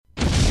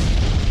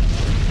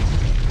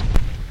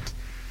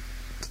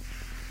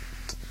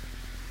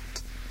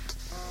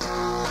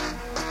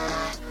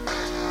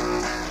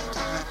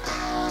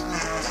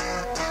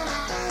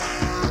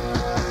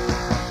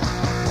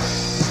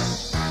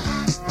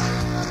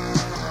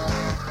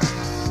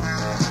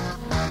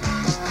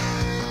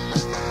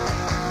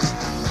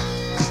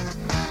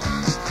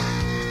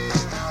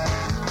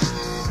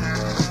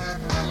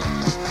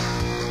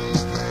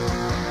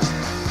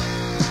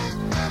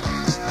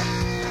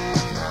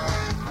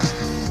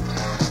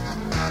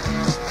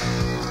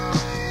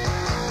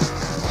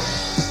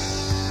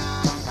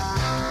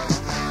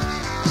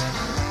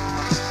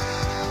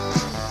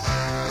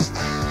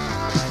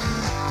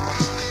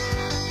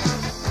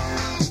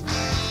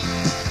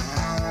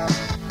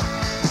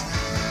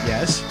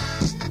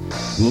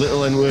Yes. Little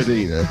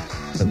Enwardina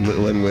and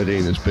Little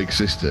Enwardina's big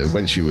sister,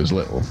 when she was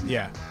little,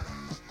 Yeah.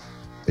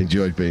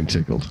 enjoyed being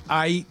tickled.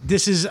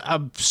 This is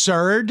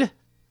absurd,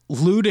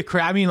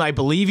 ludicrous. I mean, I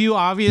believe you,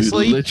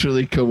 obviously. You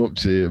literally come up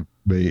to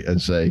me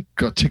and say,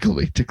 God, tickle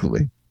me. Do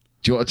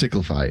you want a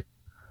tickle fight?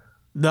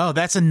 No,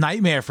 that's a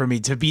nightmare for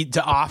me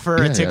to offer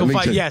a tickle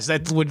fight. Too. Yes,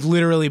 that would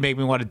literally make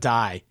me want to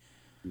die.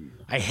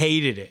 I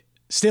hated it.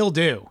 Still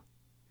do.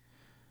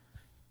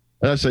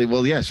 And I say,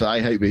 well, yes, I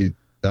hate being.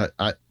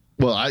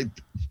 I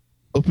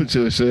up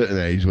until a certain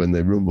age when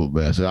they rumbled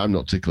me, I said, I'm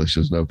not ticklish.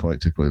 There's no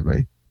point tickling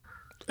me.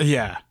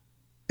 Yeah.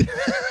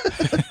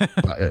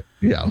 But,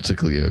 yeah, I'll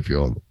tickle you if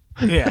you want.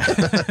 Yeah.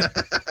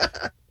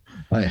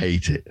 I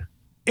hate it.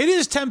 It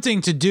is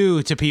tempting to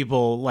do to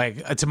people,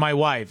 like to my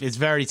wife. It's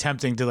very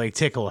tempting to like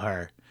tickle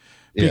her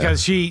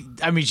because she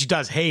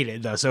does hate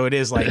it though. So it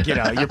is like,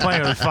 you're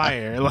playing with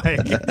fire.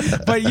 Like,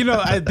 but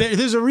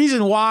there's a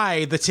reason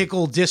why the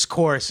tickle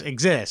discourse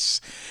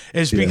exists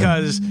is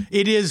because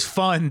it is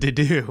fun to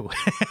do.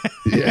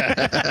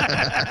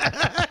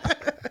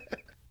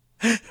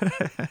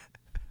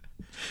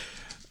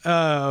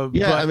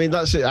 I mean,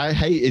 that's it. I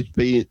hated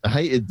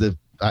the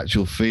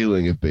actual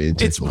feeling of being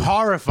tickled. It's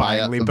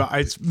horrifyingly, but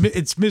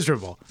it's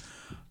miserable.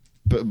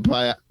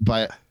 But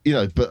but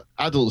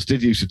adults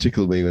did used to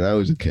tickle me when I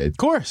was a kid. Of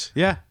course,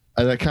 yeah.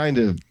 And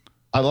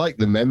I like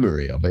the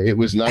memory of it. It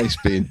was nice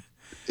being.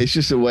 It's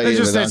just a way. It's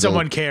just that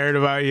someone cared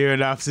about you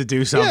enough to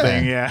do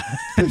something. Yeah.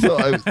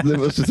 They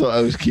must have thought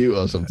I was cute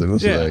or something.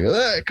 Must have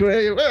like, come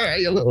here,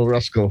 you little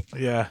rascal.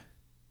 Yeah.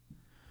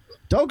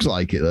 Dogs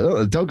like it though. Don't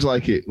they? Dogs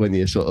like it when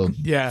you sort of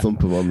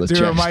thump them on the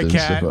chest.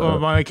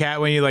 My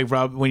cat, when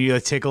you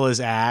tickle his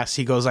ass,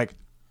 he goes like,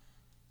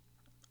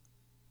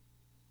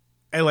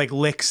 it like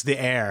licks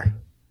the air.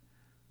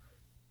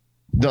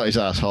 Not his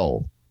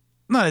asshole.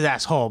 Not his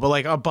asshole, but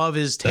like above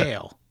his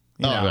tail.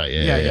 Right,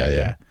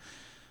 yeah.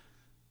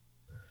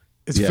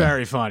 It's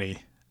very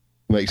funny.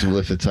 Makes him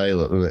lift the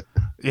tail up, doesn't it?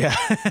 Yeah.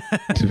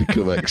 To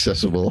become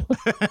accessible.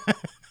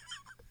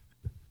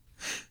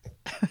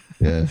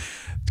 Yeah.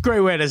 It's a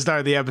great way to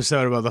start the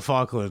episode about the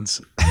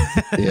Falklands.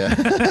 Yeah.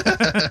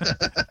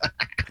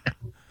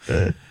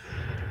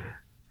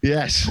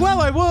 Yes.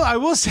 Well, I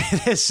will say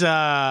this. The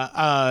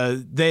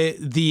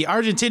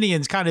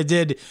Argentinians kind of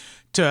did,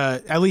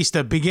 to at least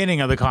the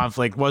beginning of the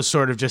conflict, was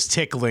sort of just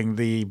tickling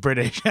the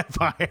British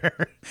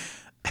Empire.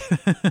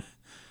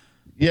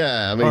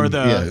 Yeah, I mean, or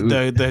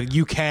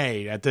the UK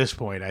at this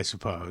point, I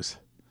suppose.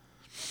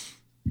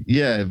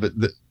 Yeah, but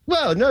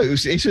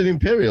it's an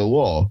imperial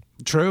war.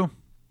 True.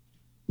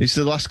 It's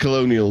the last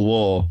colonial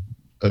war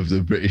of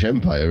the British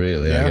Empire,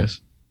 really. I guess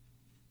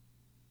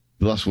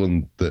the last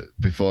one that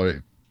before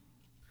it.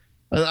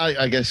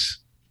 I guess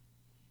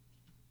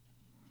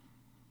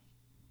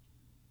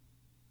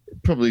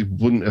it probably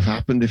wouldn't have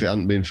happened if it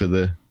hadn't been for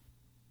the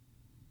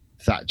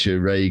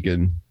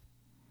Thatcher-Reagan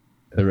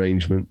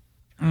arrangement.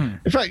 In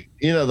fact,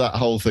 that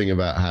whole thing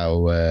about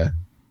how,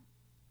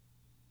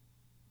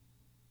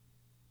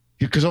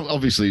 because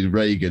obviously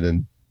Reagan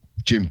and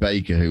Jim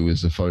Baker, who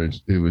was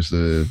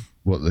you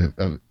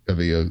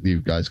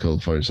guys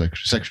called foreign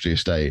secretary of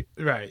state,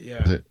 right?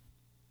 Yeah,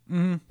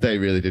 they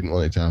really didn't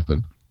want it to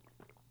happen.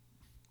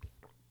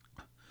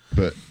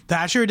 But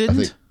Thatcher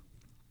didn't.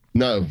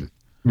 No,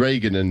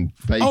 Reagan and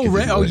Baker.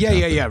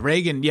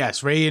 Reagan.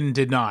 Yes, Reagan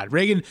did not.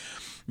 Reagan,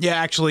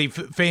 actually,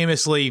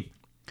 famously.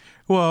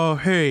 Well,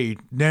 hey,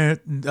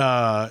 Maggie,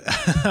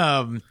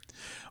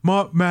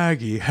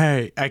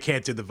 hey, I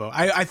can't do the vote.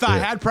 I thought I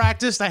had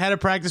practiced,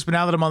 but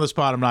now that I'm on the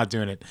spot, I'm not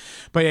doing it.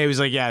 But yeah, he was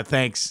like, yeah,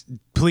 thanks.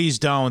 Please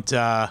don't.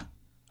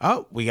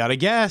 We got a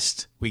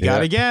guest.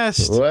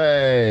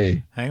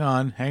 Way. Hang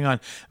on.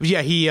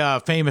 Yeah, he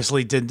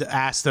famously did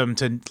ask them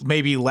to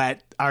maybe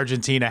let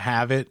Argentina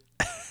have it.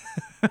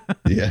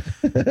 Yeah.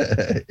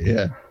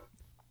 Yeah.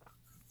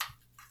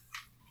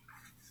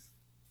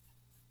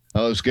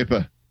 Hello,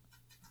 Skipper.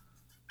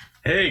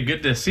 Hey,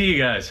 good to see you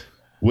guys.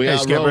 We are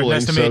Skipper, rolling,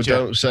 nice to so meet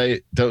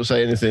you. don't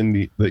say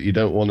anything that you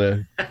don't want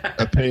to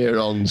appear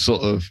on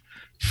sort of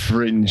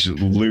fringe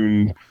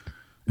loon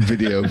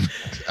video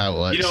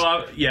outlets.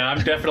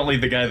 I'm definitely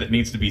the guy that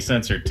needs to be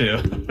censored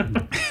too.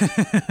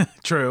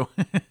 True.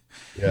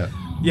 Yeah.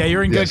 Yeah,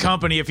 you're in good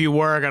company if you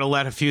were going to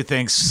let a few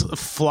things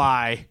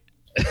fly.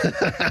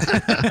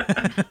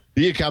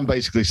 You can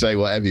basically say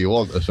whatever you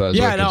want as far as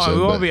we're concerned,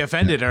 we won't be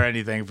offended or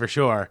anything for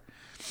sure.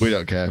 We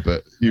don't care,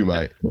 but you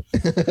might.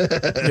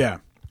 Yeah.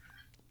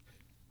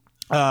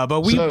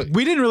 But we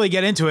didn't really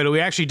get into it. We were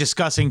actually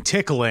discussing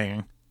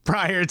tickling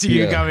prior to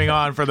you coming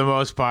on for the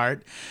most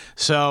part.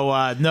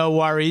 So no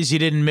worries. You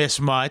didn't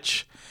miss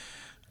much.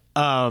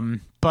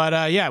 William,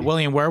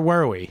 where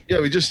were we?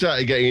 Yeah, we just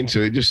started getting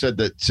into it. Just said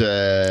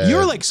that...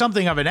 You're like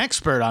something of an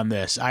expert on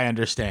this, I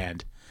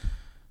understand.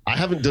 I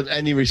haven't done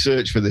any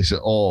research for this at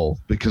all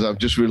because I'm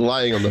just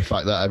relying on the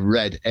fact that I've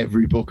read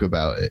every book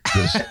about it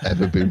that's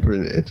ever been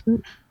printed.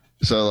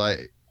 So,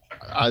 like,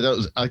 I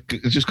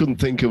just couldn't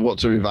think of what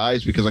to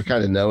revise because I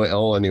kind of know it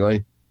all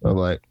anyway. I'm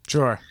like,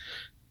 sure.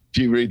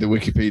 If you read the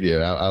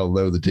Wikipedia, I'll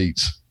know the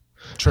deets.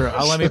 True.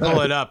 Let me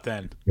pull it up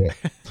then. Yeah.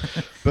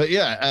 But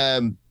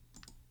I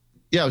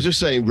was just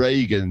saying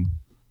Reagan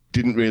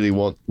didn't really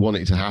want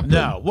it to happen.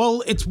 No.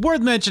 Well, it's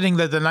worth mentioning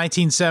that the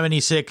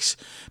 1976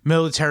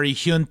 military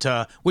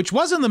junta, which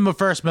wasn't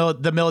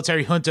the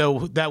military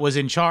junta that was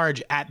in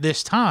charge at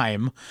this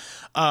time,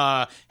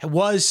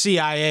 was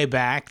CIA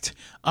backed.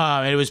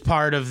 It was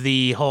part of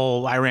the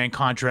whole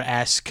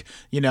Iran-Contra-esque,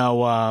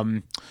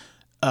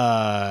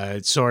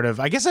 sort of.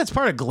 I guess that's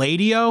part of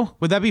Gladio.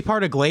 Would that be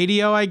part of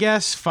Gladio? I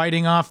guess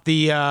fighting off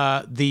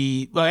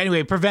preventing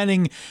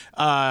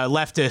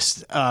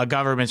leftist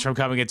governments from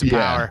coming into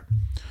power.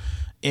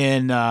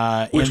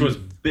 Which was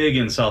big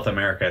in South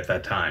America at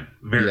that time.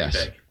 Very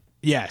big.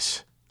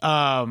 Yes.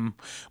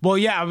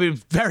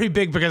 Very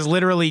big because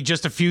literally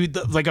just a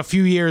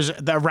few years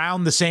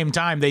around the same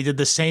time, they did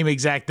the same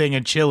exact thing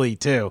in Chile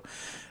too.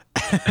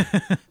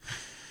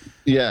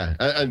 Yeah.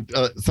 And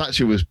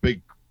Thatcher was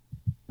big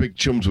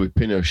chums with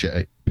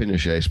Pinochet,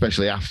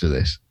 especially after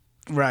this.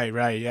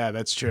 Right. Yeah,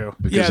 that's true.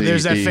 Because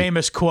there's that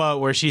famous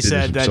quote where she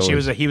said that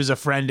he was a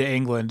friend to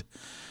England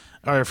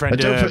or a friend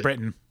to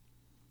Britain.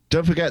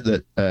 Don't forget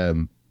that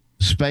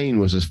Spain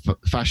was a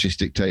fascist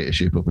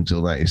dictatorship up until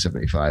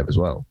 1975 as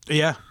well.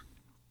 Yeah,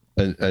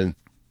 and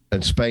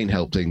Spain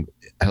helped the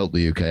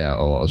UK out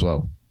a lot as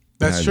well.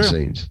 That's true. The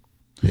scenes.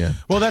 Yeah.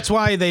 Well, that's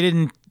why they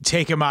didn't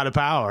take him out of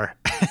power.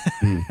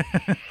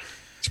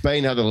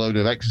 Spain had a load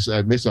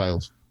of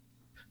missiles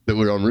that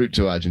were en route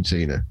to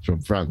Argentina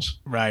from France.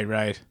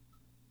 Right.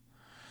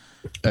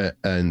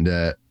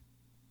 And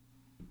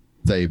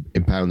they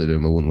impounded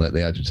them and wouldn't let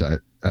the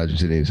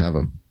Argentinians have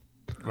them.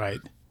 Right.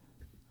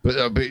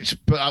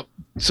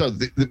 So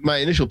my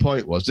initial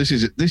point was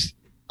this.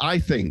 I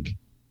think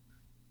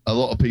a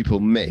lot of people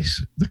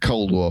miss the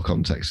Cold War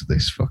context of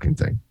this fucking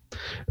thing.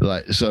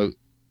 So,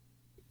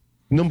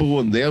 number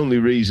one, the only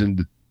reason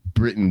that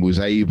Britain was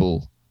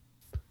able,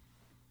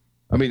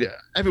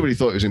 everybody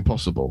thought it was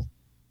impossible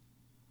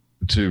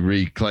to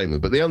reclaim them,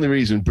 but the only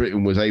reason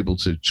Britain was able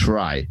to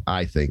try,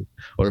 I think,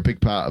 or a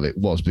big part of it,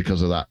 was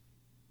because of that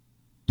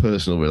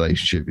personal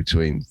relationship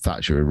between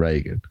Thatcher and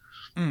Reagan.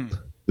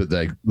 That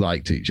they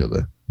liked each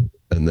other,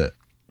 and that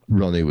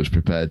Ronnie was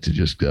prepared to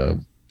just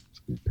go.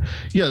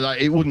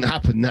 It wouldn't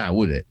happen now,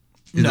 would it?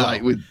 No.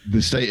 Like with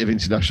the state of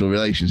international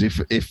relations,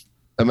 if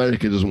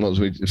America doesn't want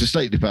something, if the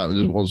State Department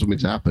doesn't want something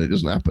to happen, it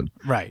doesn't happen.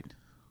 Right.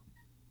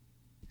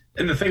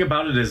 And the thing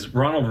about it is,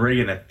 Ronald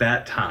Reagan at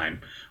that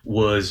time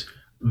was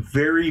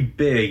very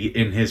big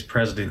in his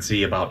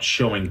presidency about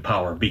showing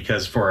power,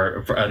 because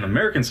for on the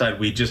American side,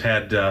 we just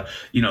had the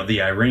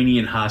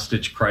Iranian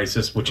hostage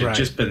crisis, which had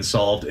just been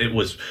solved. It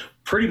was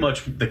pretty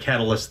much the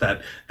catalyst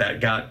that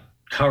got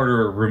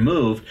Carter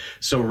removed.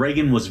 So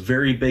Reagan was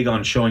very big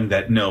on showing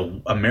that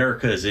no,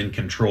 America is in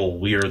control.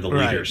 We are the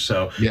leaders.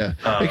 So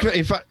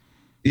in fact,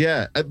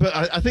 but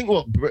I think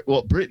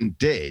what Britain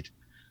did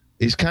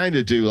is kind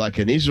of do like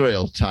an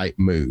Israel type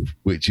move,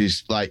 which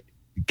is like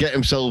get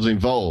themselves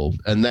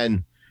involved, and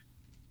then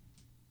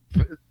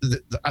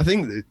I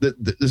think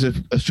that there's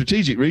a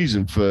strategic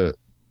reason for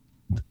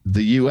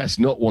the US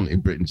not wanting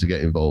Britain to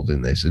get involved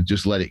in this and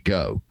just let it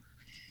go,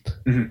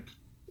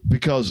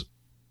 because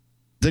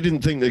they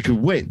didn't think they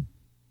could win,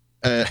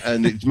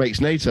 and it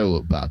makes NATO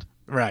look bad.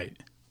 Right.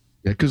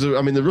 Yeah, because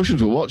the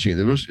Russians were watching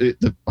it.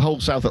 The whole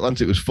South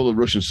Atlantic was full of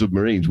Russian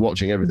submarines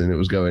watching everything that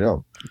was going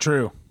on.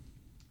 True.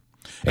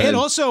 And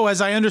also, as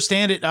I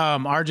understand it,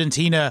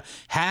 Argentina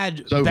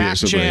had back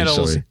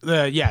channels.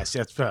 Yes,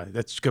 that's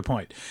a good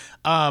point.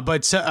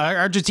 But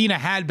Argentina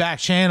had back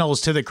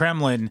channels to the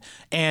Kremlin,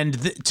 and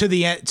to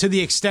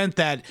the extent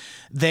that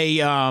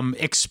they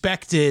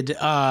expected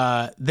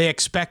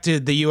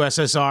the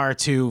USSR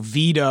to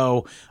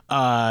veto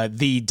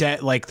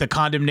the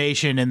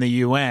condemnation in the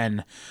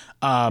UN.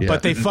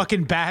 But they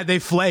they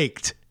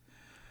flaked.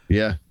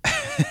 Yeah.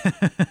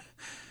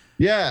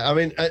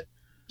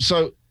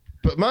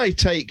 But my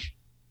take,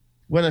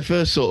 when I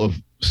first sort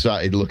of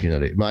started looking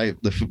at it,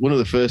 one of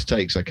the first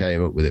takes I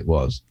came up with it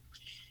was,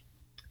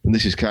 and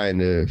this is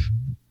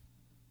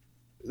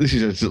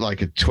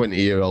like a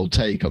 20-year-old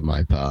take on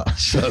my part.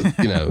 So,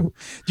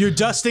 You're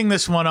dusting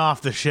this one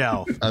off the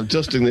shelf. I'm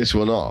dusting this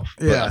one off.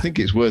 But I think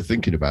it's worth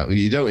thinking about.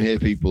 You don't hear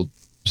people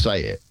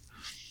say it,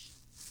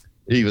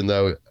 even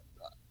though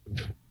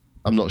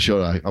I'm not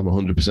sure I'm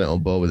 100%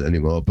 on board with it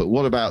anymore. But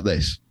what about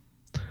this?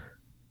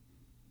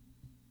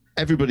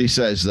 Everybody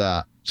says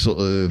that sort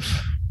of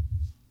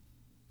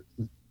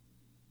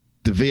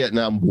the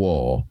Vietnam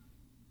War,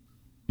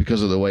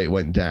 because of the way it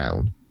went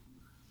down,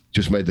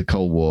 just made the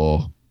Cold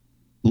War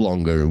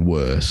longer and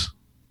worse,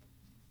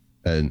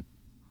 and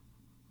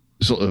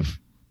sort of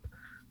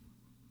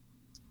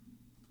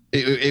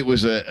it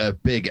was a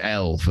big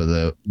L for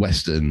the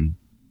Western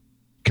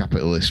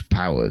capitalist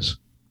powers,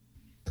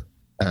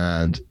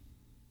 and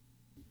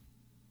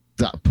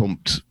that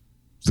pumped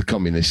the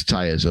communist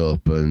tires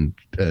up, and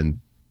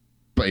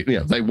but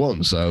they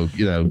won, so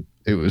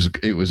it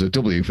was a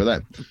W for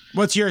them.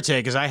 What's your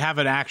take? Because I have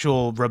an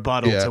actual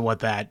rebuttal to what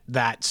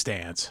that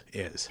stance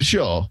is.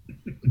 Sure,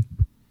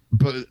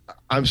 but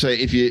I'm saying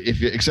if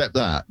you accept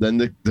that, then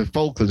the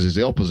Falklands is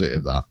the opposite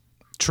of that.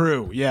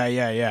 True.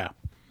 Yeah.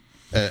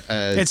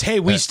 It's hey,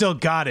 we still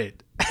got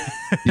it.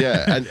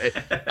 Yeah, and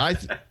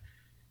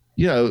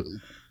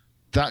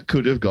that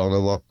could have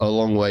gone a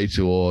long way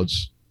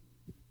towards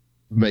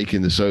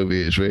making the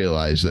Soviets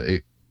realize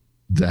that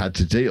they had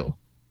to deal.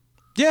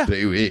 Yeah,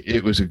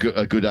 it was a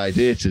good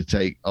idea to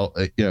take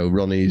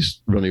Ronnie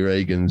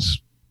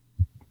Reagan's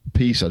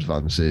peace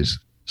advances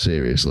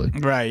seriously.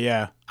 Right.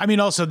 Yeah. I mean,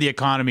 also the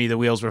economy, the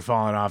wheels were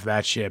falling off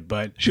that shit,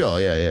 but sure.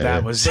 Yeah.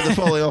 That was but they're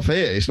falling off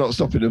here. It's not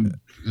stopping them.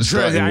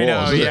 I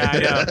know. Yeah, I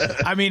know.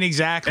 I mean,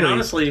 exactly. And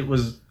honestly, it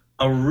was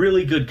a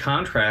really good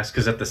contrast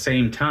because at the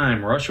same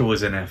time, Russia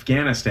was in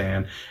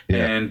Afghanistan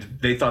and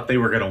they thought they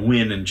were going to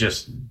win in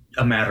just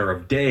a matter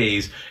of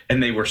days,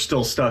 and they were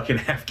still stuck in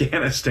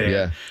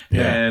Afghanistan.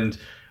 Yeah. And,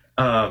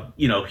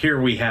 here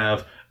we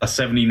have a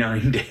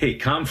 79-day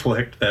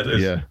conflict that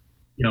is,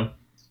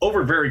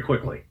 over very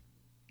quickly.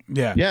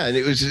 Yeah. Yeah. And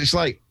it's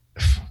like,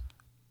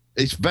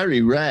 it's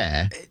very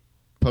rare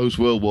post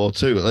World War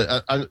II.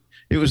 And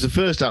it was the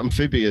first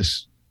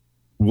amphibious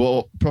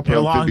war, proper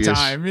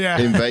amphibious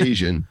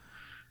invasion.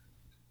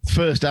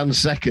 First and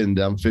second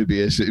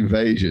amphibious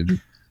invasion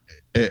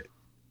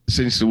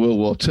since the World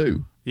War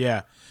II.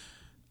 Yeah.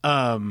 What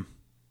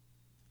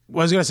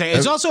I was gonna say,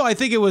 it's also, I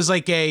think it was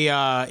like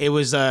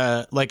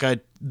the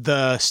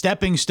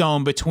stepping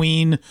stone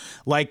between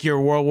like your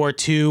World War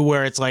II,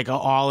 where it's like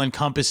all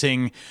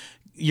encompassing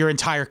your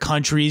entire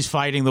country's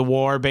fighting the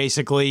war,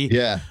 basically.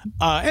 Yeah.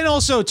 And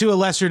also to a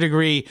lesser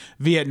degree,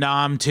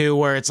 Vietnam too,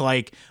 where it's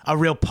like a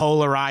real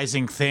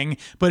polarizing thing,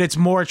 but it's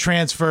more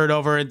transferred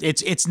over.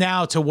 It's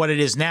now to what it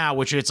is now,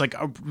 which it's like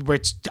where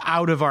it's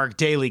out of our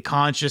daily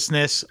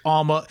consciousness.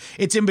 Almost,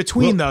 it's in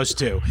between those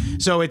two.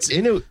 So it's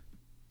in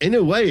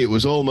a way, it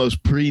was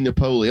almost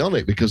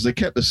pre-Napoleonic because they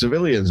kept the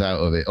civilians out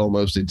of it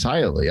almost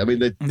entirely. I mean,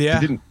 they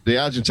didn't. The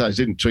Argentines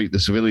didn't treat the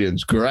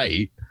civilians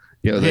great.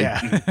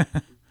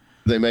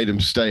 They made them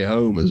stay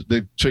home.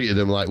 They treated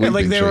them like we've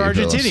been they were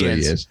treated for the last 3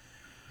 Argentinians. years.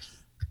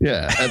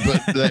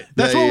 Yeah, but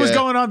that's what was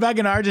going on back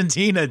in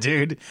Argentina,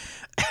 dude.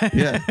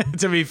 Yeah,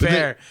 to be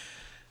fair.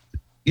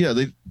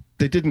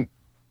 They didn't.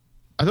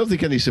 I don't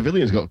think any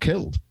civilians got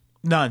killed.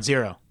 None,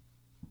 zero.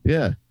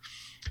 Yeah,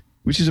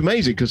 which is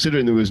amazing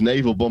considering there was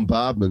naval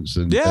bombardments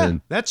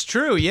and that's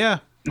true. Yeah,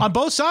 on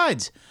both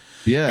sides.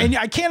 Yeah, and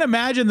I can't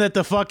imagine that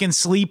the fucking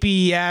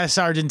sleepy ass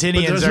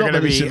Argentinians are going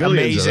to be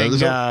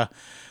amazing.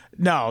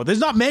 No, there's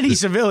not many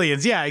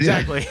civilians. Yeah,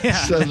 exactly. Yeah.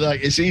 So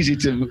like, it's easy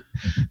to.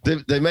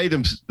 They made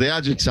them. The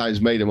Argentines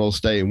made them all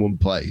stay in one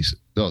place.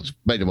 No,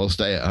 made them all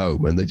stay at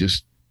home, and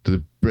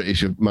the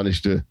British have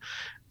managed to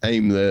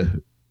aim their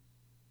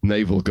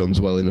naval guns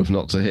well enough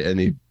not to hit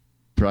any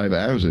private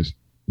houses.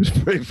 It was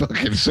pretty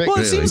fucking sick. Well,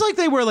 it seems like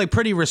they were like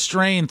pretty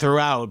restrained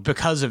throughout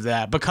because of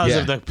that, because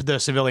of the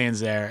civilians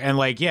there, and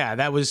like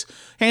that was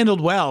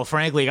handled well.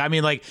 Frankly, I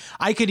mean, like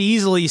I could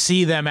easily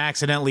see them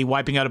accidentally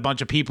wiping out a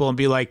bunch of people and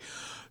be like,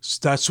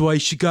 that's the way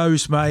she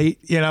goes, mate.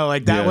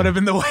 Like that would have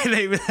been the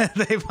way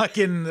they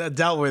fucking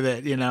dealt with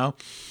it,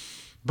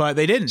 but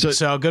they didn't.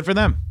 So good for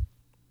them.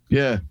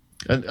 Yeah.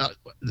 And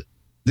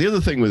the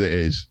other thing with it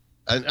is,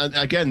 and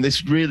again,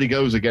 this really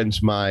goes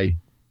against my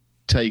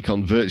take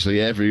on virtually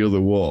every other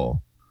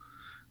war.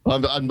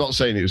 I'm not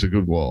saying it was a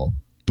good war,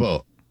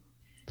 but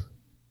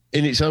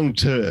in its own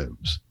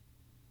terms,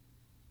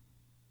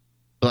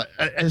 like,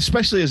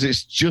 especially as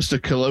it's just a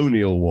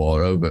colonial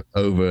war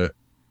over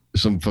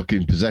some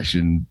fucking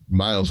possession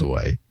miles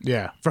away.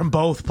 Yeah, from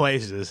both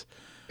places.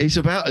 It's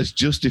about as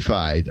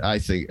justified, I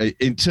think,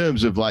 in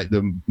terms of like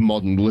the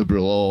modern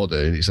liberal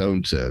order in its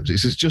own terms.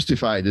 It's as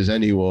justified as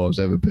any war has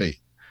ever been.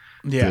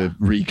 Yeah. The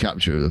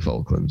recapture of the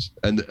Falklands.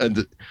 And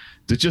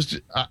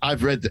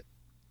I've read the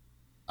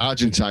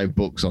Argentine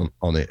books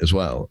on it as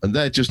well, and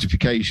their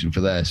justification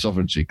for their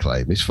sovereignty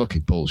claim is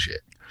fucking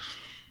bullshit.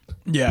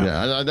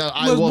 Yeah, and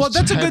I was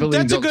that's a good.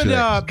 They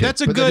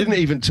didn't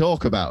even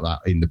talk about that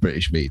in the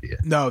British media.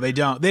 No, they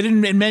don't. They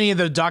didn't in many of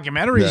the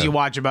documentaries you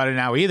watch about it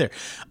now either.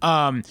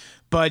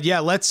 But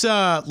yeah, that's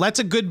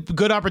a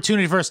good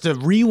opportunity for us to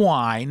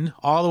rewind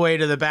all the way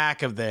to the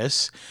back of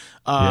this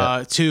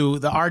to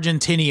the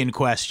Argentinian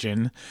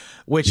question,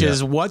 which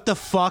is what the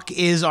fuck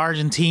is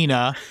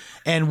Argentina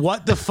and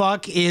what the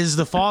fuck is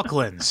the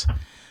Falklands?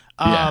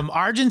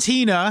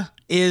 Argentina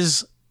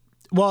is.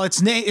 Well,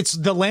 it's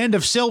the land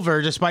of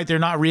silver, despite there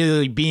not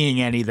really being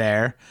any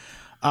there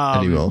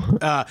anymore.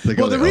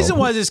 The reason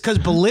is because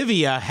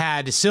Bolivia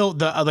had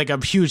like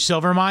a huge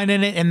silver mine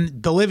in it,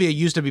 and Bolivia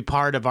used to be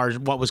part of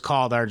what was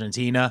called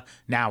Argentina.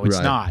 Now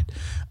it's not.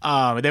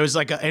 There was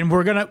like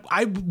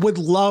I would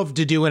love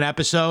to do an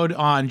episode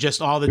on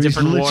just all the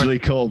different. It's literally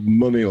called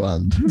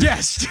Moneyland.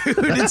 Yes, dude,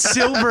 it's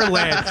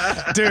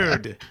Silverland,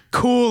 dude.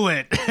 Cool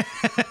it.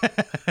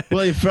 Well,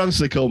 in France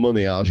they call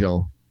money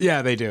argent.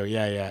 Yeah, they do.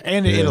 Yeah.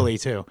 And in Italy,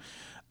 too.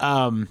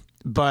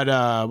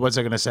 what's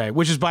I gonna say?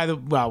 Which is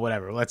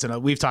whatever.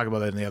 We've talked about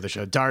that in the other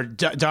show.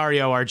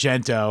 Dario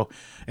Argento,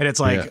 and it's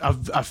like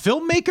a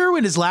filmmaker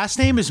when his last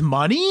name is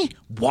Money.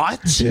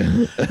 What?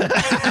 Yeah.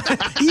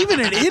 Even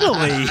in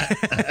Italy.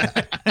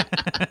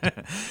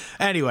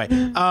 Anyway,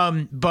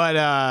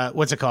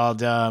 what's it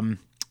called?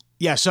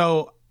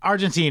 So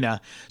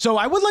Argentina. So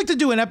I would like to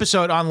do an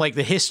episode on like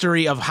the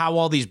history of how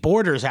all these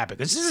borders happen,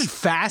 because this is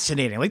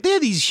fascinating. Like they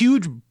had these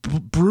huge,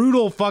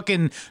 brutal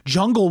fucking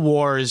jungle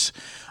wars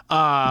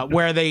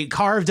where they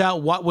carved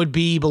out what would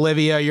be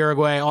Bolivia,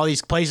 Uruguay, all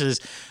these places.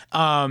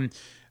 But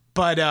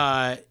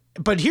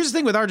here's the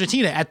thing with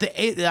Argentina.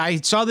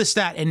 I saw this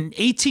stat in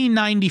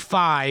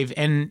 1895,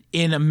 and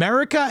in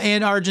America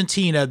and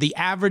Argentina, the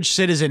average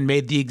citizen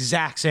made the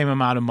exact same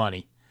amount of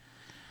money.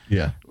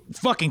 Yeah.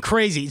 Fucking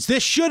crazy.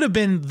 This should have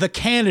been the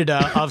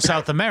Canada of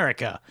South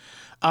America.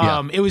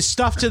 It was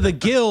stuffed to the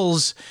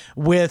gills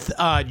with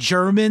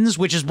Germans,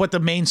 which is what the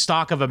main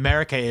stock of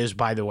America is,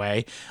 by the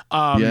way.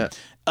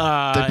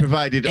 They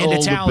provided all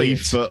Italians. The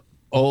beef for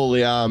all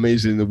the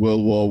armies in the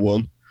World War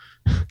One.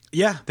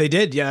 Yeah, they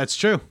did. Yeah, that's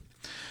true.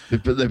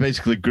 They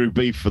basically grew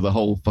beef for the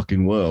whole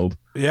fucking world.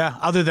 Yeah,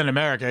 other than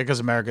America,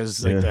 because America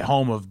is like the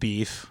home of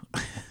beef,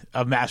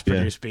 of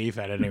mass-produced beef,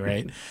 at any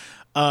rate.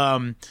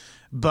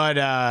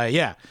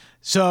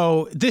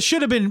 So this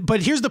should have been,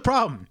 but here's the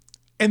problem.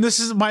 And this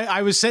is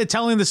I was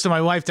telling this to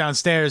my wife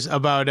downstairs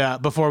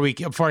about, before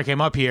I came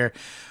up here,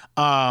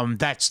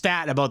 that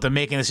stat about them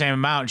making the same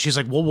amount. And she's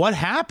like, well, what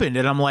happened?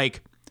 And I'm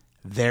like,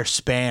 they're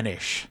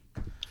Spanish.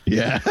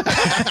 Yeah.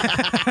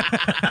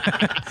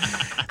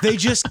 They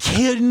just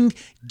couldn't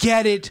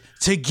get it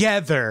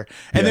together.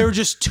 And they were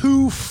just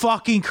too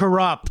fucking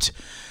corrupt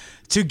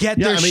to get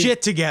their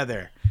shit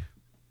together.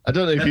 I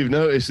don't know if you've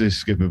noticed this,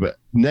 Skipper, but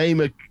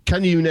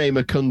can you name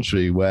a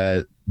country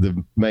where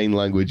the main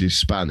language is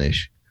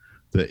Spanish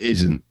that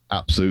isn't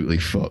absolutely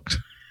fucked?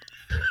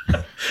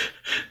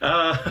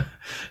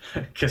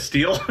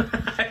 Castile.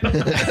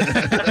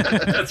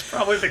 That's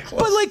probably the closest.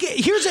 But like,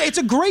 it's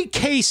a great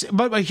case.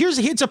 But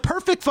it's a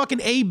perfect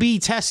fucking A/B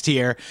test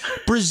here.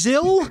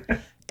 Brazil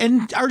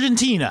and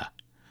Argentina.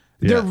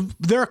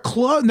 They're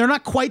close. They're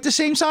not quite the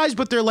same size,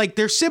 but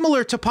they're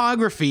similar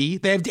topography.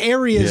 They have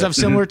areas of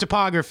similar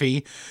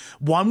topography.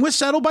 One was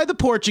settled by the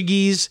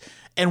Portuguese,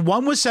 and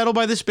one was settled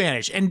by the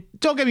Spanish. And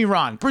don't get me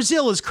wrong,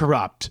 Brazil is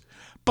corrupt,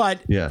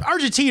 but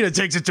Argentina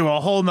takes it to a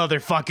whole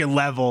nother fucking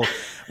level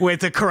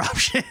with the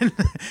corruption.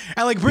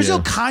 And like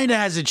Brazil kind of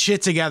has its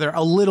shit together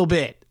a little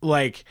bit.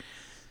 Like,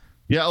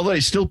 although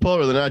it's still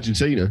poorer than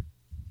Argentina.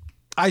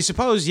 I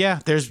suppose.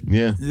 There's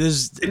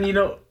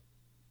and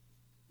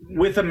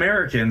with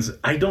Americans,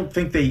 I don't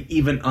think they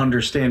even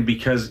understand,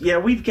 because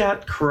we've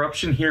got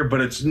corruption here,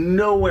 but it's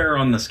nowhere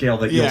on the scale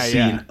that you'll see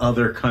in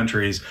other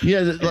countries.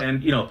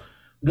 And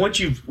once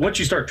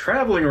you start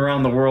traveling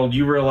around the world,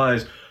 you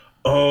realize,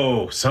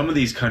 some of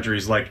these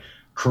countries, like,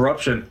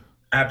 corruption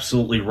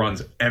absolutely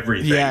runs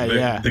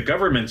everything. The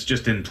government's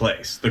just in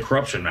place. The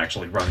corruption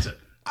actually runs it.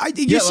 I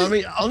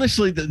mean,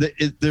 honestly,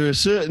 there are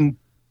certain.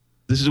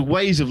 There's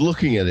ways of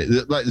looking at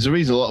it. Like, there's a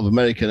reason a lot of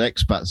American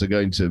expats are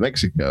going to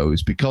Mexico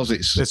is because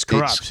it's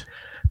corrupt.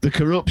 The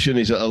corruption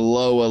is at a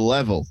lower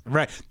level.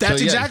 Right.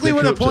 That's exactly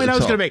what the point I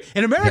was going to make.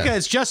 In America,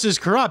 it's just as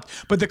corrupt,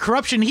 but the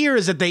corruption here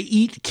is that they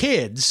eat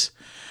kids.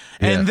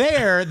 And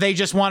there, they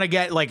just want to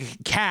get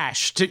like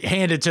cash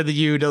handed to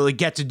you to like,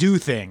 get to do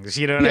things.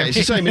 You know what I mean? It's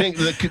the same.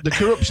 The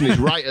corruption is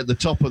right at the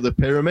top of the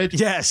pyramid.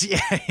 Yes.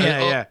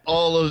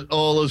 All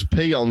those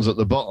peons at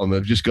the bottom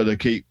have just got to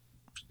keep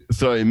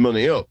throwing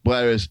money up.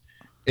 Whereas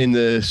in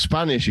the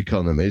Spanish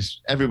economies,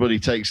 everybody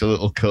takes a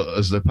little cut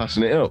as they're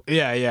passing it up.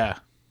 Yeah.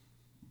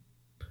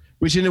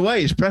 Which in a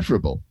way is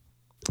preferable.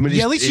 I mean,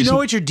 at least you know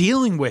what you're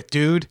dealing with,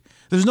 dude.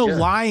 There's no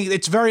lying.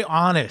 It's very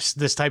honest,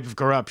 this type of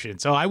corruption.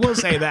 So I will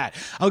say that.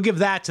 I'll give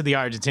that to the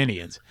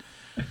Argentinians.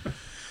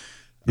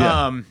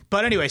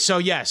 But anyway, so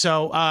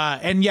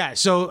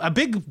a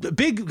big,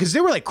 because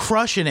they were like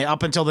crushing it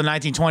up until the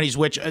 1920s,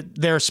 which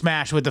they're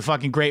smashed with the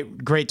fucking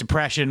Great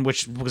Depression,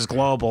 which was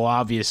global,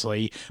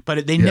 obviously.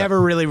 But they never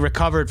really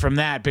recovered from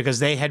that because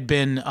they had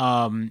been,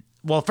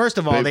 first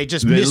of all, they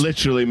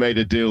literally made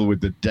a deal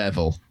with the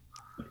devil.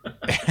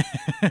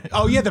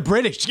 The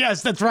British.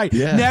 Yes, that's right.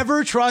 Yeah.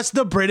 Never trust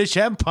the British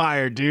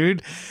Empire,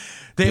 dude.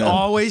 They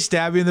always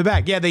stab you in the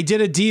back. Yeah, they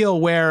did a deal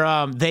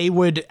where they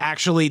would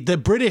actually, the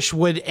British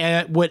would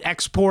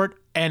export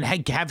and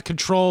have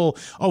control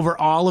over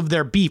all of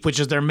their beef, which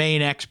is their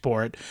main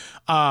export,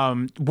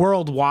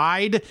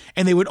 worldwide,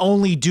 and they would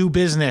only do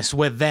business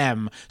with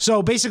them.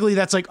 So basically,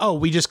 that's like,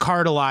 we just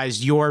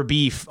cartelized your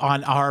beef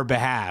on our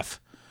behalf.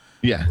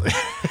 Yeah,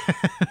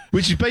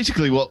 which is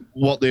basically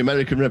what the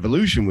American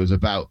Revolution was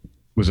about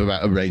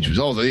arrangements.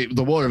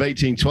 The War of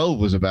 1812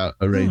 was about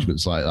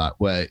arrangements like that,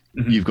 where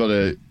you've got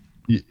to.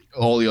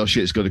 All your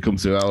shit's got to come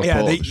through our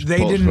ports. They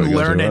didn't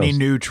learn any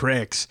new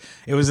tricks.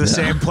 It was the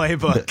same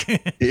playbook.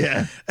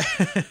 Yeah.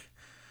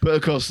 But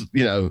of course,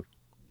 the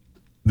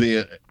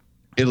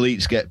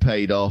elites get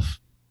paid off.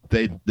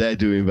 They're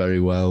doing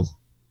very well.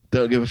 They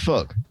don't give a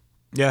fuck.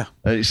 Yeah.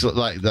 And it's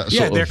like that.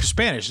 Yeah, sort they're of,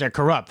 Spanish. They're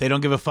corrupt. They don't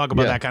give a fuck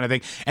about that kind of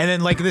thing. And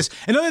then like this,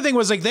 another thing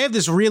was like they have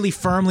this really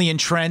firmly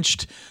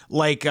entrenched,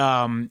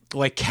 not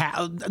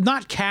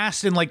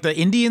caste in like the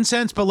Indian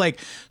sense, but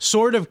like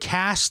sort of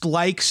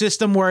caste-like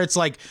system where it's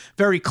like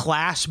very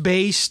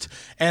class-based,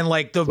 and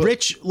like the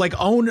rich like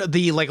own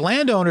the like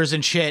landowners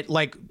and shit.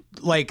 Like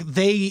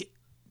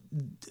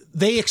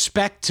they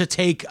expect to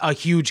take a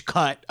huge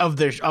cut of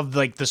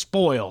the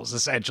spoils,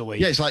 essentially.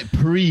 Yeah, it's like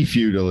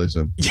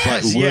pre-feudalism. It's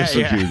like worse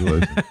than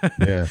feudalism.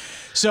 Yeah.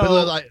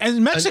 So,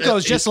 and Mexico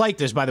is just like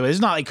this, by the way.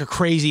 It's not like a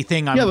crazy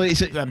thing. I'm it's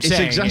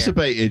saying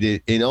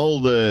exacerbated in all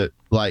the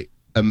like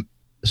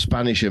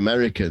Spanish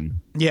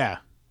American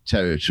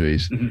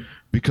territories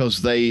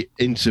because they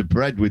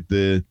interbred with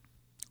the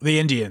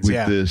Indians.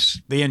 The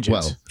Indians.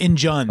 Well,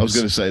 Injuns. I was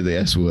going to say the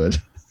S word.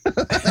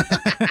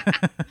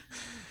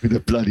 With the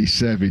bloody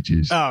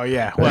savages. Oh,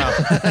 yeah. Well,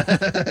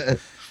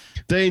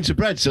 they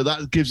interbred, so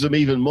that gives them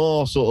even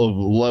more sort of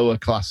lower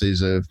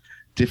classes of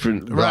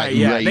different right.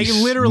 Yeah, race. they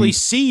can literally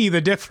see the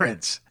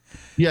difference.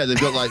 Yeah, they've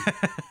got like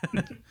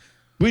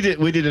we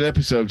did an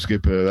episode,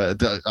 Skipper.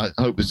 I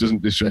hope this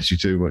doesn't distress you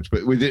too much,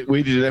 but we did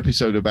an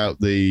episode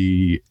about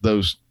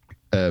those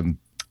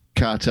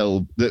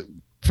cartel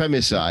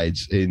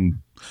femicides in.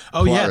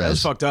 Oh Juarez. yeah, that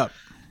was fucked up.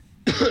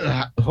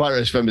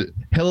 Juarez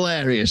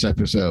hilarious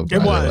episode.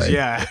 It was,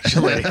 yeah,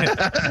 actually.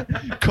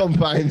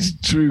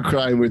 Combines true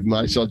crime with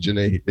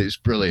misogyny. It's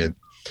brilliant.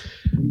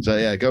 So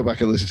yeah, go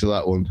back and listen to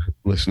that one,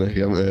 listener, if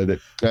you haven't heard it.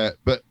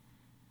 But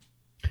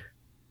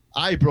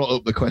I brought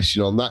up the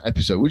question on that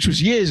episode, which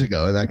was years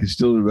ago, and I can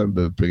still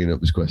remember bringing up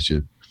this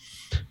question: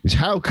 is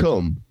how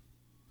come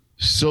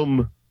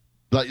some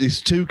like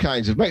there's two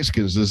kinds of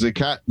Mexicans? There's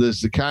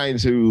the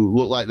kinds who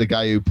look like the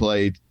guy who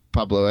played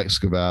Pablo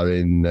Escobar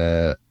in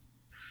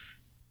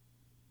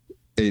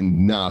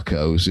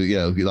Narcos, you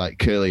know, like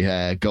curly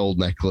hair, gold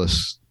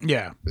necklace,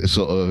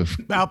 sort of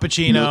Al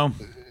Pacino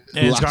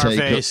and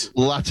Scarface,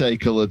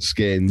 latte-colored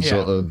skin,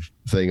 sort of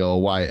thing, or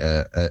white,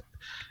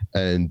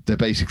 and they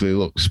basically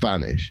look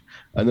Spanish.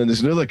 And then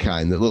there's another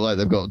kind that look like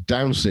they've got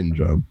Down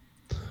syndrome.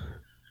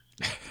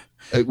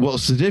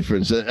 What's the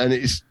difference?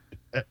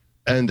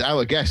 And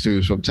our guest, who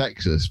was from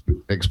Texas,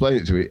 explained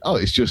it to me. Oh,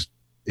 it's just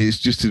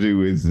to do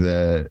with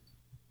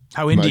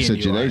how Indian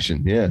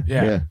miscegenation.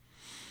 Yeah.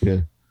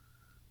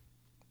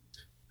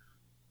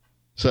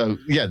 So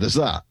yeah, there's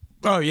that.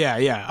 Oh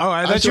yeah. Oh,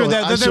 I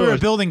thought they were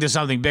building to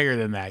something bigger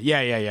than that.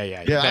 Yeah.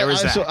 Yeah,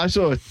 I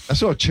saw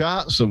a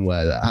chart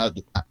somewhere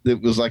that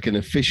was like an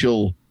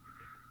official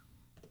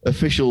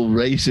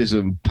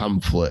racism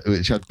pamphlet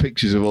which had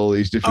pictures of all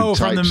these different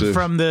types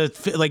from the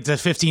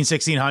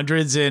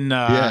 1600s and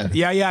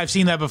I've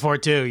seen that before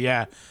too.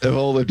 Yeah, of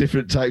all the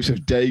different types of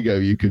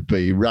Dago you could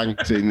be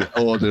ranked in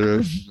order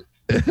of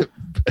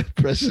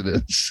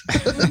precedence.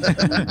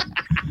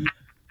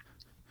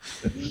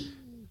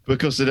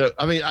 Because they don't.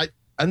 I mean,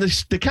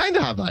 they kind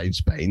of have that in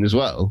Spain as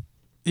well.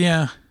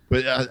 Yeah,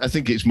 but I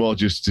think it's more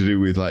just to do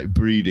with like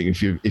breeding.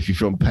 If you're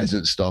from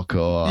peasant stock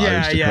or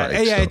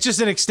aristocratic stock. It's just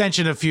an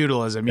extension of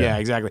feudalism. Yeah,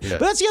 exactly. Yeah.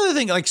 But that's the other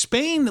thing. Like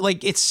Spain,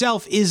 like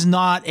itself is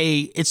not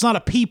a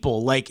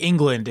people like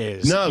England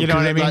is. No, you know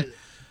what I mean. Like,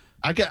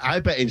 I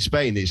bet in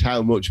Spain it's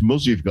how much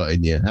muzz you've got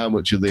in you, how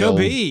much of the could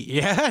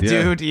be,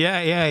 dude,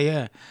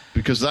 yeah.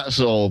 Because that's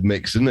all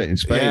mixed, isn't it, in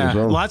Spain as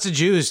well? Lots of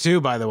Jews too,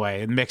 by the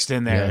way, mixed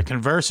in there.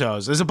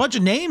 Conversos. There's a bunch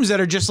of names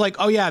that are just like,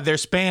 oh yeah, they're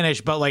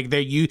Spanish, but like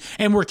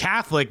and we're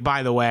Catholic,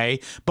 by the way.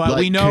 But like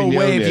we know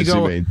way if you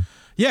go.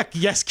 Yeah,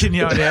 yes,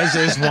 Quinones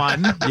is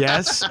one.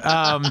 Yes,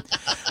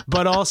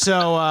 but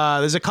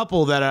also there's a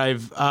couple that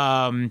I've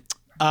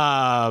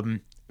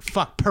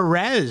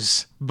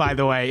Perez, by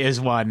the way, is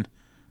one.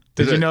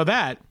 Did you know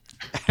that?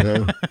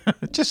 No.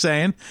 Just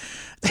saying.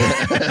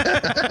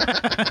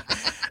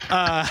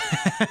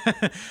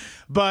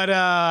 But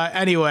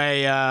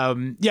anyway,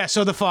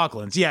 so the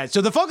Falklands. Yeah, so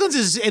the Falklands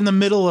is in the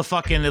middle of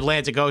fucking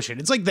Atlantic Ocean.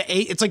 It's like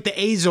the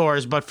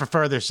Azores, but for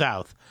further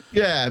south.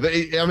 Yeah, but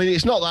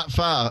it's not that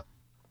far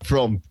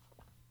from.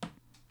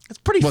 It's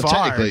pretty far.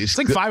 Technically, it's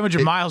like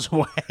 500 miles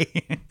away.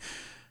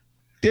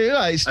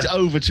 Yeah, it's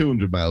over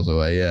 200 miles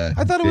away, yeah.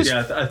 I thought it was,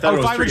 I thought it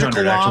was 500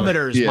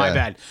 kilometers. Actually. My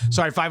bad.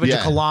 Sorry, 500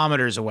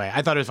 kilometers away.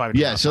 I thought it was 500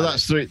 Yeah, so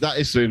that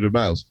is 300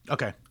 miles.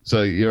 Okay.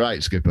 So you're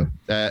right, Skipper.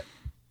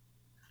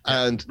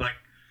 And like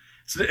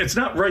it's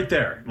not right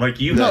there.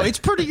 Like No, it's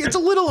a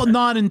little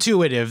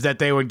non-intuitive that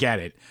they would get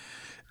it.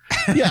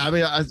 Yeah, I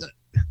mean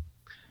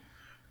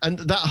and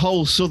that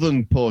whole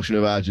southern portion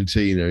of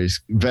Argentina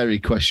is very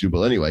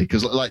questionable anyway,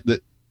 because like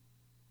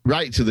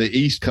right to the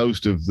east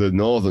coast of the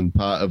northern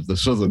part of the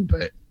southern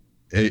bit,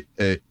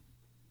 it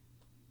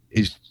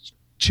is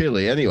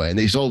Chile anyway, and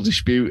it's all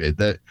disputed.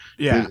 They're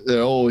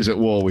always at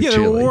war with Chile.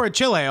 Yeah, they're at war with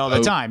Chile all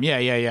the time.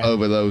 Yeah.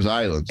 Over those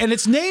islands. And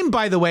it's named,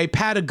 by the way,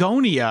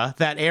 Patagonia,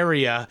 that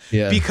area,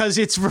 because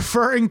it's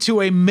referring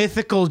to a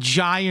mythical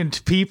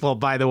giant people,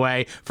 by the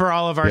way, for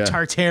all of our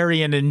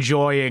Tartarian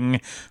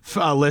enjoying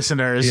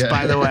listeners,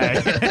 by the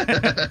way.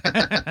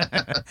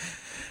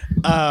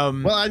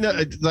 Well, I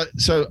know.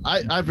 So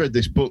I've read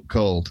this book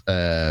called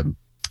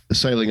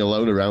Sailing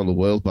Alone Around the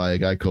World by a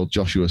guy called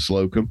Joshua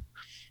Slocum,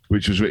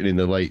 which was written in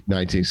the late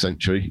 19th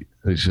century.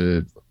 It's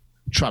a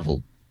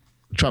travel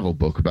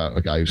book about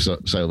a guy who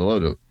sailed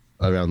alone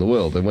around the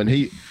world. And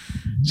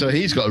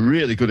he's got a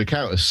really good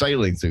account of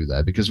sailing through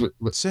there, because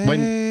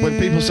when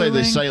people say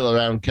they sail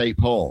around Cape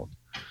Horn,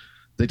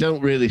 they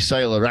don't really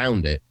sail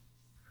around it.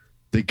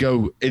 They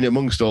go in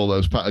amongst all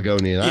those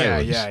Patagonian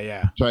islands.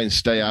 Try and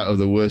stay out of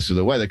the worst of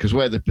the weather, because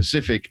where the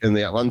Pacific and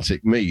the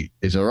Atlantic meet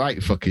is a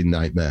right fucking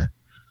nightmare.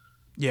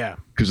 Yeah,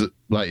 because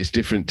it's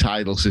different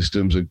tidal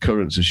systems and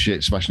currents and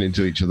shit smashing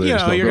into each other.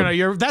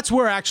 That's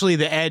where actually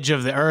the edge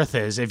of the Earth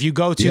is. If you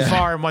go too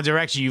far in one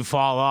direction, you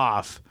fall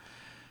off.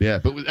 Yeah,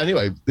 but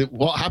anyway,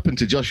 what happened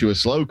to Joshua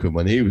Slocum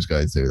when he was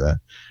going through there?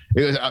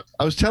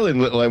 I was telling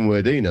little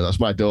Emwardina, that's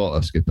my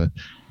daughter, Skipper.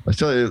 I was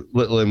telling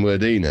little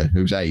Emwardina,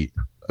 who's 8,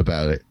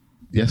 about it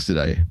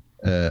yesterday,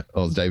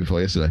 or the day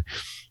before yesterday.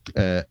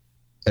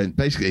 And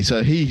basically,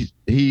 so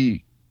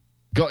he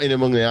got in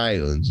among the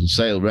islands and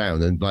sailed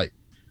around, and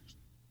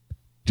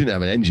didn't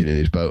have an engine in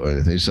his boat or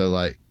anything, so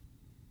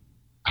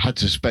had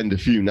to spend a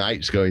few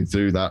nights going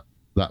through that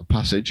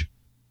passage.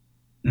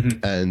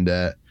 And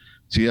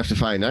so you have to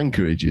find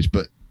anchorages,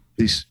 but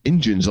there's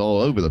engines all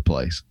over the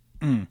place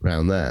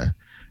around there,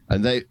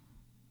 and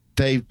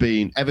they've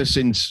been, ever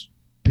since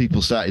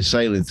people started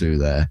sailing through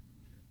there,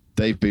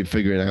 they've been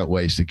figuring out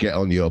ways to get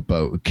on your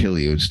boat and kill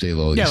you and steal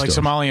all your stuff.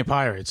 Yeah, like Somalian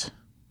pirates.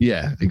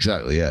 Yeah,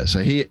 exactly. Yeah. So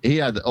he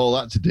had all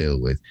that to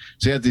deal with.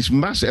 So he had this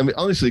massive, I mean,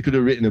 honestly, he could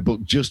have written a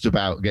book just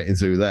about getting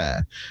through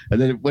there.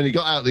 And then when he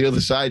got out the other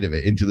side of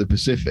it into the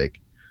Pacific,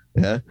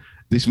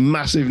 this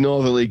massive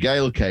northerly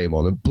gale came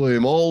on and blew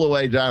him all the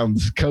way down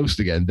the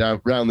coast again,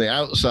 down around the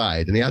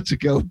outside. And he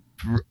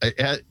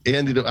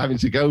ended up having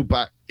to go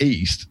back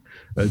east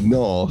and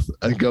north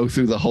and go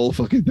through the whole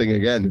fucking thing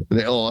again. And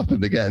it all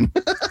happened again.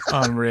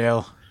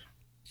 Unreal.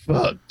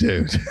 Fuck,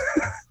 dude.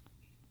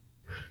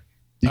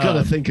 You got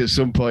to think at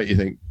some point, you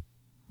think,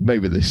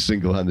 maybe this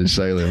single-handed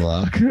sailing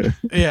lark.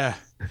 Yeah.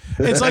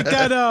 It's like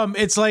that.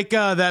 It's like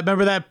that.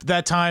 Remember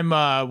that time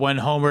when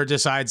Homer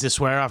decides to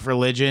swear off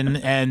religion,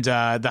 and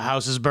the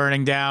house is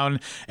burning down,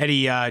 and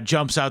he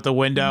jumps out the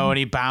window and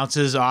he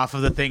bounces off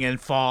of the thing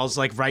and falls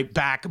right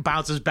back,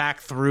 bounces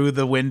back through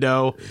the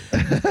window,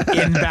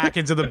 back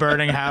into the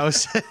burning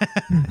house.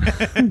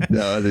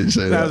 No, I didn't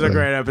say that. That was a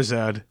great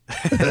episode.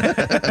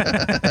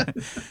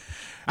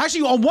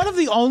 Actually, on one of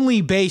the only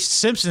based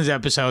Simpsons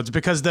episodes,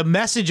 because the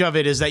message of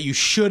it is that you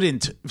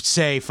shouldn't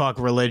say fuck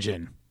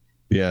religion.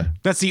 Yeah.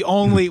 That's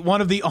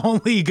one of the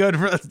only good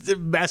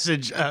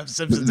message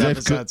Simpsons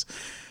episodes.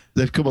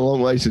 They've come a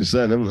long way since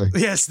then, haven't they?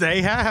 Yes,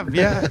 they have.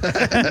 Yeah.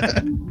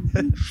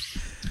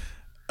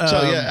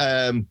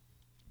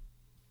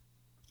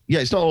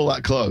 It's not all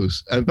that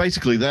close. And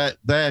basically,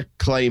 their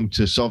claim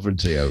to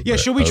sovereignty over. Yeah,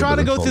 should we try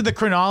to go through the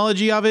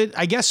chronology of it?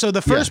 I guess so.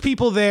 The first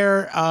people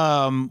there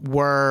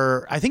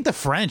were, I think, the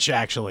French,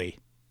 actually.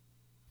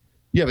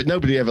 Yeah, but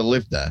nobody ever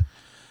lived there.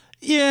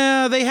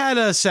 Yeah, they had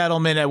a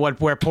settlement at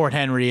where Port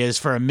Henry is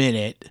for a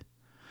minute.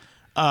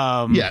 They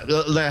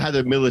had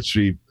a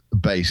military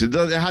base.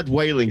 They had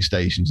whaling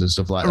stations and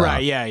stuff like that.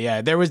 Right,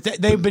 yeah.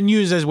 They've been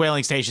used as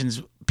whaling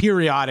stations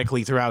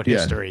periodically throughout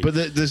history. But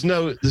there's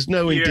no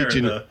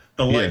indigenous...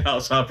 The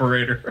lighthouse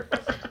operator.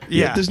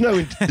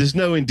 There's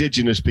no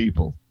indigenous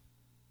people.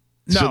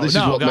 So this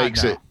is what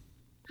makes it...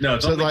 No,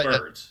 it's only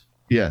birds.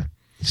 Yeah.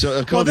 So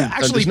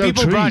actually,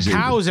 people brought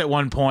cows at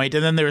one point,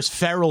 and then there's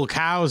feral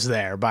cows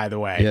there, by the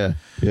way.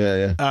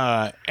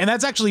 Yeah. And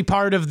that's actually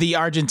part of the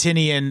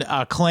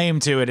Argentinian claim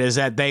to it, is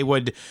that they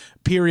would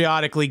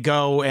periodically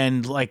go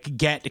and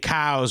get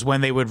cows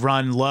when they would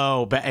run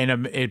low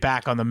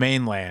back on the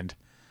mainland.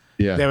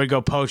 Yeah. They would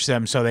go poach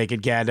them so they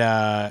could get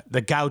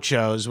the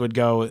gauchos would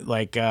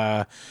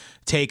go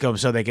take them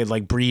so they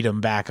could breed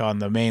them back on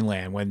the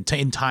mainland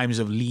in times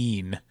of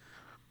lean.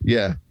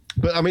 Yeah,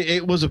 but I mean,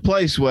 it was a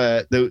place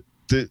where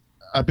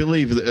I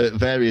believe that at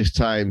various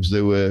times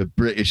there were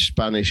British,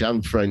 Spanish,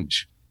 and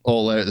French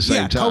all there at the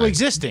same time.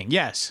 Coexisting.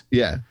 Yes.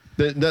 Yeah,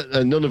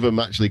 and none of them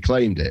actually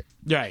claimed it.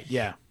 Right.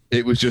 Yeah.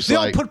 It was just they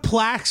all put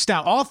plaques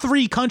down. All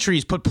three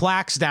countries put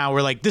plaques down.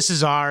 We're like, this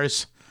is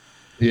ours.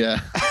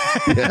 Yeah.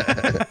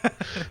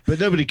 But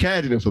nobody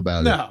cared enough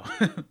about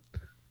it.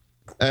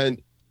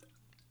 And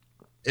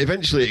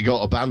eventually it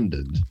got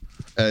abandoned.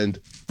 And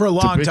for a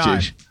long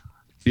time.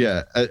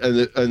 Yeah.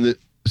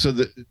 So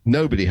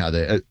nobody had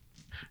it.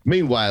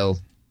 Meanwhile,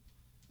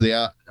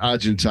 the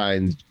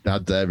Argentines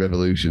had their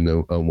revolution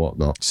and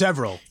whatnot.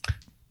 Several.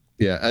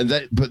 Yeah.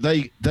 But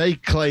they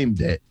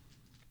claimed it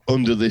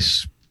under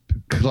this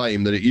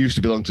claim that it used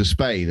to belong to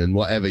Spain, and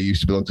whatever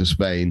used to belong to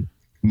Spain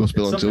must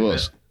belong to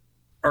us.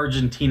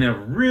 Argentina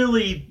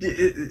really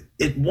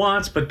it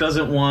wants but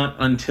doesn't want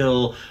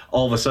until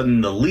all of a sudden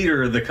the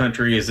leader of the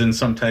country is in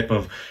some type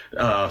of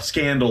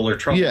scandal or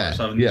trouble or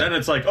something. Yeah. Then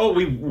it's like, oh,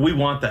 we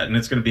want that, and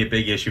it's going to be a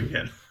big issue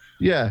again.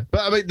 Yeah, but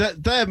I mean,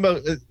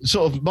 they're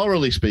sort of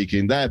morally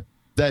speaking, their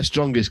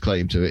strongest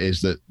claim to it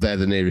is that they're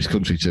the nearest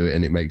country to it,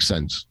 and it makes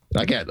sense.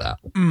 I get that.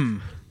 Mm.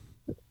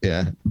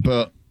 Yeah,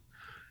 but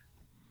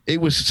it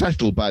was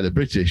settled by the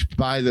British.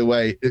 By the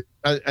way,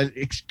 and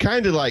it's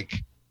kind of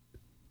like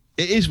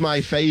it is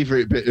my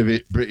favourite bit of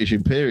it, British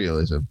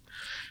imperialism,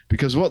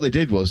 because what they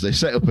did was they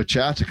set up a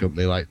charter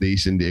company like the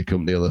East India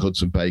Company or the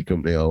Hudson Bay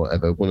Company or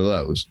whatever, one of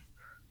those,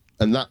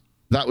 and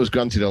that was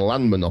granted a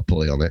land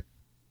monopoly on it,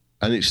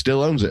 and it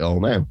still owns it all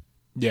now.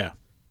 Yeah.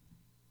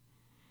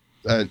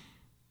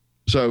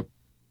 So.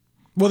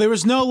 Well, there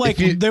was no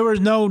there were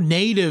no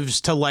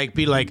natives to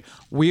be like,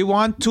 we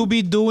want to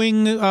be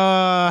doing,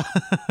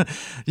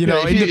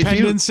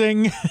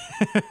 independencing.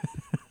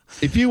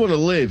 If you want to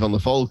live on the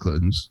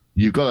Falklands,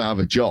 you've got to have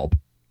a job,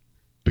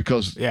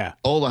 because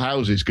all the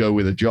houses go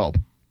with a job,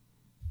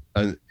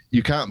 and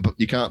you can't buy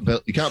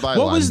what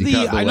land. Was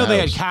the? I know they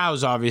had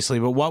cows, obviously,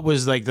 but what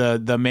was like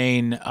the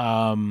main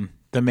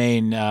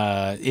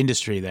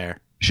industry there?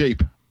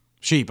 Sheep.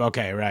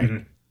 Okay, right.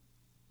 Mm-hmm.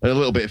 And a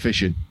little bit of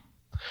fishing.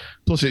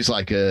 Plus, it's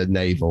like a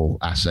naval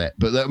asset,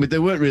 but they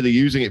weren't really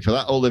using it for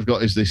that. All they've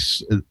got is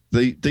this.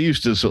 They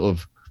used to sort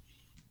of.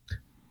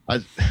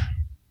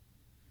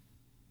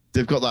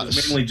 They've got that.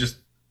 It's mainly just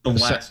the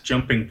last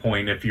jumping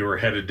point if you were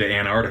headed to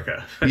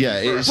Antarctica.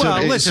 Yeah.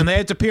 Listen, they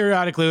had to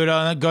periodically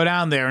go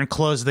down there and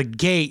close the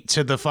gate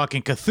to the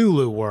fucking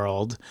Cthulhu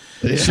world.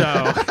 Yeah.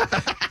 So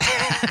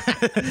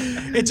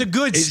it's a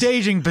good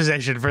staging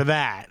position for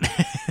that.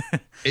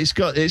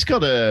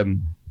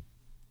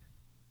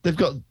 They've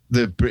got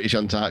the British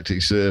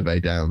Antarctic Survey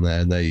down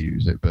there, and they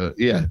use it. But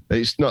yeah,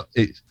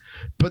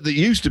 but they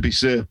used to be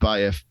served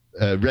by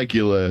a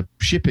regular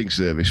shipping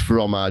service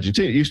from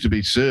Argentina. It used to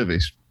be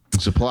serviced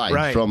and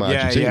supplied from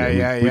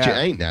Argentina, which it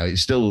ain't now.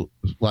 It's still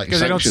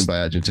sanctioned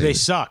by Argentina. They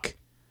suck.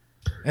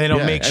 And they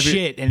don't make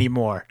shit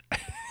anymore.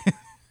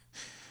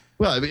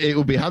 Well, it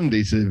would be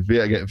handy to be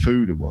able to get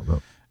food and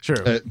whatnot.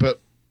 Sure. But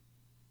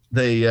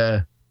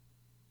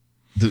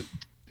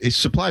it's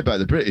supplied by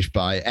the British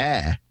by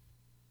air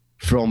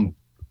from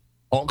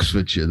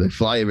Oxfordshire. They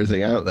fly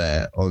everything out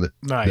there.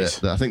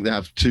 Nice. I think they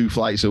have 2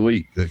 flights a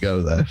week that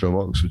go there from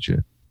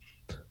Oxfordshire.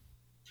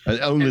 And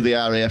only the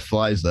RAF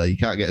flies there. You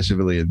can't get a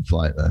civilian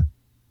flight there.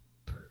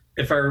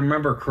 If I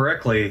remember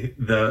correctly,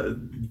 the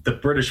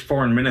British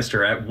foreign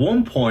minister at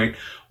one point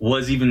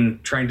was even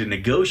trying to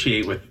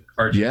negotiate with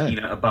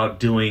Argentina about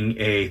doing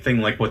a thing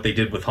like what they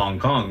did with Hong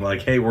Kong.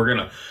 Like, hey,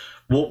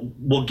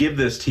 we'll give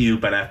this to you,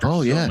 but after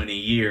so many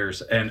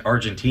years. And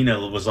Argentina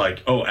was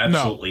like, oh,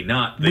 absolutely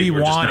not. They were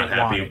just not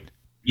happy.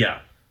 Yeah.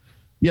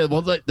 Yeah,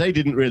 well, they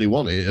didn't really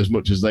want it as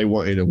much as they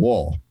wanted a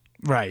war.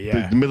 Right,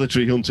 yeah. The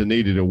military junta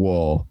needed a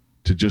war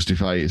to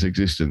justify its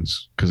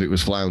existence because it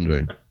was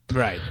floundering.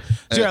 Right.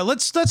 So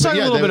let's talk a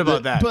little bit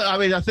about that. But I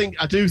mean, I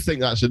do think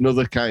that's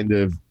another kind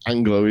of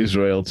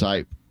Anglo-Israel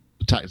type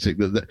tactic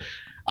that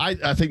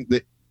I think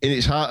that in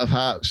its heart of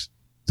hearts,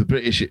 the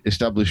British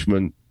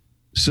establishment,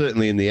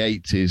 certainly in the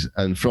 80s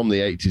and from the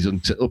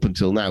 80s up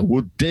until now,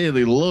 would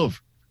dearly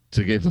love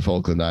to give the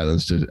Falkland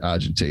Islands to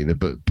Argentina,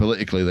 but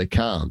politically they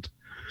can't.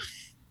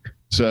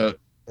 So,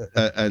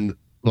 and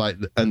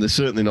they're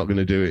certainly not going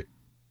to do it.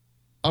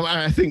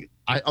 I think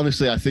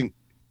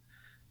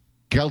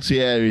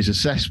Galtieri's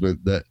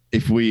assessment that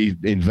if we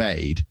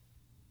invade,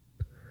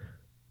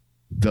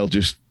 they'll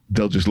just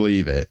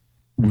leave it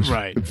was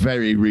a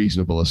very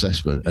reasonable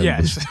assessment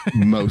and was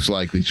most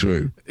likely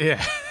true.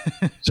 Yeah.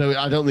 So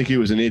I don't think he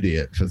was an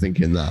idiot for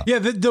thinking that. Yeah,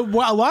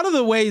 a lot of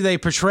the way they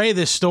portray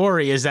this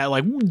story is that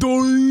like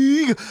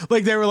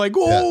they were like,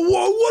 what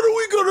are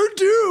we gonna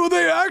do?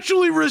 They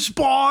actually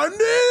responded.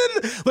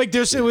 Like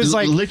it was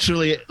like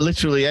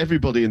literally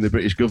everybody in the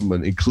British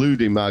government,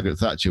 including Margaret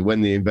Thatcher, when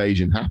the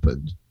invasion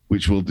happened,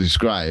 which we'll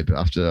describe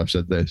after I've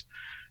said this,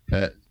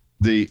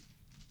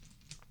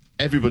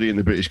 everybody in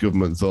the British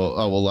government thought,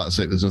 oh, well, that's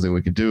it. There's nothing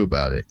we can do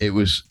about it. It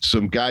was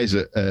some guys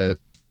at the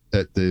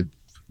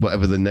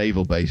whatever the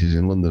naval base is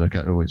in London. I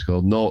can't remember what it's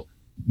called.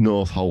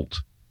 North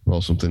Holt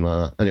or something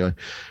like that. Anyway,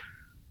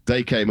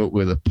 they came up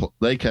with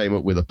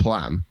a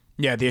plan.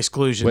 Yeah, the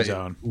exclusion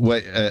zone.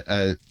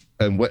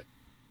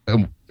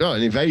 An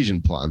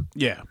invasion plan.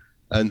 Yeah,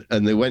 and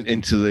they went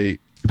into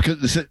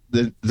because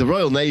the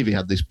Royal Navy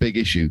had this big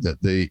issue that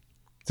the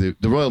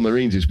Royal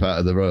Marines is part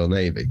of the Royal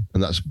Navy,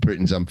 and that's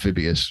Britain's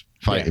amphibious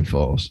fighting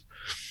force.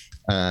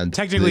 And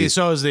technically,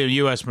 so is the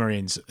U.S.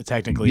 Marines.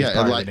 Technically, part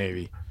of the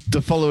Navy.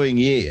 The following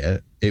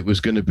year, it was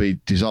going to be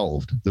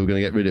dissolved. They were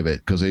going to get rid of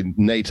it because in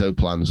NATO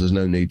plans, there's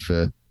no need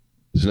for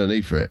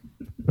it,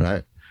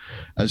 right?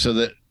 And so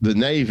the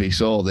Navy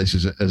saw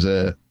this as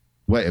a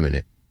wait a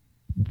minute,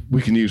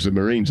 we can use the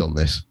Marines on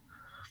this.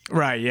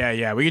 Right.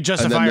 Yeah. We could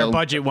justify our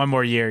budget one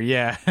more year.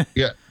 Yeah.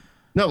 Yeah.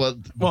 No,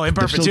 well, in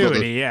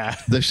perpetuity,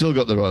 they've still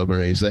got the Royal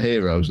Marines. They're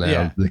heroes now.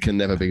 Yeah. They can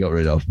never be got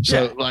rid of.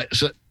 So,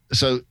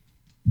 so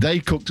they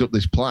cooked up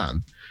this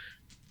plan,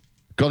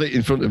 got it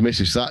in front of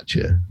Mrs.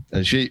 Thatcher,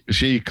 and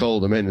she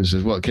called them in and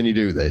says, "Well, can you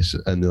do this?"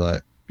 And they're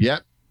like,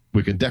 "Yeah,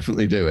 we can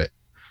definitely do it.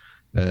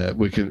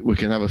 We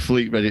can have a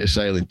fleet ready to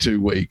sail in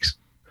 2 weeks."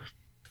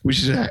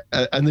 Which is,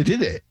 and they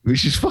did it,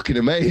 which is fucking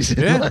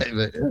amazing. Yeah.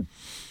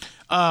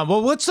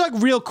 Well, let's talk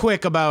real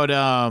quick about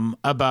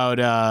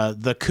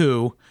the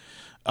coup.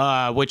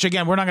 which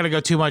again, we're not going to go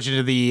too much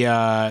into the,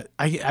 to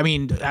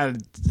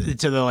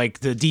the like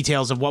the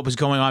details of what was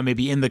going on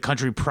maybe in the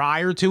country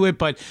prior to it,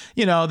 but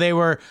you know, they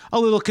were a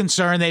little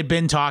concerned. They'd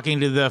been talking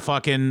to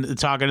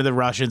the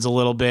Russians a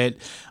little bit,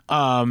 you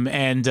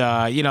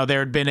know,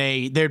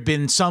 there'd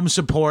been some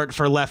support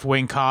for left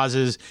wing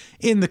causes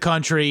in the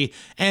country,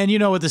 and you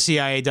know what the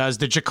CIA does,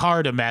 the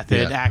Jakarta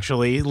method,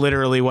 actually,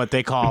 literally what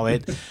they call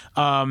it,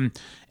 and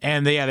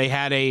they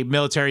had a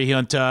military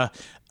junta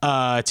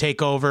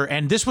take over,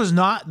 and this was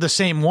not the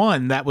same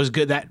one that was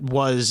good. That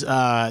was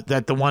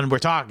that the one we're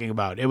talking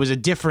about. It was a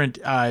different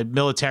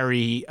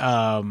military.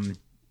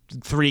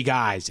 Three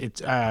guys.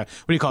 It's what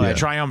do you call that?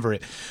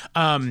 Triumvirate.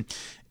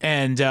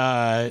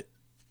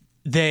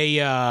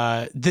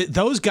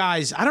 Those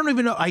guys. I don't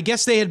even know. I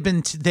guess they had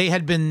been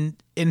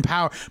in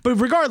power, but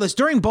regardless,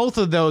 during both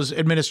of those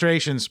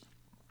administrations,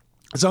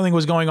 something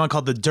was going on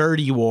called the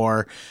Dirty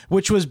War,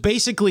 which was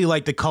basically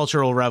like the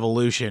Cultural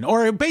Revolution,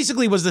 or it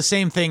basically was the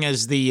same thing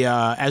as the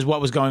as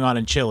what was going on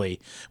in Chile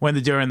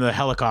during the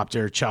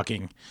helicopter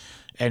chucking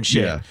and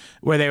shit,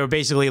 where they were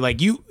basically like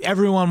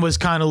everyone was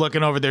kind of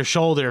looking over their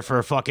shoulder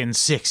for fucking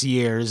 6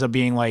 years of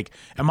being like,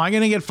 am I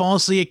going to get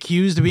falsely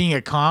accused of being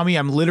a commie?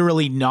 I'm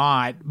literally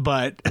not,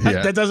 but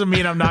that doesn't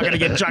mean I'm not going to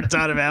get chucked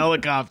out of a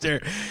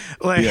helicopter.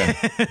 Like,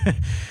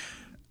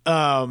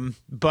 so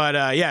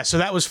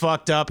that was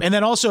fucked up. And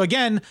then also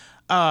again,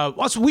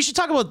 also we should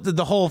talk about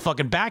the whole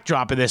fucking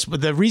backdrop of this.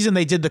 But the reason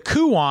they did the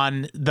coup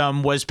on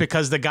them was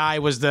because the guy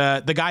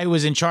who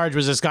was in charge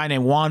was this guy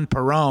named Juan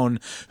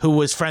Perón, who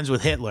was friends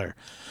with Hitler.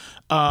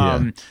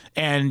 And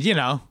you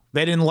know,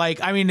 they didn't like,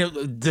 I mean,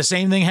 the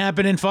same thing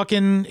happened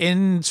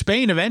in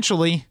Spain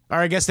eventually, or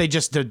I guess they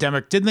just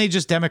didn't they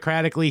just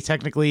democratically,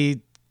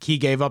 technically, he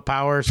gave up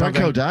power or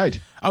something? Franco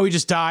died. Oh, he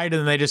just died,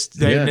 and they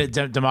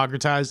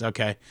democratized?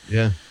 Okay.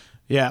 Yeah.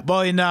 Yeah.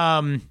 Well, in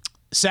who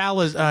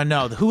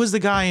was the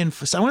guy in,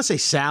 I want to say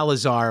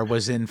Salazar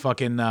was in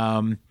fucking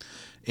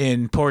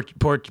in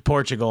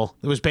Portugal.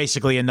 It was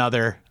basically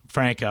another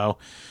Franco.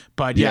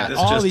 But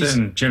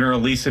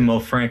Generalissimo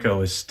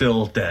Franco is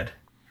still dead.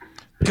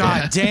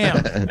 God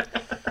damn.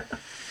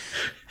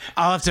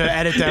 I'll have to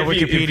edit that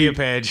Wikipedia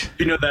page.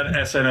 You know that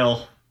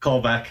SNL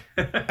callback?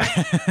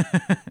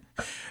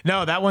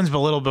 No, that one's a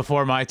little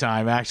before my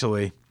time,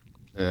 actually.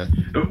 Yeah.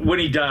 When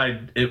he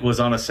died, it was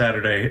on a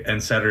Saturday,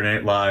 and Saturday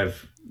Night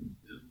Live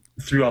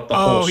throughout the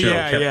whole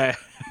show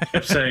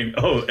kept saying,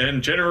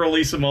 and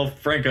Generalissimo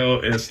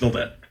Franco is still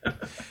dead.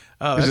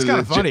 Oh, that's kind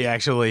of funny,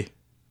 actually.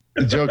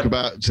 A joke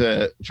about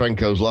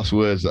Franco's last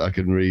words that I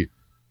can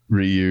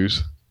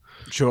reuse.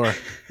 Sure.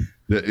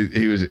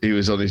 That he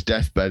was on his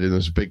deathbed, and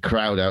there's a big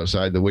crowd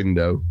outside the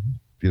window,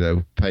 you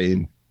know,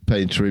 paying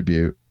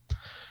tribute,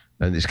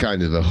 and it's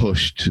kind of a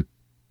hushed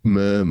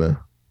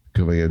murmur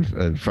coming in,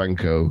 and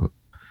Franco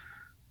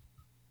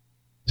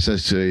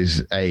says to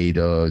his aide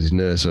or his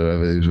nurse or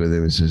whoever who's with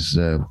him, and says,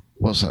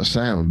 "What's that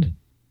sound?"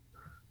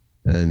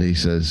 And he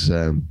says,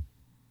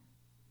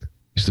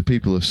 "It's the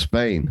people of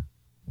Spain,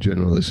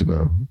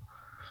 Generalissimo."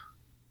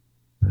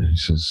 And he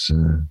says,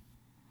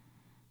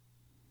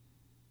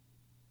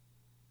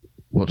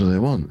 "What do they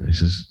want?" He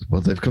says,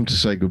 "Well, they've come to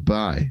say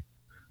goodbye."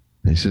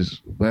 And he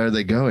says, "Where are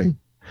they going?"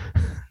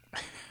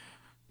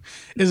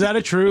 Is that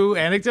a true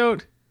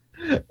anecdote?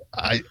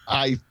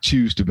 I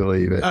choose to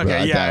believe it.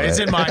 Okay, it's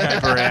in my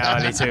hyper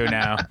reality too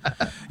now.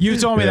 You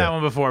told me that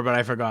one before, but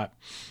I forgot.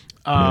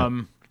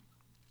 What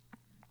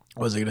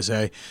was I going to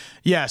say?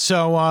 Yeah,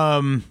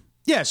 so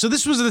so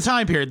this was the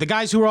time period. The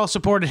guys who were all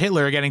supported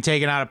Hitler are getting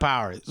taken out of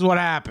power. This is what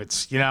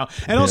happens, you know?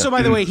 And also,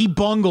 by the way, he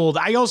bungled.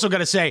 I also got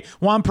to say,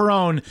 Juan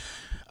Perón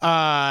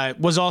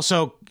was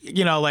also,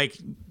 you know, like,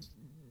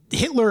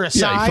 Hitler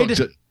aside.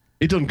 Yeah,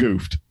 he done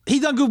goofed. He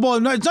done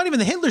goofball. No, it's not even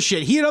the Hitler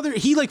shit. He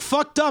like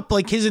fucked up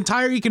like his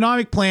entire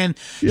economic plan.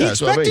 He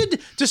expected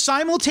to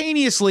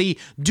simultaneously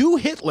do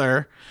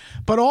Hitler,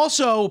 but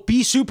also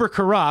be super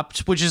corrupt,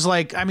 which is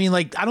like, I mean,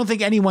 like, I don't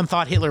think anyone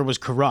thought Hitler was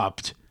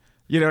corrupt.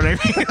 You know what I mean?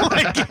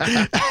 Like,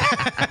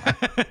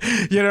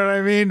 you know what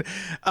I mean?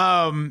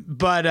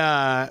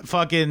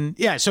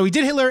 So he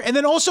did Hitler, and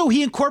then also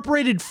he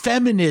incorporated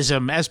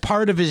feminism as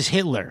part of his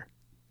Hitler.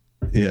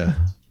 Yeah.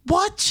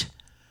 What?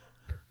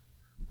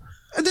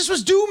 This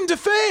was doomed to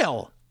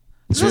fail.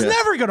 This was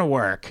never going to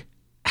work.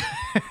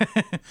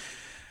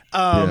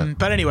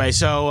 But anyway,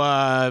 so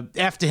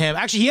after him,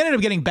 actually, he ended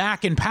up getting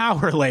back in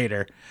power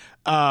later,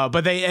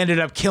 but they ended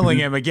up killing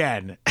him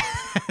again.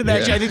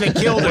 Actually, I think they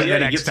killed him the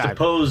next time. He gets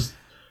deposed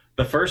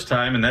the first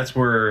time, and that's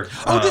where...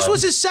 this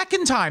was his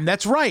second time.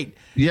 That's right.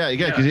 Yeah,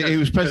 because he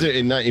was president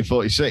in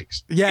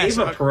 1946. Yeah,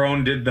 Eva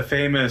Perón did the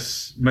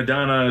famous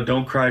Madonna,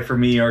 Don't Cry For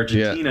Me,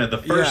 Argentina the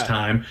first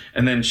time,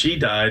 and then she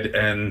died,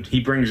 and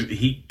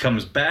he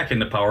comes back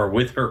into power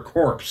with her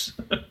corpse.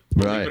 Right.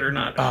 Believe it or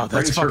not. Oh,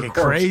 that's fucking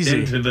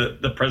crazy. Into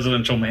the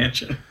presidential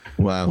mansion.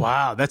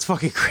 Wow, that's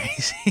fucking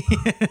crazy.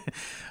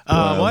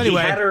 Wow. Well,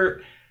 anyway.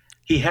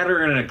 He had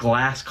her in a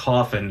glass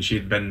coffin.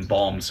 She'd been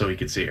embalmed so he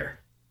could see her.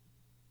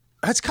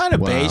 That's kind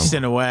of based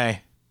in a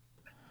way.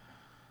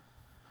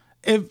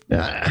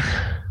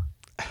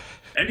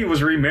 And he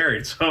was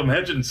remarried, so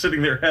imagine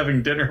sitting there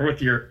having dinner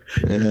with your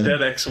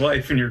dead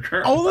ex-wife and your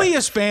current Only wife.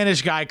 a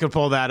Spanish guy could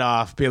pull that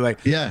off. Be like,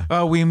 Yeah.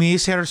 oh, we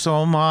miss her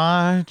so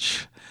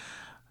much.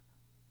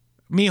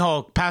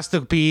 Mijo, pass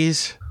the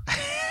peas.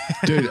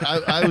 Dude,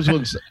 I was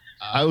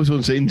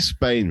once in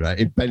Spain, right,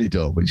 in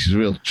Benidorm, which is a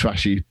real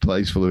trashy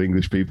place full of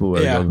English people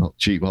where they go on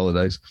cheap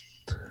holidays.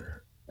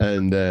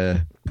 And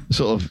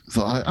sort of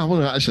thought, I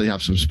want to actually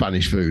have some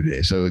Spanish food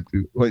here. So I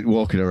went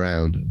walking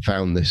around and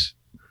found this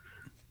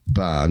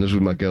bar, and I was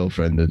with my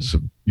girlfriend and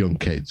some young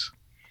kids.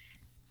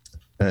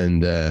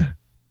 And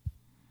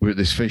we're at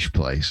this fish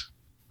place.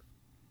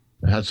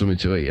 I had something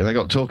to eat, and I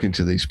got talking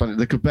to these Spanish.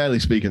 They could barely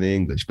speak any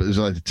English, but there's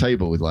like a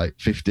table with like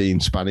 15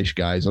 Spanish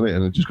guys on it,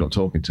 and I just got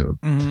talking to them.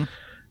 Mm-hmm.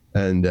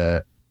 And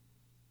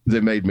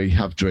they made me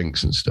have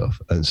drinks and stuff.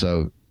 And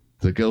so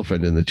the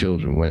girlfriend and the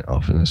children went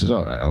off, and I said,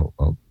 "All right,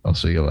 I'll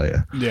see you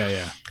later."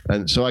 Yeah.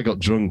 And so I got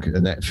drunk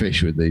and ate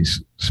fish with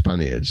these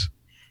Spaniards,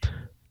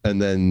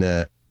 and then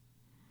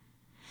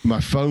my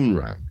phone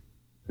rang.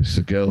 It's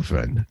the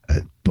girlfriend,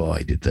 and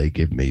boy, did they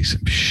give me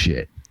some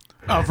shit.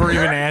 Oh, for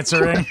even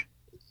answering.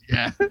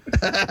 Yeah.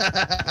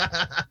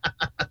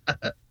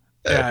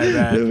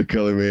 Yeah, they were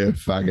calling me a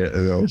faggot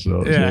and all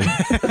sorts. Yeah.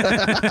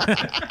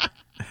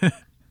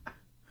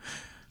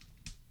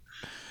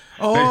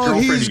 Oh,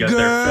 Hey, his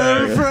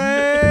girlfriend,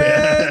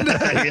 girlfriend.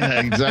 Yeah,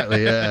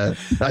 exactly. Yeah,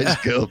 nice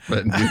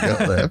girlfriend you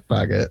got there,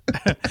 faggot.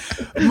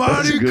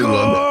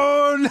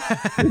 Maricon.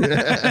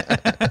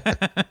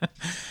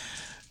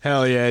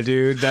 Hell yeah,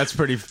 dude. That's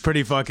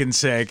pretty fucking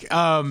sick.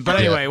 But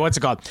anyway, what's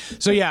it called?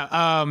 So yeah,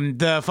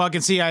 the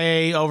fucking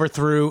CIA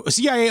overthrew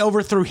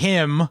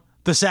him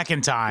the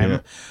second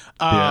time.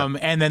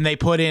 And then they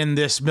put in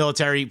this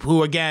military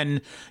who,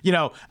 again,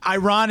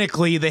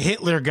 ironically, the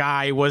Hitler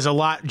guy was a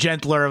lot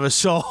gentler of a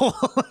soul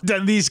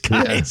than these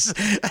guys.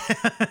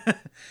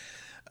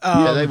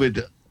 They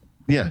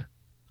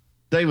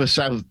were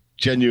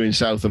genuine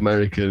South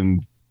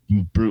American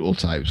brutal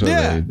types.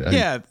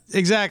 Yeah,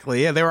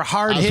 exactly. Yeah, they were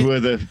hard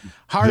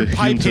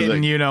pipe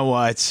hitting. You know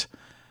what?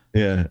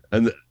 Yeah,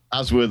 and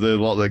as were the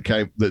lot that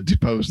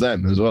deposed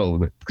them as well.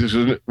 Because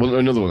there was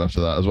another one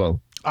after that as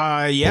well.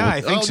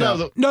 I think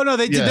so. No,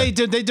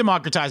 they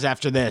democratized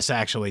after this.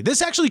 Actually,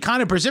 this actually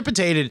kind of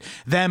precipitated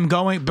them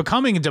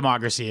becoming a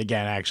democracy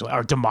again. Actually,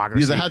 or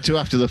democracy. Yeah, they had to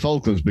after the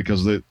Falklands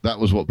because that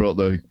was what brought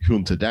the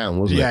junta down,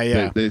 wasn't it?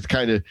 Yeah.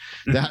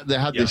 They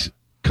had this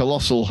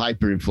colossal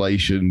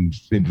hyperinflation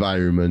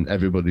environment.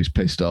 Everybody's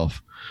pissed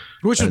off.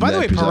 Which was, by the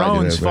way,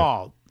 Perón's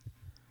fault.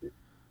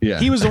 Yeah.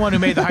 He was the one who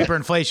made the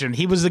hyperinflation.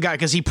 He was the guy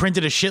because he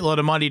printed a shitload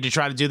of money to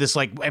try to do this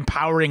like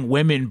empowering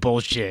women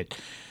bullshit.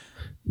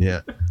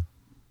 Yeah.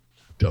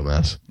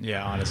 Dumbass.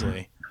 Yeah,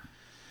 honestly.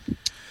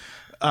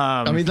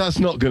 I mean, that's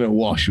not going to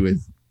wash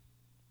with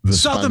the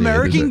South Spaniard,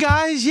 American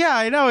guys. Yeah,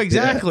 I know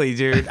exactly,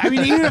 dude. I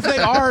mean, even if they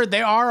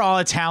are all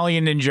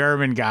Italian and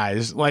German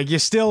guys. Like,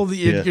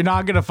 you're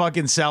not going to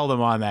fucking sell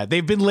them on that.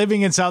 They've been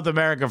living in South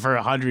America for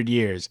 100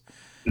 years.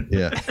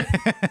 Yeah.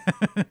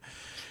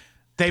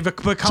 They've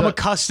become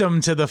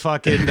accustomed to the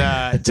fucking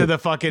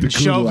the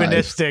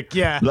chauvinistic. Life.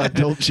 Yeah. La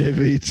Dolce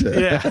Vita.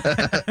 Yeah.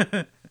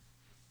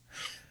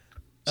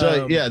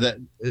 So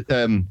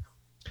and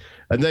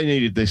they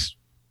needed this.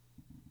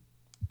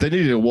 They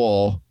needed a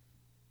war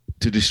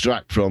to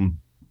distract from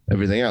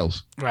everything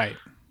else, right?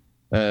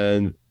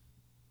 And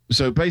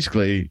so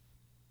basically,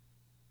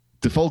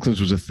 the Falklands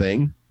was a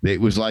thing.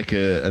 It was like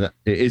it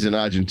is an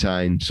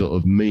Argentine sort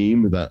of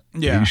meme that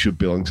you should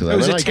belong to them. It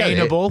was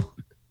attainable.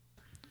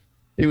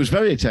 It was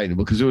very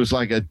attainable because there was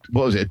like a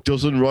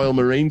dozen Royal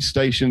Marines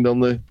stationed on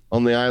the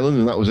island,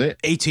 and that was it.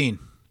 18.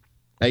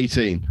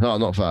 Oh,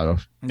 not far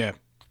off. Yeah.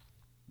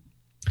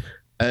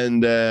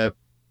 And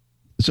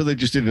so they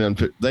just did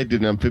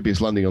an amphibious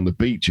landing on the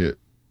beach at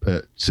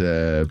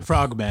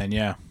Frogman,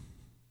 yeah.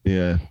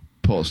 Yeah,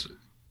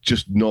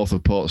 just north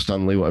of Port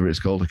Stanley, whatever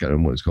it's called. I can't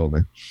remember what it's called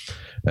now.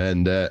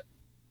 And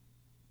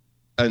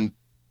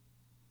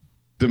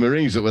the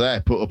Marines that were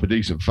there put up a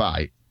decent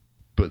fight,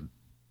 but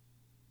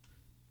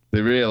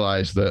they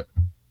realised that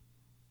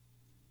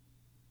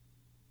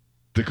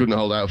they couldn't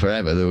hold out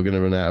forever. They were going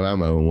to run out of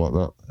ammo and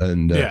whatnot.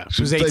 And it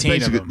was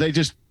 18 of them. They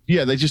just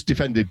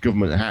defended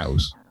Government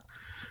House,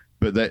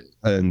 but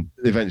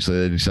eventually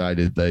they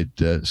decided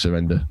they'd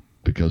surrender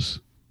because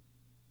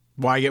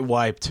why get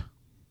wiped?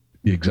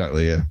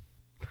 Exactly, yeah.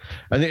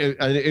 And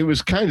it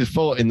was kind of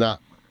fought in that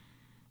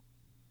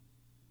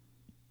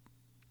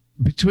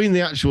between the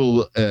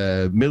actual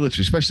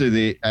military, especially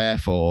the Air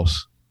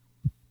Force.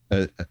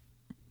 There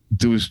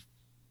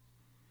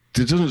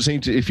doesn't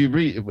seem to, if you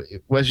read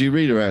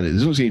around it, there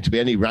doesn't seem to be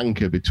any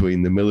rancor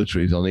between the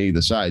militaries on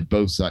either side.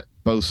 Both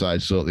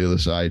sides thought the other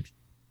side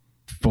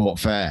fought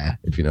fair,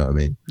 if you know what I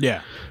mean.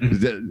 Yeah.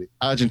 The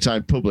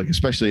Argentine public,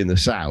 especially in the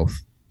South,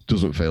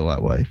 doesn't feel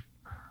that way.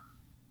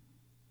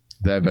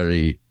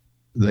 They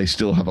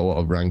still have a lot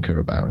of rancor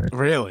about it.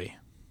 Really?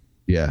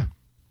 Yeah.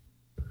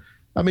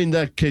 I mean,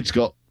 their kids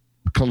got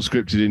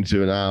conscripted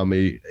into an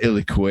army,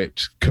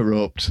 ill-equipped,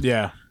 corrupt.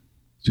 Yeah.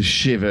 To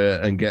shiver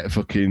and get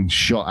fucking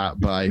shot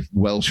at by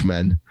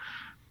Welshmen.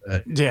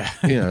 Yeah.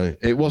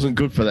 It wasn't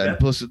good for them.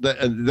 Plus,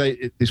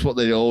 it's what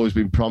they'd always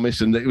been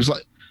promised. And it was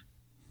like,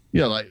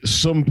 like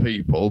some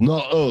people,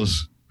 not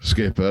us,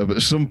 Skipper,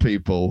 but some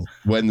people,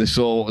 when they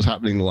saw what was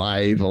happening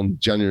live on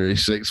January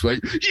 6th,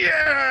 went,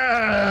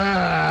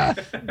 yeah!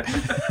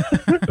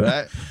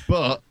 Right?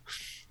 But,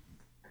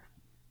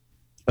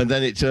 and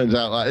then it turns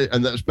out,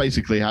 and that's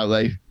basically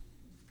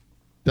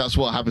that's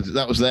what happened.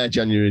 That was their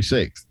January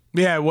 6th.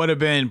 Yeah, it would have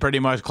been pretty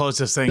much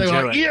closest thing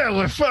to it. Yeah,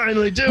 we're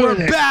finally doing it.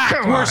 We're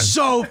back. We're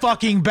so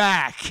fucking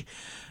back.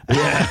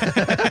 Yeah.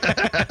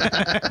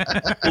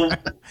 Well,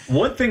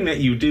 one thing that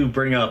you do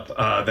bring up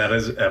that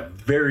is a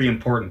very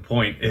important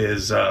point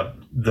is the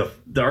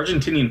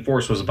Argentinian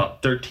force was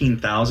about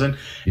 13,000,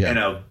 and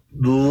a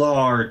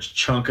large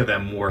chunk of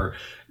them were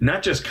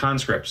not just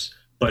conscripts,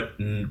 but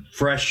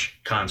fresh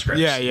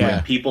conscripts. Yeah.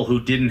 People who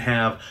didn't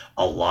have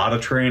a lot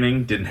of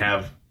training, didn't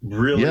have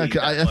really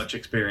much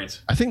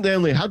experience. I think they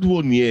only had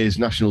 1 year's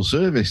national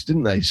service,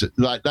 didn't they? So,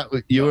 like that,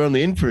 you were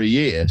only in for a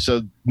year,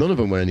 so none of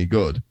them were any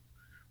good.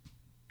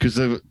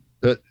 Because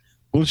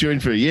once you're in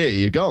for a year,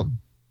 you're gone.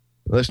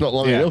 That's not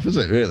long enough, is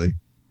it? Really,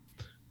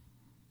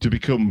 to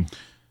become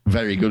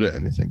very good at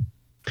anything.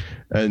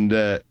 And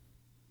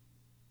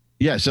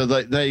so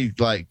they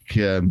like.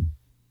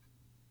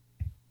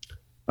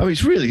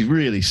 It's really,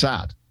 really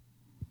sad.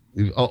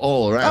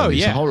 All around,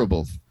 it's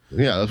horrible.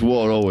 Yeah, that's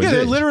war always is.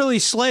 They're literally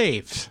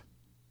slaves.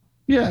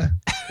 Yeah,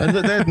 and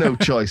they had no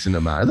choice in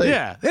the matter.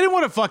 They didn't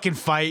want to fucking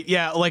fight.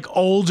 Yeah, like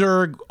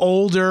older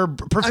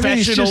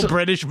professional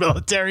British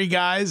military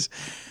guys.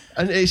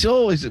 And it's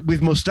always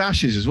with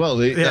mustaches as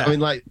well. I mean,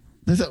 like,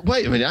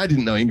 wait a minute, I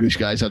didn't know English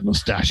guys had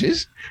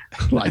mustaches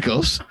like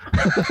us.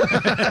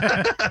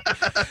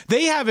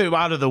 They have it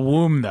out of the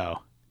womb, though.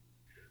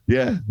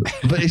 Yeah,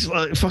 but it's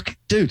like, fuck,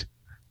 dude,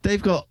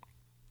 they've got,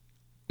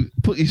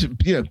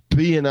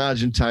 be an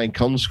Argentine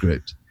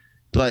conscript.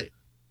 Like,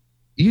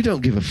 you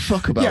don't give a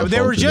fuck about. Yeah,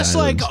 they were just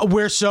Islands. like,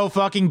 we're so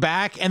fucking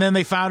back, and then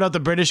they found out the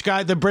British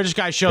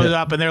guy shows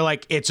up, and they're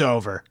like, it's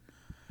over.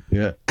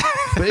 Yeah,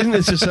 but isn't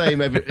this the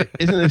same? Isn't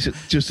this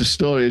just a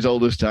story as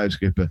old as time,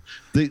 Skipper?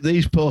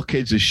 These poor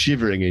kids are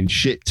shivering in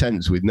shit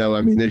tents with no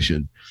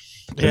ammunition.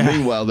 And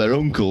meanwhile, their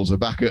uncles are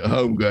back at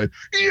home going,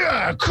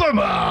 yeah, come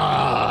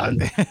on.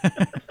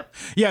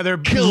 Yeah, they're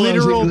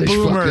literal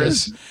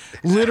boomers.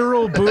 Fuckers.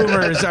 Literal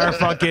boomers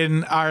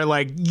are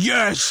like,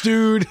 yes,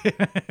 dude.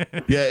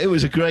 Yeah, it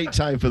was a great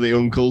time for the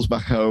uncles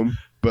back home,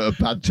 but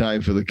a bad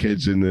time for the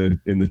kids in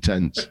the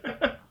tents.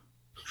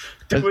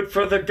 Do it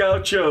for the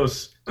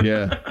gauchos.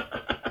 Yeah.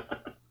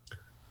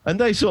 And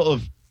they sort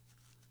of,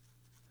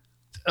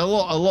 a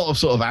lot of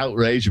sort of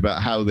outrage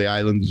about how the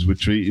islanders were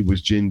treated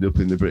was ginned up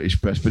in the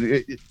British press, but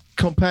it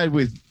compared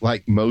with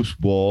like most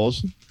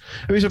wars,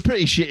 it was a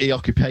pretty shitty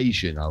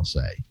occupation, I'll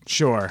say.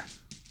 Sure.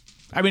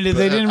 I mean,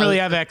 they didn't really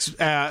have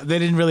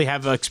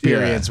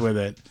experience with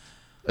it.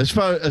 As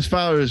far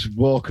as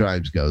war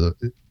crimes go,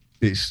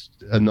 it's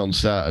a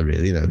non-starter,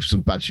 really.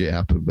 Some bad shit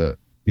happened, but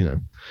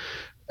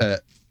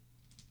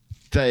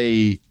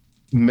they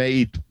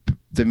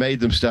made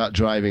them start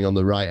driving on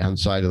the right-hand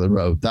side of the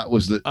road. That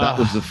was the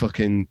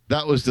thing.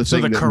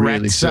 So the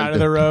correct side of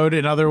the road,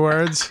 in other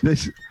words.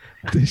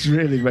 This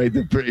really made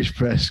the British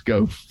press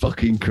go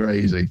fucking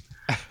crazy.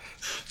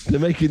 They're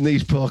making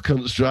these poor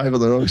cunts drive on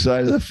the wrong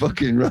side of the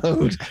fucking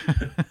road.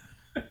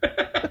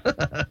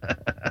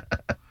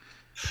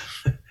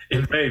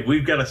 In vain,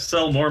 we've got to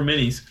sell more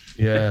minis.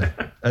 Yeah,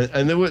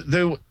 and they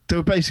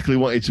were basically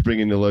wanting to bring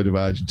in a load of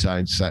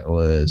Argentine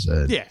settlers.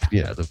 And,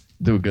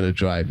 they were going to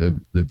drive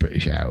the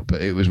British out,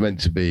 but it was meant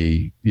to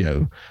be,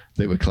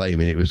 they were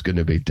claiming it was going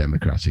to be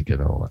democratic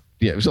and all that.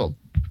 Yeah, it was all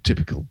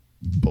typical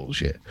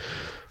bullshit.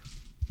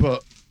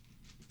 But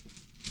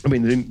I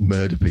mean, they didn't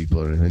murder people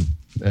or anything.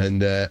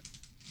 And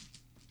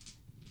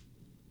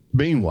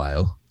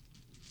meanwhile,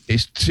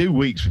 it's 2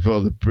 weeks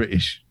before the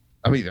British.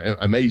 I mean,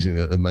 amazing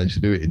that they managed to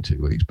do it in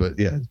 2 weeks, but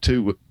yeah,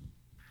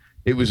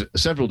 it was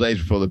several days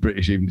before the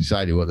British even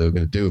decided what they were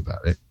going to do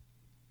about it.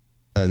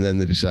 And then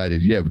they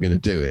decided, we're going to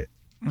do it.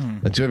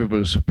 And to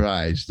everybody's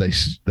surprise, they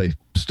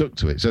stuck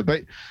to it. So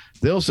they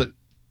also,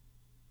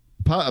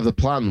 part of the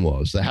plan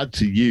was they had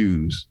to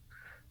use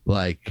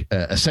like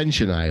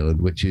Ascension Island,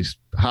 which is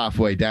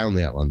halfway down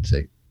the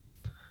Atlantic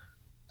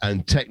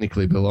and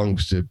technically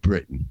belongs to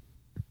Britain,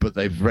 but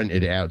they've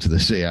rented it out to the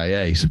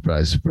CIA.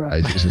 Surprise,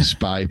 surprise. It's a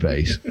spy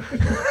base.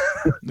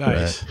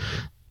 Nice.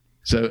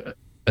 So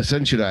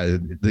Ascension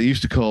Island, they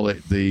used to call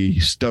it the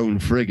Stone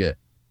Frigate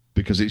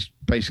because it's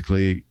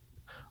basically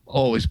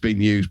always been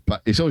used,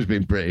 but it's always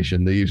been British,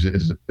 and they use it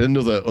as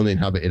another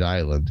uninhabited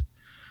island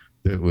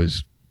that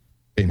was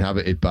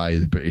inhabited by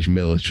the British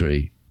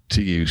military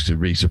to use to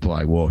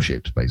resupply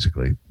warships.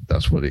 Basically,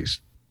 that's what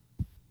its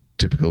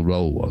typical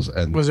role was.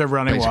 And was there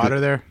running water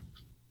there?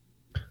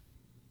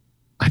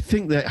 I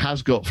think that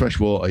has got fresh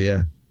water.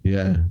 Yeah.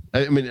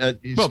 I mean,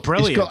 brilliant.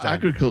 It's got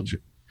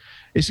agriculture.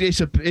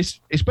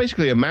 It's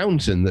basically a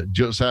mountain that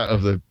juts out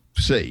of the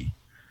sea,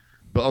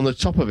 but on the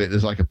top of it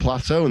there's like a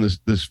plateau, and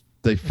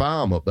they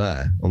farm up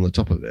there on the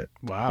top of it.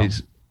 Wow.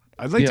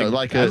 I'd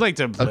like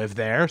to live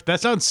there.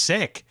 That sounds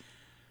sick.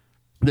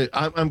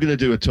 I'm going to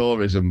do a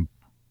tourism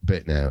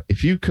bit now.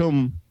 If you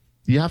come,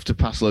 you have to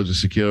pass loads of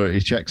security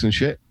checks and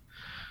shit.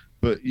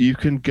 But you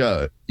can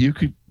go. You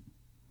could,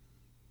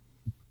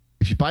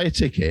 if you buy a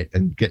ticket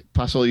and get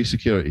past all your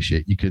security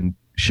shit, you can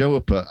show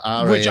up at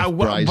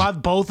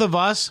RAF both of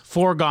us,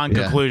 foregone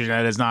conclusion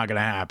that is not going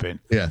to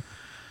happen. Yeah.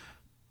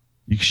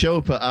 You can show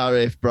up at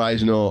RAF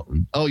Bryce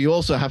Norton. Oh, you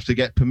also have to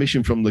get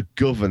permission from the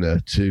governor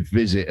to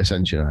visit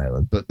Ascension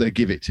Island, but they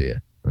give it to you,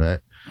 right?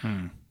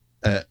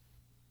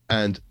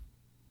 And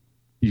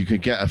you can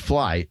get a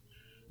flight,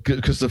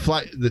 because the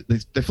flight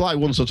they fly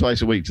once or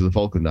twice a week to the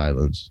Falkland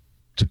Islands,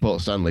 to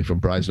Port Stanley from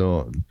Bryce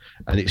Norton,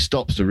 and it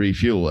stops to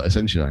refuel at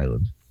Ascension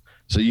Island.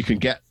 So you can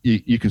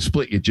you can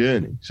split your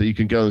journey. So you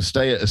can go and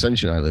stay at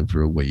Ascension Island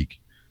for a week,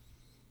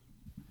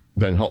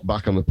 then hop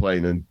back on the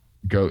plane and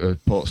go to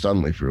Port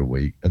Stanley for a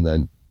week, and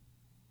then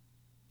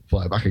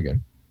fly back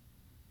again.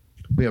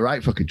 It'd be a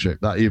right fucking trip.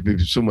 That you'd be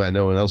somewhere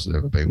no one else has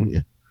ever been, wouldn't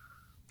you?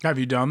 Have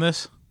you done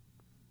this?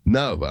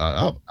 No,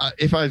 but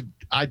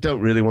I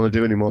don't really want to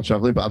do any more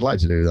traveling, but I'd like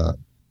to do that.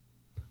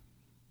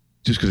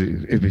 Just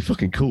because it'd be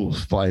fucking cool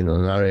flying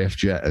on an RAF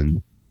jet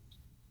and,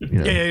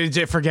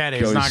 forget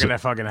it. It's not going to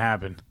fucking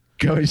happen.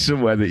 Going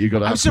somewhere that you got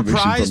to have permission from the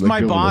governor. I'm surprised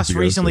my boss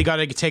recently got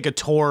to take a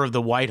tour of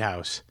the White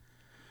House.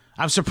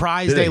 I'm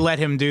surprised they let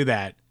him do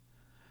that.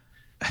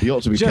 You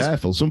ought to be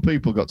careful. Some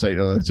people got taken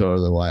on a tour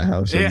of the White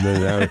House.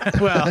 And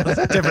well, it's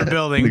a different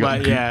building,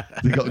 but yeah.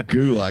 They got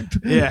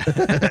gulagged. Yeah.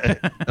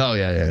 Oh,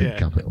 yeah.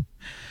 Capital.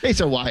 It's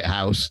a White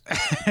House.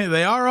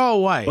 They are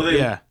all white.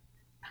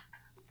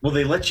 Will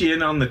they let you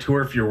in on the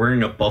tour if you're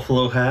wearing a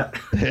buffalo hat?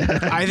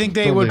 I think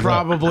they would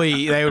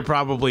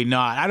probably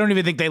not. I don't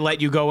even think they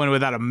let you go in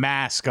without a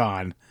mask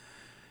on.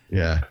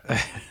 Yeah.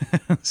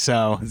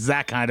 So it's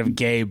that kind of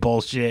gay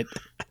bullshit.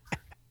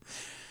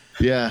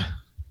 Yeah.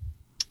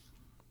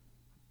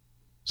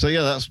 So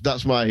yeah,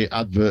 that's my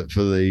advert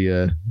for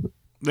the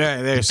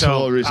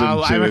tourism.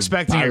 I'm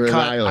expecting a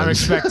cut.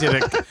 Islands. I'm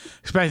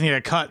expecting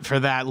a cut for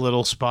that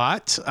little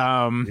spot.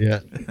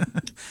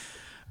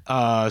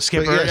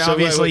 Skipper,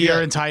 obviously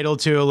you're entitled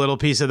to a little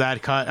piece of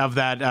that cut of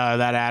that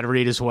ad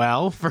read as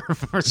well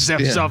for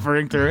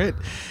suffering through it.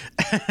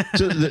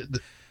 So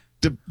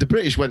the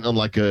British went on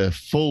like a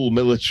full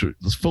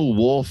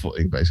war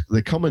footing. Basically,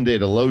 they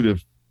commandeered a load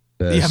of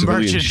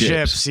merchant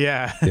ships.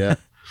 Yeah.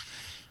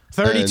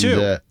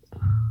 32.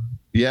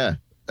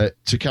 And,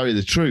 to carry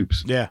the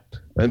troops. Yeah.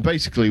 And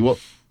basically, what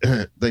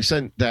they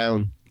sent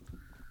down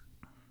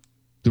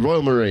the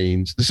Royal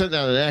Marines. They sent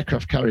down an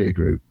aircraft carrier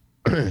group.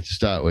 To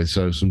start with,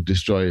 so some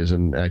destroyers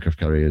and aircraft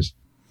carriers.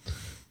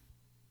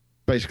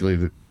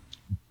 Basically,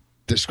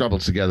 they scrabbled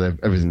together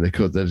everything they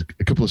could. There's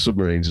a couple of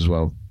submarines as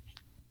well,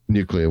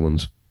 nuclear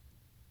ones.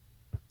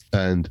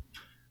 And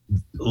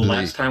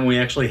last time we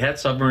actually had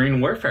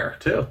submarine warfare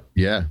too.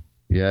 Yeah.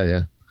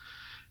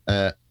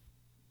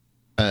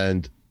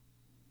 And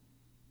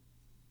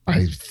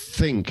I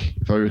think,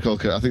 if I recall,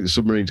 I think the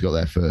submarines got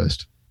there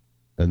first,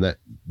 and that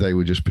they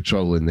were just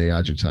patrolling the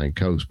Argentine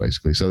coast,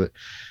 basically. So that.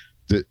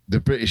 The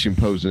British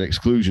imposed an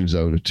exclusion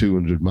zone of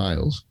 200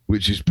 miles,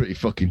 which is pretty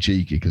fucking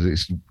cheeky because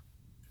it's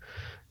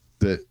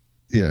that,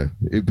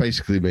 it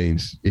basically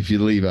means if you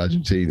leave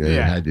Argentina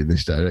and head in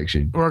this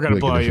direction, we're going to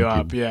blow you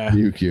up. Yeah.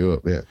 Nuke you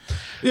up. Yeah.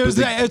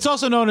 It's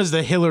also known as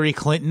the Hillary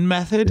Clinton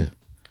method. Yeah.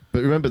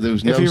 But remember, there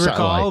was no satellite. If you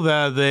recall,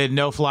 the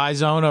no-fly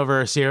zone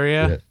over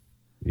Syria.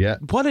 Yeah.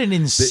 What an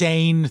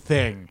insane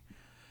thing.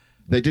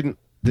 They didn't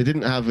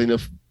have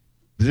enough.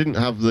 They didn't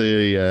have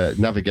the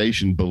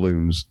navigation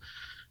balloons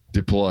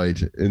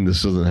deployed in the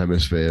southern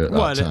hemisphere at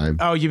that time.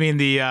 Oh, you mean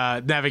the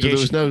navigation?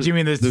 So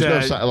there was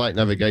no satellite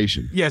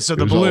navigation. Yeah, so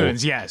the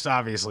balloons. Yes,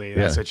 obviously,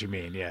 that's what you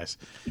mean. Yes,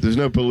 there's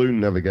no balloon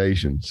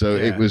navigation. So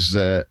it was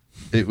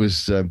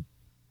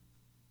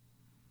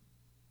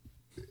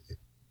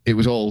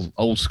all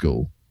old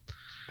school,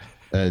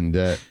 and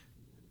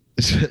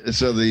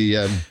so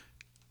the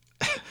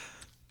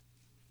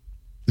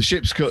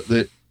ships cut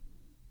the.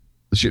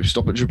 The ships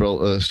stop at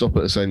Gibraltar, stop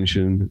at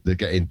Ascension.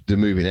 They're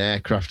moving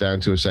aircraft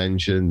down to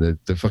Ascension.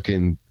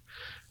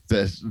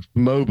 They're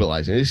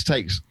mobilizing. This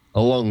takes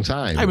a long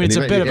time. I mean, it's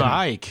a bit of a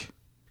hike.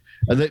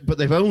 But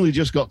they've only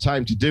just got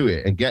time to do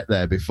it and get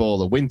there before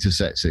the winter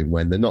sets in,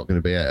 when they're not going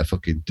to be able to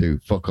fucking do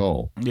fuck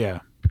all.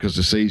 Yeah. Because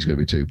the sea's going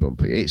to be too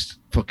bumpy. It's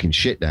fucking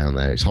shit down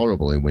there. It's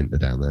horrible in winter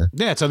down there.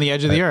 Yeah, it's on the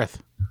edge of the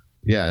earth.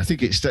 Yeah, I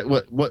think it's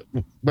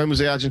when was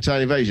the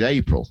Argentine invasion?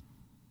 April.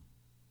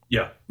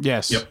 Yeah.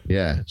 Yes. Yep.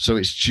 Yeah. So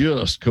it's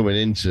just coming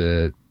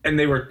into. And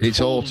they were. It's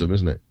autumn,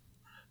 isn't it?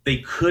 They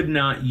could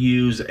not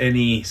use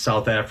any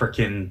South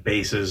African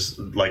bases.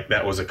 Like,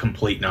 that was a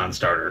complete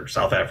non-starter.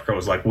 South Africa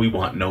was like, we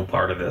want no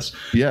part of this.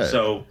 Yeah.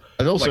 So,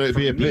 and also like, it'd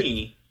be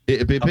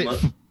a bit.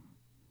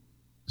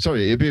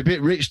 Sorry, it'd be a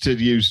bit rich to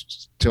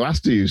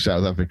ask to use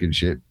South African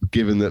ship,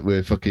 given that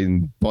we're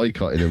fucking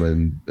boycotting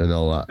them and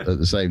all that at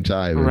the same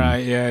time.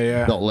 Right.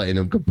 Yeah. Not letting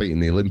them compete in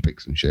the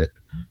Olympics and shit.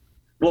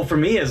 Well, for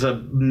me as a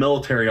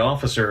military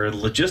officer,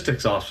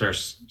 logistics officer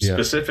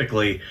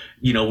specifically,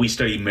 we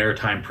study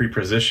maritime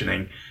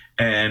pre-positioning,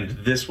 and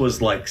this was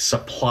like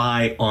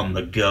supply on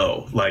the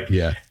go. Like,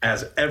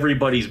 as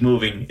everybody's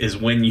moving is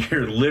when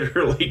you're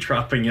literally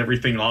dropping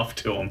everything off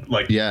to them,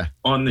 like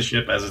on the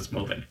ship as it's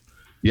moving.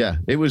 Yeah,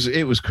 it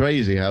was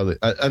crazy how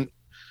and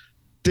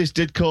this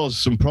did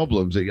cause some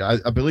problems.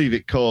 I believe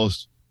it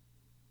caused.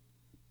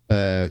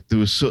 There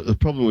was a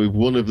problem with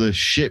one of the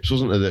ships,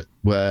 wasn't there,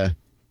 where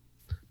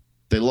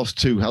they lost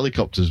 2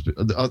 helicopters.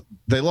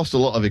 They lost a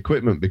lot of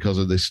equipment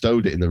because they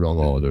stowed it in the wrong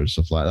order and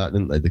stuff like that,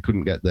 didn't they? They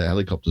couldn't get their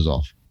helicopters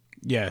off.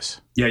 Yes.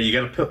 Yeah, you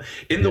got to put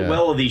in the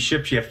well of these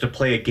ships. You have to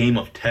play a game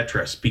of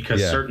Tetris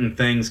because certain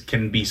things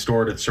can be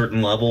stored at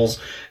certain levels,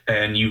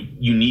 and you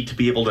need to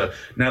be able to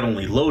not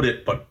only load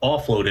it but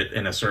offload it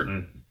in a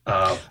certain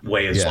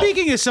way as well.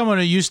 Speaking as someone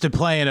who used to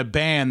play in a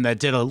band that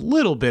did a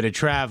little bit of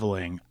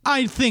traveling,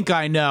 I think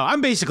I know.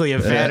 I'm basically a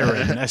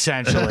veteran,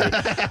 essentially.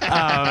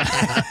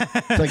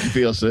 Thank you for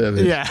your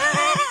service. Yeah.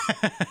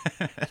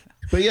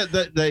 But yeah,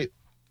 they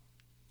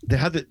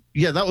had it.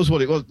 Yeah, that was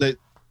what it was.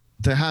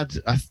 They had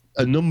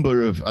a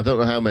number of, I don't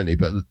know how many,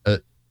 but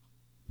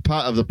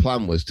part of the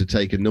plan was to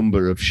take a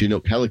number of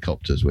Chinook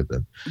helicopters with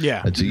them.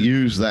 Yeah. And to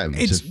use them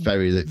to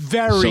ferry the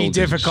very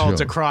difficult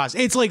to cross.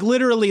 It's like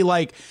literally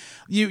like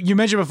you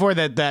mentioned before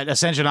that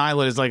Ascension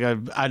Island is like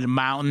a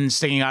mountain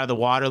sticking out of the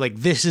water. Like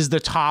this is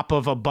the top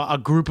of a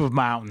group of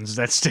mountains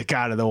that stick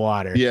out of the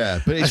water. Yeah,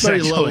 but it's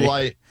very low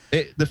light.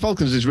 The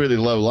Falklands is really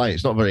low light.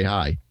 It's not very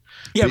high.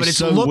 Yeah, but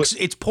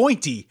it's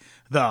pointy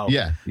though.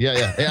 Yeah.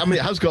 I mean,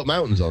 it has got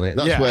mountains on it.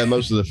 That's where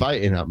most of the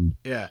fighting happened.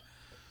 Yeah.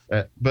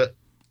 But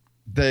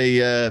they,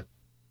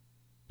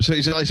 so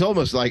it's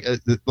almost like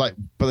by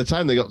the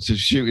time they got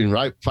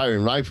to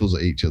firing rifles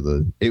at each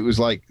other, it was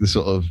like the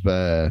sort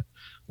of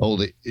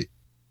old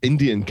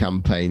Indian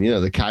campaign,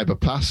 the Khyber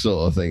Pass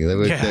sort of thing.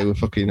 They were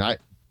fucking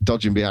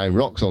dodging behind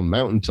rocks on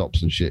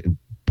mountaintops and shit and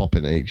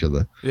popping at each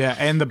other. Yeah,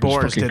 and the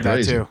Boers did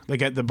crazy. That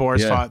too. The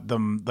Boers fought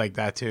them like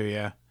that too.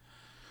 Yeah.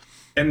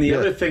 And the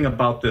other thing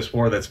about this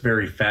war that's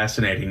very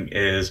fascinating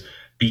is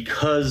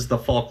because the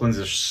Falklands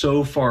are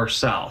so far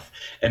south,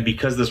 and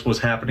because this was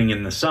happening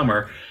in the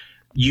summer,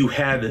 you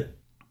had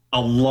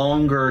a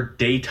longer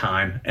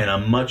daytime and a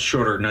much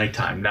shorter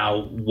nighttime.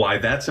 Now, why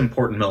that's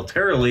important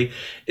militarily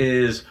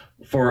is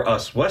for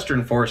us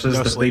Western forces,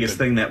 the biggest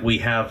thing that we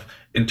have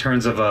in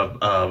terms of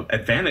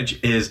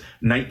advantage is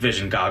night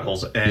vision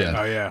goggles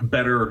and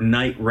better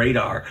night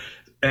radar.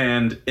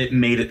 And it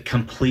made it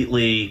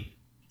completely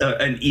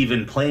an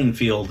even playing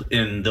field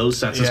in those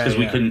senses because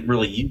we couldn't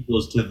really use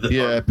those to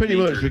the pretty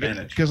much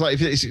because like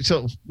if it's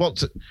sort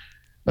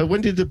of when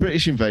did the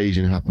British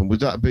invasion happen? Would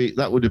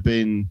that would have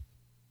been?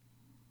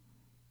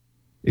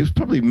 It was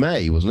probably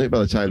May, wasn't it? By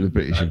the time the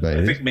British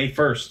invaded, I think May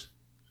 1st.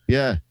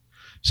 Yeah,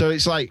 so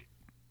it's like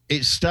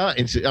it's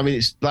starting to. I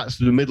mean, that's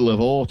the middle of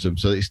autumn,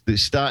 so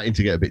it's starting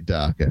to get a bit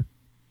darker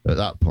at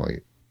that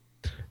point.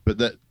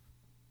 But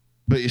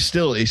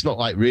it's not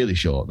like really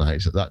short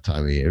nights at that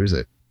time of year, is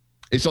it?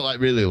 It's not like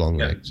really long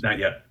nights. Not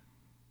yet.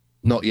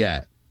 Not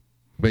yet.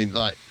 I mean,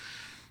 like,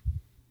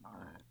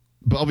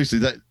 but obviously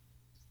that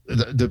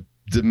the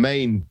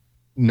main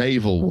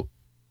naval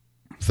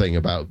thing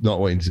about not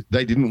wanting to,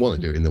 they didn't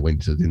want to do it in the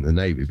winter in the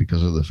Navy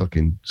because of the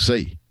fucking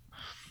sea,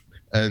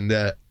 and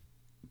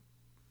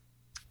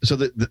so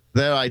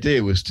their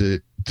idea was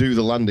to do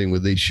the landing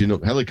with these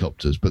Chinook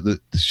helicopters, but the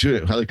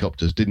Chinook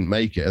helicopters didn't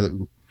make it.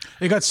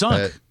 They got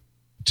sunk.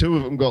 2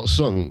 of them got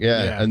sunk,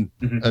 and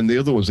the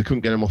other ones they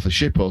couldn't get them off the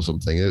ship or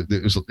something.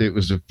 It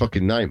was a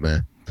fucking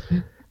nightmare.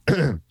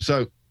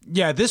 So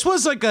this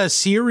was like a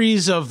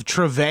series of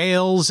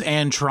travails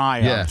and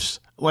triumphs.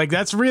 Like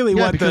that's really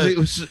what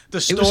the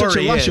story was such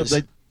a lash is.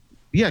 Up.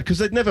 Because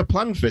they'd never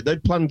planned for it.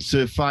 They'd planned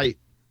to fight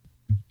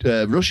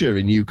Russia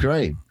in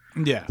Ukraine.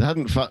 Yeah, they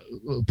hadn't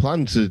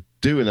planned to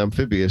do an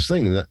amphibious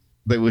thing. That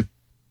they were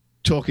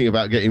talking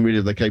about getting rid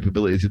of the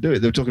capability to do it.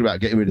 They were talking about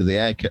getting rid of the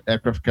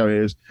aircraft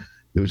carriers.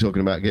 They were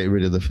talking about getting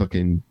rid of the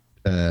fucking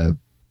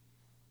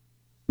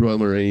Royal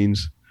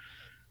Marines.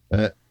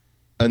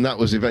 And that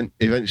was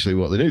eventually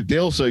what they did. They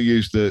also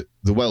used the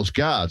Welsh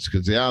Guards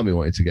because the army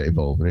wanted to get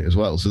involved in it as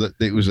well. So that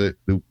it was the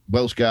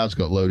Welsh Guards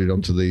got loaded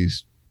onto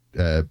these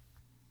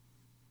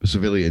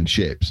civilian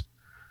ships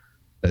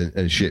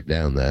and shipped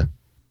down there.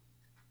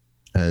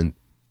 And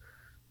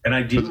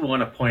I do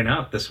want to point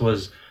out this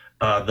was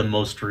the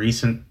most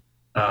recent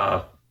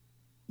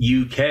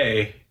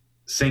UK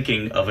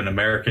sinking of an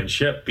American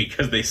ship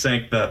because they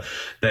sank the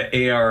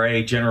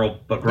ARA General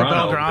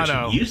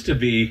Belgrano, which used to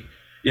be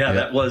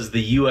that was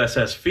the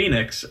USS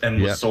Phoenix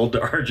and was sold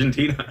to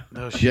Argentina.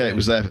 It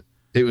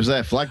was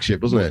their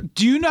flagship, wasn't it?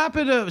 Do you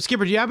happen to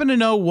Skipper? Do you happen to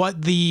know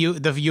what the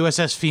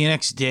USS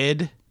Phoenix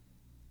did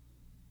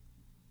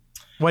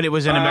when it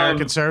was in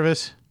American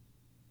service?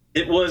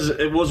 It was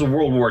a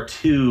World War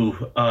II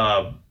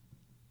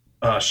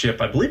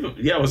ship, I believe.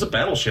 It was a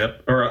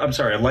battleship, or I'm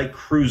sorry, a light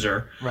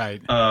cruiser.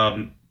 Right.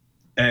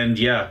 And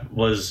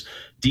was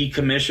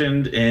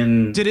decommissioned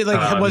in. Did it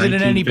was it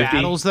in any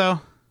battles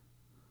though?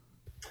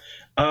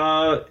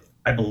 I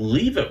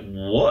believe it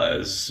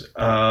was.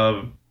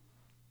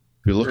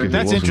 You're looking.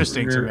 That's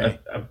interesting to me.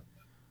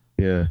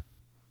 Yeah.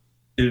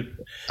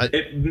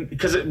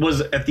 Because it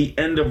was at the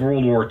end of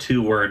World War II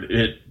where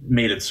it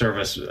made its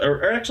service.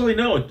 Or actually,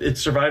 no, it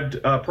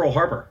survived Pearl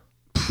Harbor.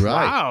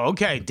 Right. Wow.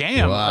 Okay.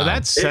 Damn. Wow. Oh,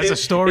 that's a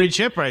storied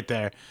ship right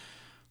there.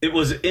 It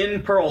was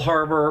in Pearl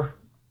Harbor,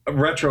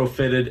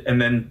 retrofitted,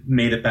 and then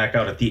made it back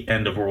out at the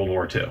end of World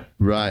War II.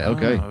 Right.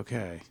 Okay. Oh,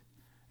 okay.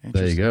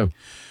 There you go.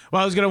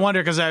 Well, I was gonna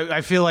wonder because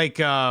I feel like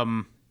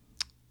the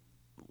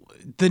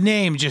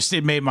name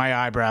it made my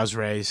eyebrows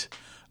raise.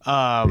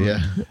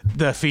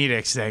 The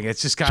Phoenix thing.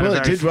 It's just kind of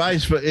it did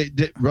rise, but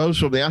it rose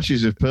from the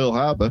ashes of Pearl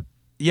Harbor.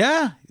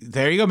 Yeah.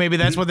 There you go. Maybe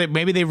that's what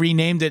maybe they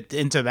renamed it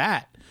into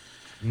that.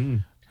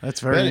 That's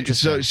very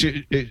interesting.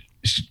 So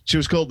she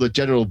was called the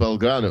General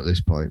Belgrano at this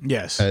point.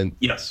 Yes. And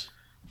yes,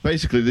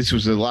 basically this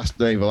was the last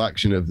naval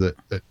action of that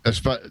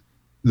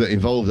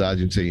involved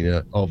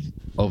Argentina of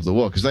the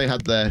war, because they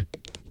had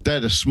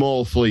a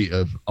small fleet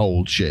of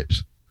old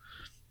ships.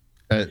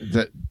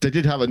 They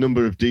did have a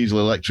number of diesel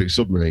electric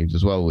submarines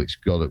as well,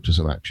 which got up to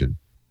some action.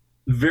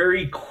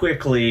 Very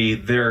quickly,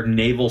 their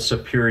naval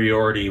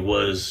superiority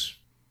was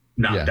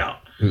knocked out.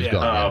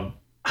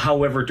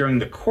 However, during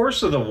the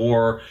course of the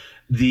war,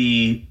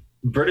 the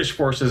British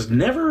forces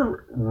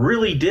never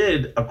really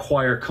did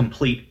acquire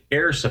complete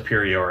air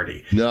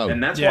superiority. No.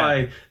 And that's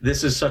why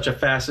this is such a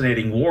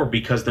fascinating war,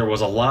 because there was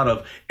a lot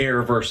of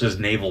air versus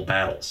naval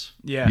battles.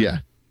 Yeah. Yeah.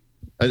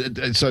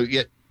 And so,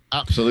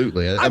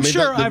 absolutely. I'm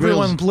sure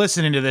everyone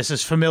listening to this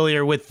is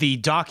familiar with the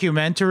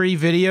documentary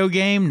video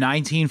game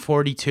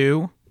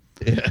 1942.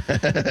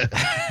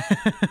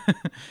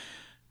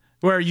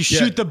 Where you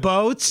shoot the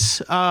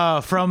boats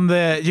from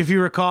if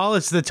you recall,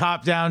 it's the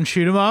top-down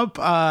shoot 'em up,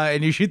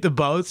 and you shoot the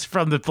boats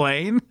from the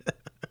plane.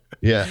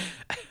 Yeah.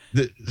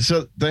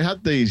 So they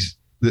had these,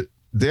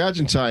 the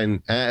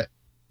Argentine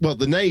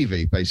the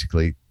Navy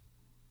basically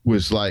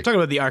was like...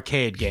 Talking about the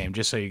arcade game,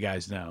 just so you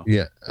guys know.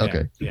 Yeah,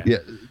 okay. Yeah.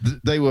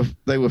 They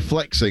were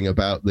flexing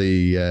about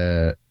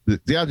the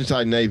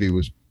Argentine Navy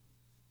was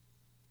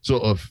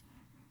sort of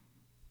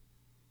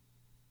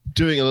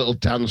doing a little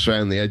dance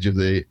around the edge of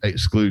the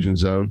exclusion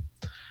zone.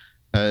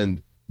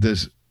 And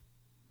it's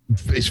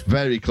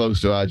very close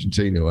to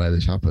Argentina where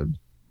this happened.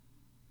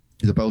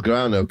 The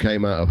Belgrano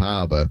came out of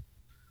harbour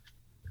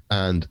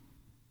and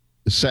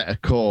set a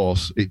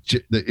course.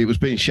 It was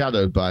being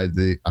shadowed by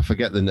I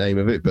forget the name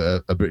of it,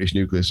 but a British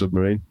nuclear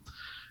submarine.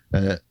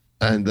 So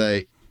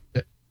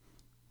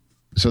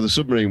the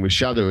submarine was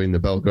shadowing the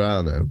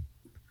Belgrano,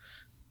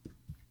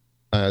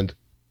 and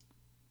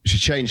she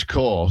changed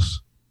course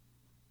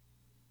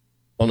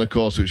on a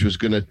course which was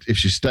going to, if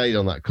she stayed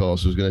on that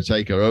course, was going to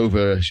take her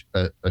over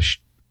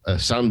a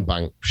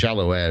sandbank,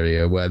 shallow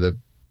area where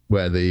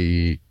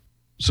the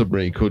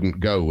submarine couldn't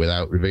go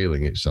without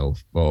revealing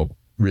itself or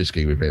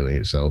risking revealing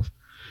itself,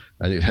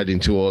 and it's heading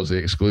towards the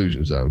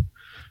exclusion zone.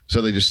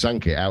 So they just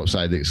sank it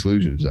outside the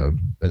exclusion zone,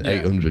 and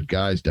 800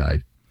 guys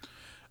died.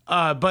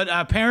 But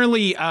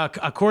apparently,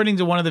 according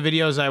to one of the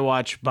videos I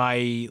watched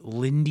by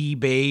Lindy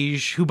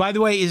Beige, who, by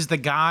the way, is the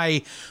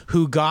guy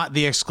who got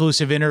the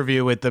exclusive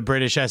interview with the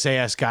British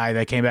SAS guy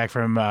that came back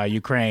from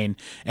Ukraine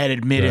and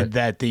admitted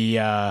that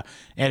the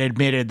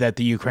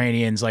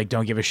Ukrainians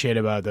don't give a shit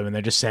about them and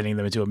they're just sending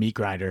them into a meat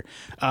grinder.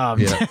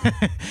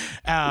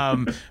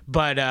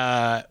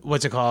 But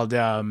what's it called?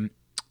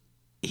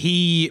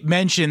 He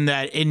mentioned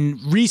that in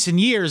recent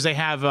years they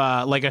have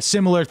a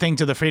similar thing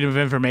to the Freedom of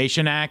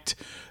Information Act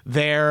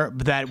there,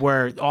 that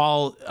were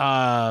all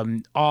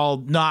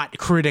not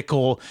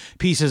critical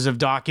pieces of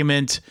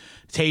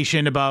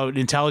documentation about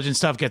intelligence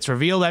stuff gets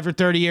revealed after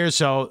 30 years.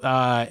 So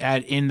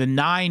in the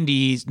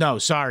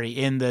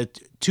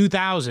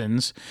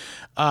 2000s,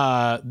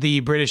 the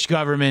British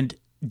government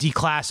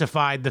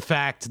declassified the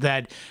fact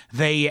that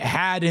they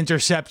had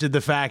intercepted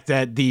the fact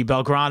that the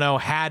Belgrano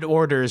had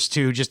orders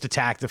to just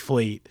attack the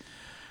fleet.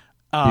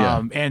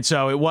 And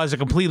so it was a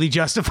completely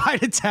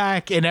justified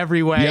attack in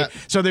every way. Yeah.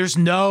 So there's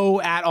no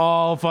at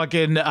all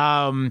fucking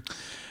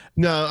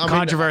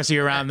controversy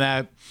around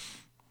that.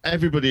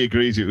 Everybody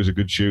agrees it was a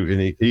good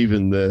shooting,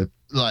 even the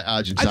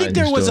Argentine. I think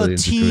there was a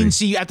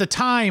teensy at the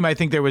time. I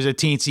think there was a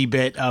teensy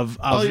bit of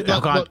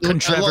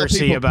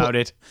controversy about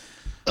it.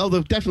 Oh,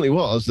 there definitely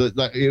was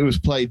that it was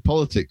played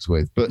politics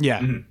with, but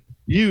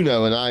you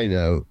know, and I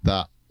know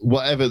that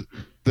whatever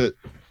the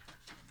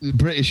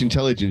British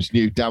intelligence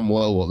knew damn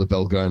well what the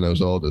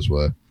Belgrano's orders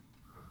were.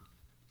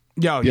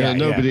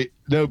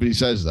 Nobody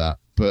says that,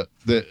 but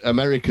the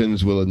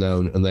Americans will have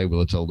known, and they will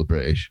have told the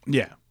British.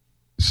 Yeah,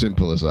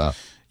 simple as that.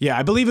 Yeah,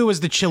 I believe it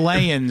was the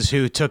Chileans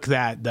who took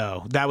that,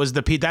 though. That's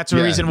the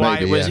reason why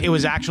it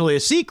was actually a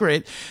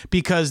secret,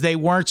 because they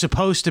weren't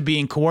supposed to be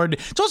in coordinate.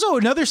 It's also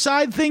another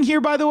side thing here,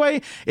 by the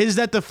way, is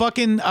that the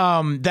fucking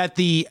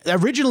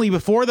originally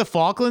before the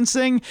Falklands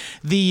thing,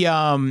 the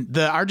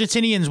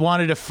Argentinians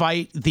wanted to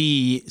fight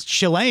the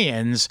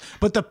Chileans,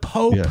 but the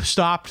Pope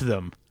stopped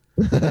them.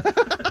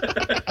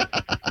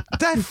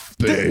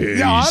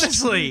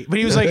 Honestly, but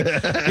he was like,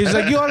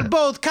 you're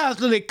both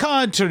Catholic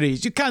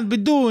countries. You can't be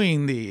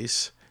doing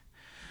these.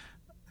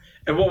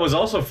 And what was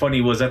also funny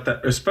was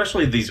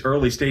especially these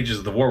early stages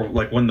of the war,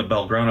 like when the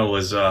Belgrano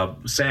was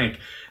sank,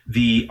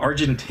 the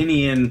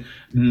Argentinian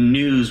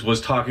news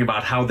was talking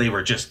about how they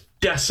were just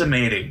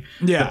decimating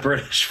the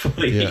British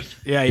fleet.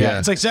 Yeah.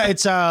 It's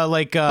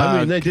like I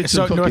mean, they did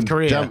some fucking North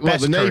Korea.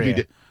 The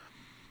Navy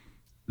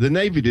the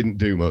Navy didn't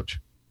do much,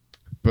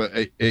 but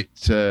I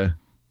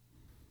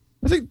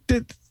think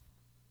that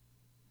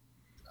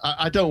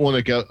I don't want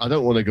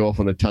to go off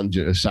on a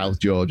tangent of South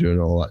Georgia and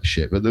all that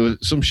shit, but there was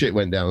some shit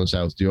went down in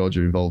South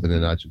Georgia involving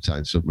an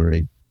Argentine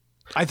submarine.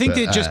 I think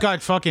they just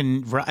got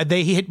fucking.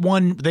 They hit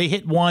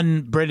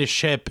one British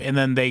ship and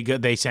then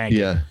they sank.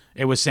 Yeah,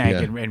 it was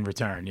sank in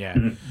return.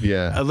 Yeah,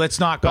 yeah. Let's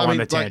not go on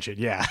the tangent.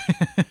 Yeah,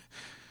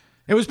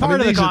 it was part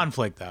of the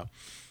conflict, though.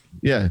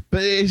 Yeah,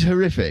 but it is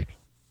horrific.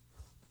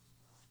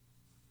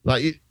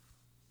 Like,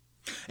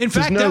 in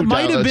fact, that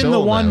might have been the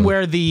one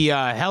where the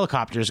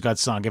helicopters got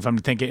sunk. If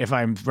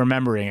I'm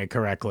remembering it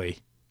correctly.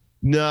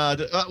 No,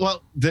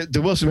 well,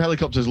 there were some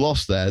helicopters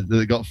lost there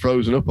that got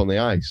frozen up on the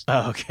ice.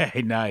 Oh,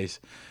 okay, nice.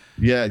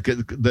 Yeah,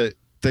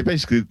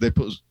 they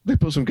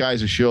put some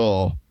guys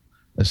ashore,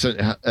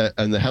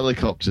 and the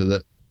helicopter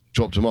that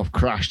dropped them off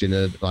crashed in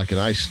an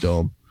ice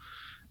storm,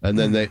 and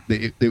then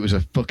it was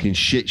a fucking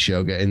shit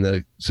show getting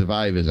the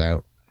survivors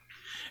out.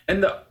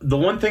 And the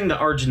one thing the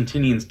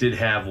Argentinians did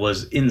have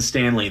was in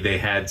Stanley they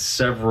had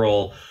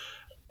several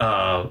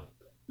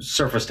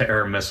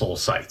surface-to-air missile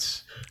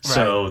sites. Right.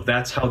 So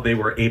that's how they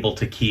were able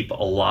to keep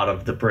a lot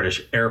of the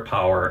British air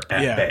power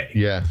at bay.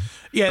 Yeah.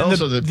 Yeah,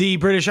 also the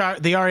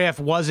RAF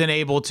wasn't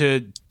able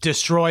to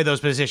destroy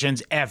those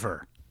positions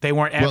ever. They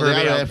weren't ever.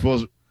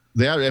 Well,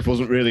 the RAF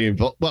wasn't really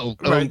involved. Well,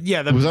 right,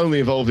 it was only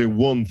involved in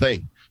one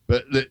thing.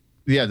 But the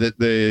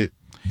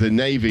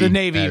Navy,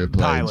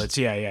 pilots,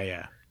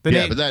 yeah. But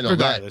they're not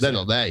there. They're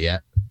not there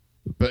yet.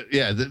 But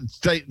yeah,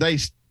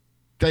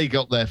 they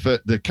got there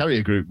first. The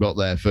carrier group got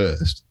there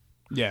first.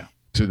 Yeah.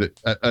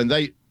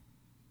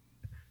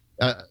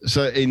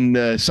 So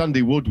in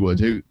Sandy Woodward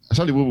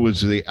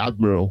was the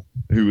admiral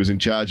who was in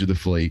charge of the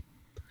fleet,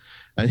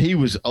 and he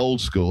was old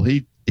school.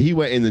 He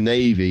went in the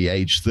Navy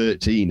age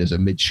 13 as a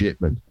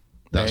midshipman.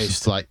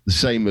 That's like the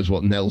same as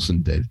what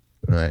Nelson did,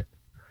 right?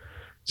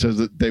 So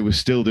that they were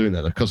still doing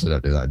that. Of course, they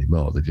don't do that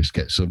anymore. They just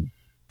get some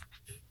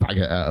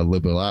faggot out of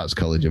liberal arts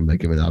college and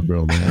make him an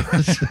admiral now.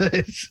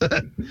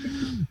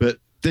 But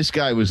this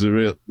guy was the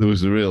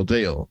real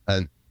deal,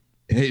 and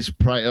his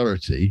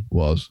priority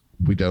was,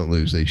 we don't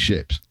lose these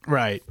ships.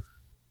 Right.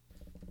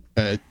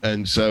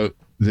 And so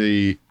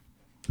the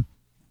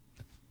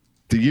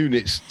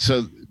units,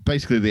 so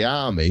basically the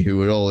army who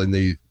were all in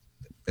the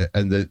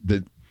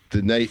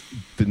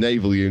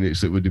naval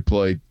units that were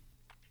deployed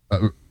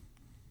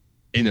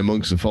in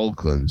amongst the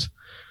Falklands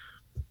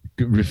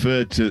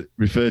referred to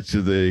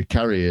the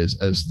carriers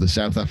as the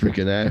South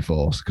African Air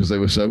Force, because they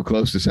were so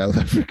close to South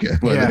Africa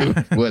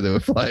where they were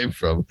flying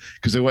from,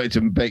 because they wanted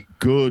to make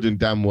good and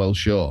damn well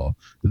sure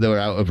that they were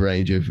out of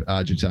range of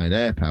Argentine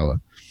air power.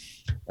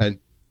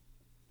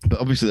 But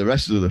obviously the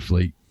rest of the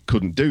fleet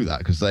couldn't do that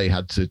because they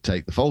had to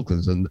take the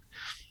Falklands, and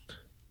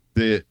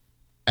the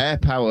air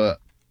power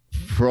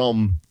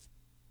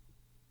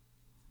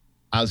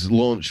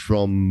launched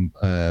from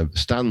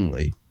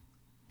Stanley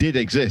did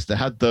exist. They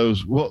had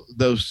those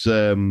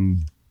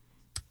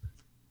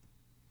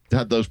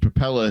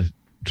propeller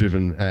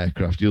driven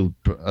aircraft. I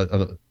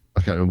can't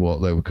remember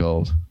what they were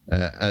called.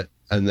 But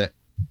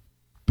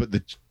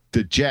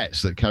the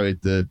jets that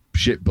carried the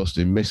ship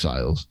busting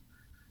missiles.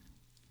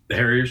 The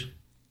Harriers?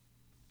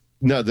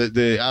 No,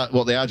 the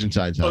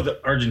Argentines had. Oh, the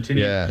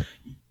Argentinian.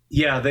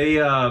 Yeah, they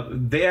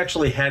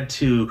actually had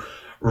to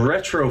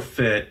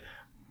retrofit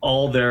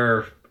all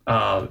their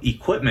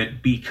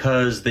equipment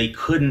because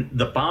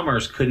the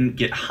bombers couldn't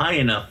get high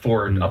enough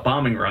for a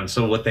bombing run.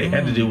 So what they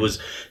had to do was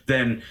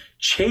then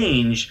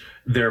change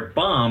their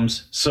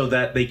bombs so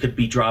that they could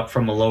be dropped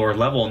from a lower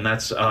level. And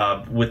that's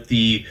with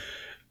the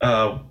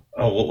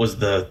what was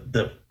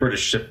the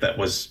British ship that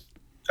was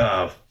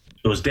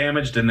it was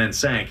damaged and then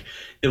sank.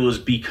 It was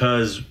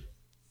because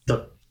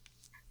the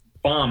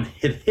bomb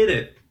hit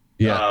it,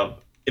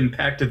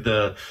 impacted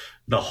the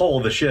hull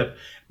of the ship,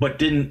 but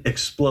didn't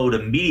explode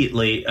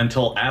immediately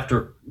until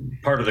after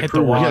part of the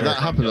crew. Yeah, that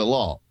happened a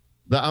lot.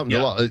 That happened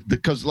a lot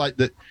because,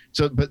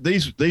 but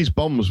these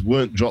bombs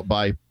weren't dropped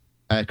by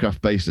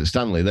aircraft based at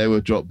Stanley. They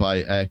were dropped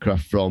by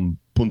aircraft from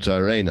Punta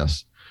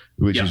Arenas,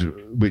 which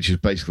is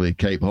basically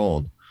Cape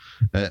Horn,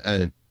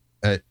 and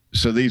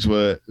so these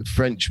were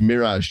French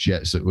Mirage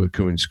jets that were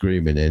coming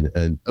screaming in,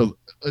 and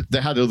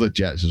they had other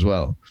jets as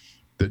well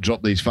that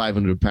dropped these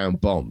 500-pound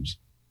bombs,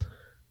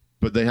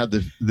 but they had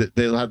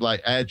they had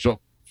like airdrop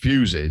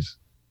fuses,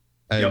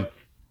 and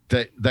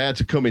they had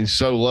to come in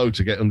so low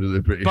to get under the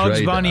British radar.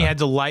 Bugs Bunny had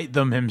to light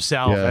them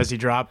himself as he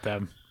dropped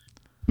them.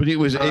 But it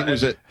was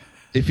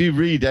if you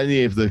read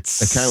any of the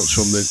accounts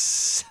from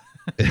the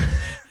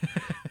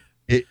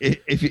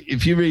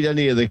if you read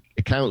any of the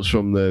accounts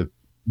from the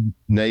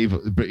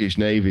British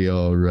Navy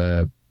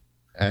or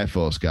Air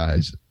Force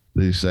guys,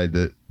 they say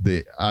that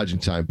the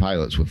Argentine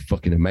pilots were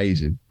fucking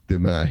amazing. The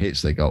amount of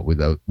hits they got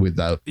without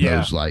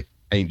those like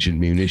ancient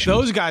munitions.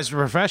 Those guys were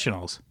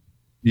professionals.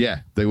 Yeah,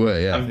 they were.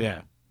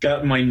 Yeah.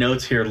 got in my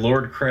notes here.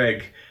 Lord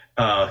Craig,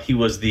 he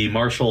was the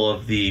Marshal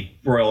of the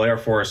Royal Air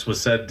Force,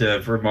 was said to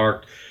have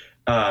remarked,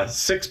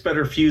 6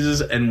 better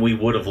fuses and we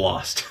would have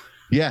lost.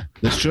 Yeah,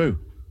 that's true.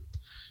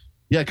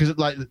 Yeah, because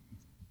like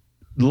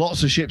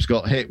lots of ships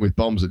got hit with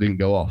bombs that didn't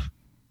go off.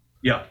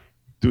 Yeah.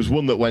 There was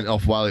one that went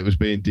off while it was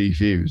being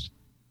defused.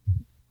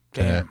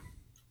 Damn.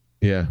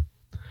 Yeah.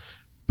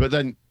 But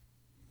then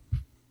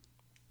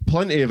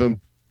plenty of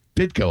them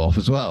did go off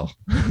as well.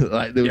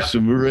 Like there was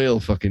some real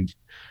fucking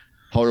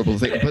horrible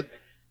things. But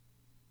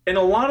and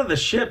a lot of the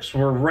ships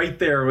were right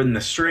there in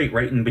the strait,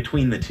 right in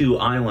between the 2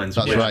 islands.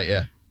 That's right,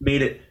 yeah.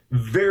 Made it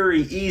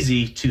very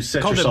easy to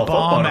set Called yourself up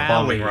on a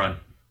bombing run.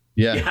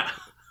 Yeah.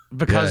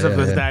 Because of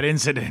that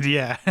incident,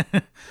 yeah.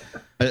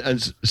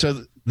 and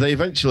so they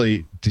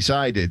eventually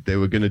decided they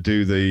were going to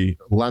do the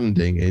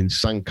landing in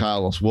San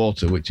Carlos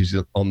Water, which is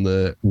on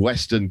the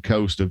western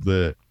coast of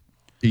the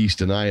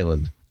eastern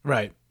island.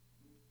 Right.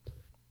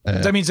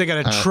 That means they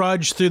got to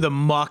trudge through the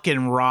muck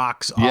and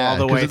rocks all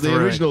the way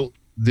through.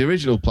 The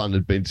original plan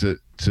had been to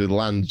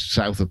land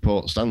south of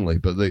Port Stanley,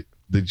 but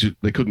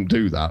they couldn't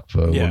do that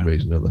for one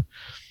reason or another.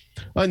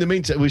 In the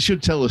meantime, we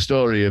should tell the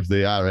story of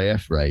the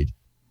RAF raid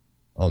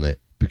on it,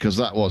 because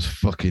that was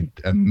fucking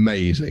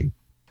amazing.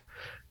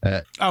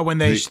 When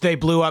they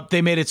blew up,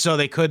 they made it so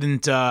they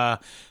couldn't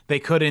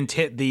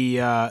hit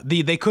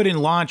they couldn't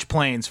launch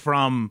planes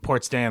from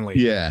Port Stanley.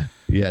 Yeah.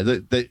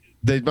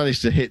 They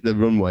managed to hit the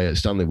runway at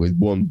Stanley with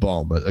one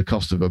bomb at a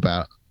cost of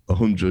about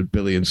 100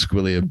 billion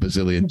squillion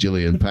bazillion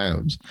jillion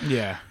pounds.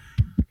 Yeah.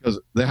 Because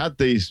they had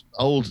these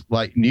old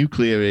like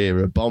nuclear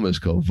era bombers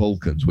called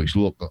Vulcans, which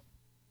looked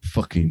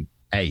fucking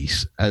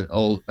ace,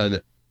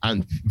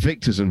 and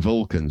Victors and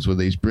Vulcans were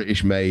these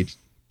British made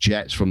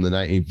jets from the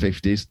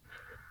 1950s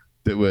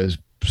that were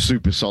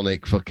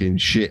supersonic fucking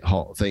shit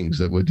hot things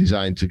that were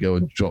designed to go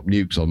and drop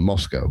nukes on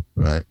Moscow,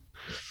 right?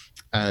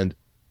 And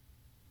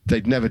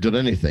they'd never done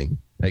anything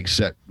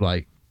except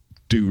like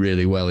do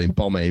really well in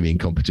bomb aiming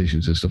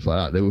competitions and stuff like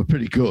that. They were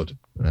pretty good,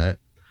 right?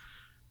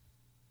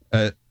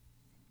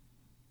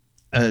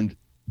 And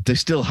they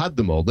still had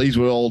them all. These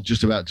were all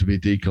just about to be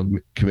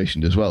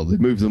decommissioned as well. They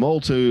moved them all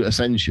to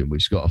Ascension,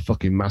 which has got a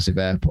fucking massive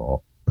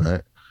airport,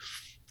 right?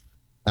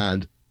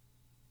 And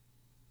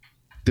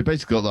they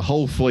basically got the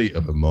whole fleet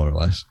of them, more or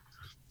less,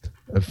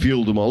 and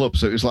fueled them all up.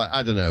 So it was like,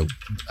 I don't know,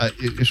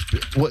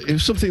 it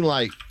was something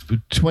like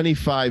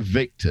 25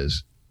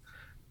 Victors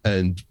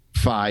and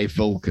 5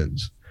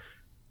 Vulcans.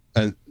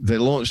 And they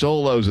launched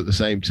all those at the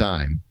same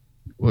time,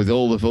 with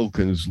all the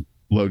Vulcans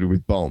loaded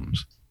with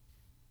bombs,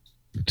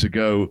 to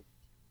go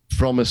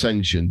from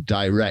Ascension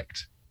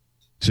direct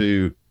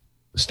to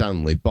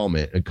Stanley, bomb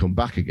it, and come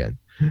back again.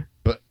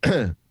 But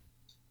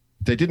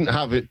they didn't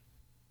have it.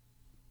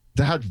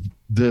 They had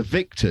the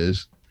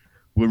Victors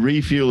were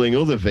refueling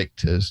other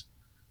Victors.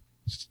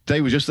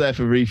 They were just there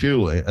for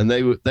refueling, and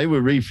they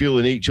were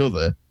refueling each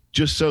other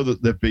just so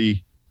that there'd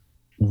be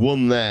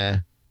one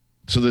there.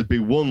 So there'd be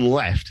one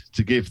left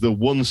to give the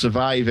one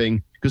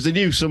surviving, because they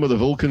knew some of the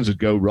Vulcans would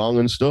go wrong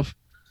and stuff.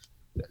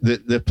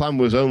 The plan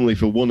was only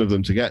for one of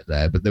them to get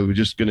there, but they were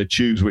just going to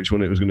choose which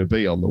one it was going to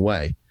be on the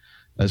way.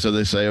 And so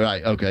they say,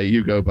 right, okay,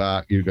 you go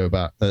back.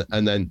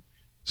 And then,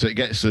 so it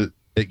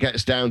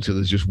gets down to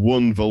there's just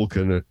one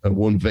Vulcan and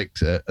one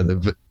Victor, and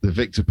the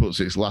Victor puts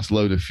its last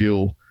load of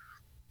fuel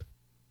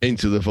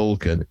into the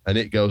Vulcan, and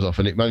it goes off,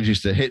 and it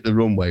manages to hit the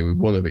runway with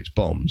one of its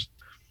bombs.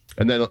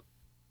 And then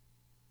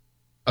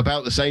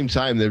about the same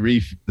time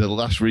the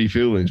last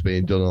refueling is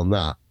being done on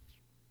that,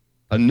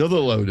 another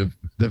load of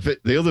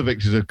the other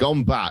Victors have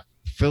gone back,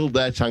 filled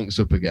their tanks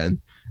up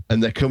again,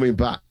 and they're coming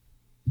back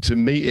to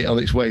meet it on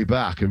its way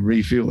back and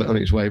refuel it on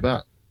its way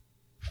back.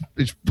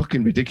 It's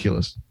fucking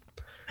ridiculous.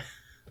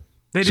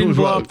 They didn't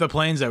blow up the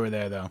planes that were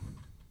there, though.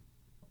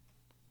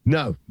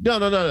 No.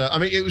 I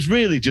mean, it was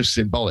really just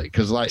symbolic,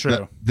 because like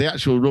the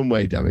actual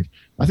runway damage.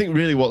 I think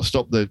really what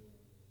stopped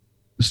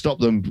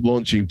them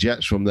launching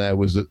jets from there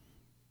was that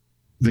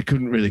they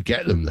couldn't really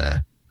get them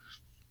there.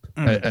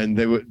 And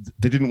they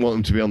didn't want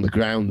them to be on the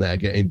ground there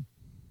getting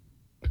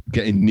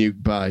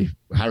nuked by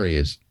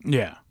Harriers.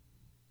 Yeah,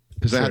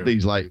 because they had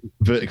these like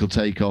vertical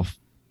takeoff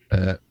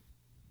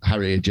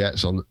Harrier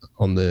jets on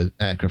the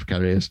aircraft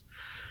carriers,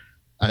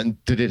 and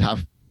they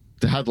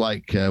had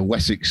like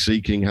Wessex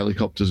Sea King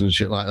helicopters and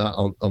shit like that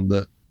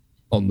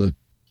on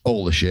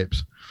all the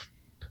ships.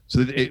 So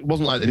it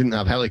wasn't like they didn't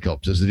have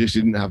helicopters; they just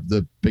didn't have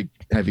the big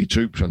heavy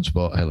troop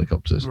transport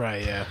helicopters.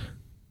 Right.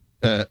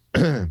 Yeah.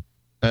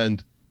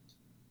 And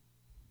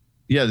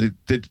yeah,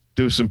 there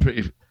was some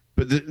pretty,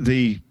 but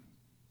the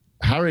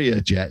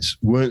Harrier jets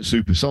weren't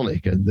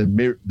supersonic, and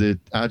the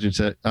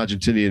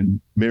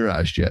Argentinian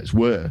Mirage jets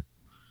were.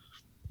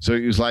 So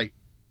it was like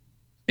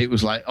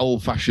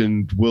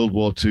old-fashioned World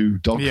War II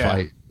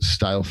dogfight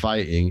style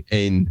fighting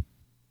in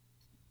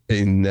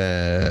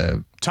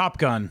Top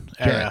Gun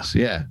era. Jets.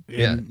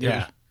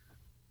 Yeah.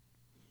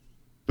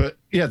 But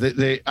yeah,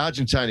 the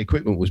Argentine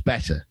equipment was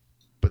better,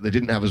 but they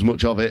didn't have as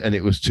much of it, and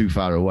it was too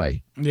far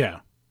away. Yeah.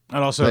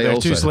 And also, they're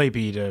too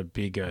sleepy to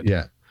be good.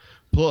 Yeah.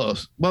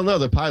 Plus, well, no,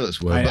 the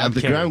pilots were, but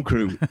the ground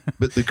crew,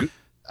 but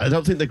I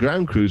don't think the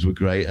ground crews were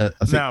great. I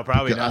think, no,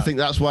 probably not. I think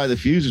that's why the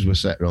fuses were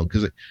set wrong,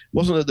 because it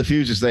wasn't that the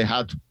fuses they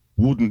had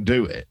wouldn't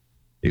do it.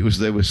 It was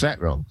they were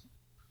set wrong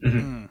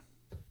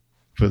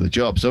for the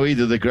job. So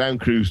either the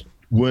ground crews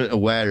weren't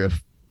aware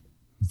of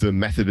the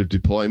method of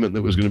deployment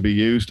that was going to be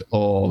used,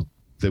 or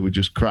they were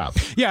just crap.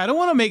 Yeah, I don't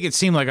want to make it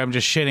seem like I'm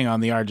just shitting on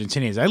the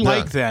Argentinians. I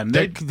like them.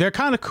 They're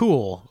kind of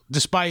cool,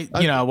 despite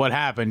what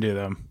happened to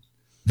them.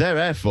 Their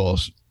Air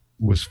Force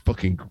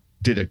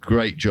did a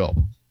great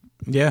job.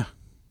 Yeah.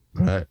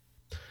 Right.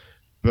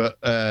 But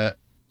the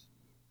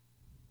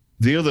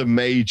other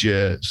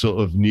major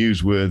sort of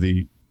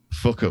newsworthy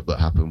fuck up that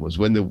happened was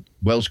when the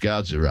Welsh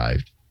Guards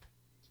arrived.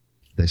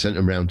 They sent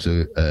them round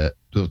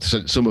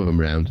sent some of them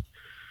round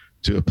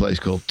to a place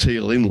called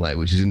Teal Inlet,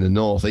 which is in the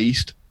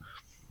northeast,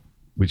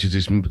 which is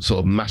this sort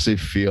of massive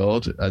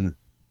fjord, and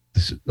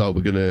we're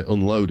going to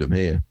unload them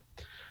here.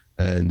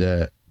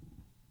 And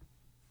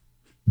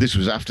this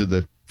was after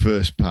the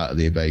first part of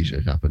the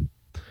invasion had happened.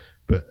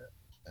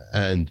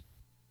 And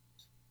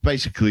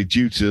basically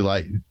due to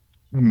like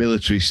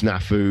military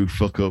snafu,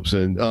 fuck-ups,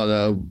 and, oh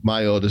no,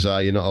 my orders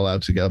are you're not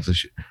allowed to get off the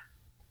ship.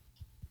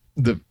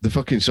 The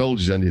fucking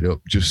soldiers ended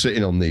up just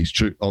sitting on these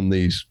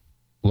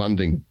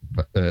landing,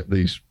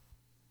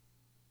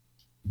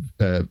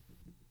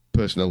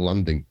 personnel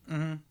landing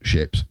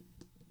ships,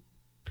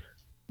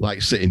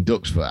 like sitting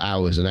ducks for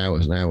hours and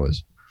hours and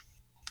hours.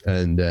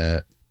 And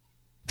there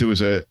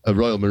was a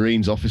Royal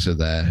Marines officer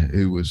there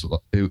who was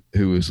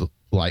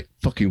like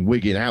fucking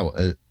wigging out,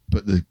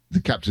 but the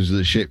captains of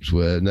the ships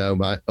were it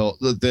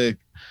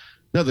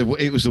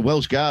was the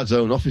Welsh Guards'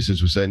 own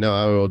officers were saying, no,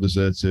 our orders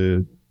are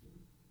to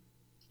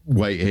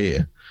wait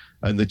here,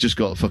 and they just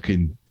got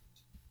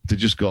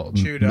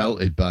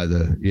melted by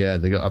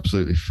they got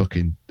absolutely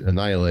fucking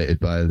annihilated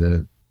by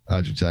the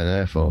Argentine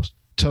Air Force.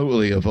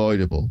 Totally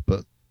avoidable,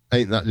 but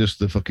ain't that just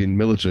the fucking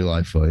military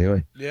life for you,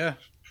 anyway? Yeah.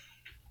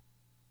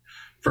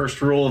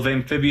 First rule of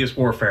amphibious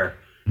warfare: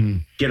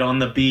 get on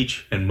the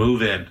beach and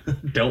move in.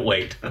 Don't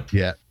wait.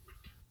 Yeah.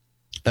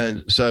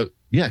 And so,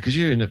 because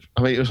you're it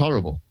was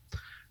horrible.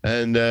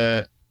 And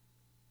but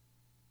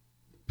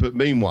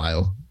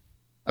meanwhile,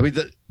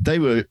 they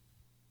were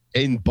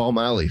in Bomb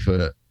Alley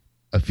for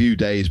a few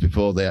days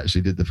before they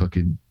actually did the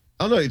fucking.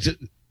 Oh no! They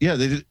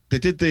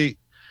did the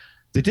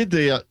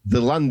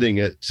landing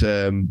at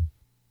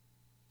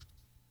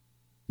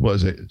what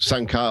is it?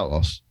 San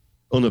Carlos,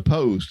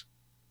 unopposed.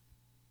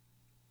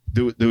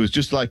 There was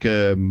just like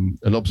an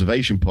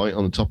observation point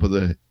on the top of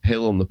the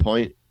hill on the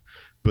point,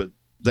 but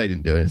they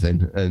didn't do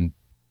anything, and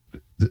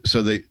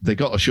so they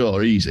got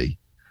ashore easy.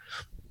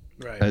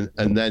 Right.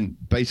 And then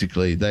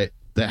basically they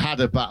had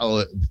a battle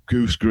at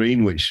Goose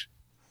Green, which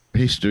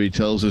history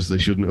tells us they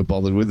shouldn't have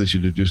bothered with. They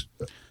should have just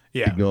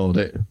ignored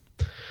it.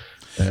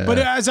 But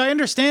as I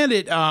understand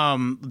it,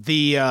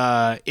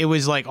 it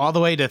was like all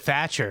the way to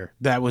Thatcher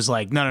that was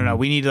like, no,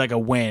 we need like a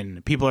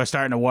win. People are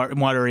starting to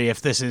worry if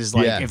this is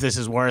if this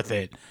is worth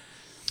it.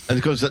 And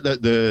of course,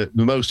 the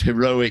most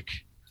heroic.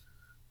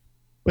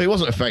 Well, it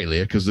wasn't a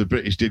failure because the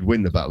British did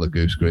win the Battle of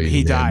Goose Green.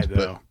 He died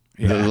though.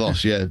 They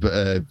lost,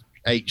 But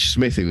H.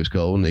 Smith, he was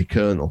called, wasn't he?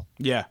 Colonel.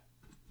 Yeah.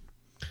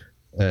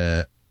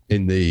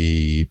 In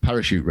the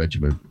parachute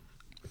regiment.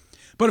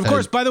 But of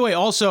course, by the way,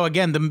 also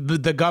again,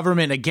 the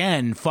government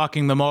again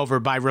fucking them over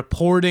by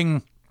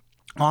reporting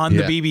on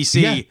the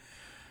BBC. Yeah.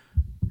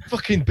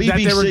 Fucking BBC. That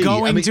they were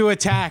going to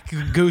attack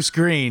Goose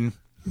Green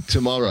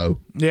tomorrow.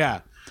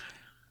 Yeah.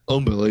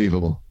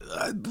 Unbelievable.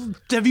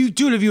 Have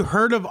you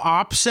heard of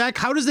OPSEC?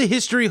 How does the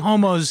History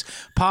Homos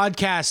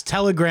podcast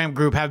Telegram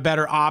group have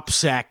better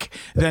OPSEC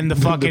than the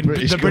fucking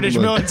the British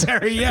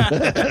military?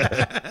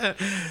 Yeah.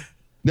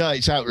 No,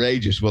 it's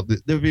outrageous. What the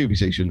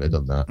BBC shouldn't have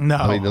done that. No,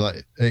 I mean,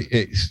 like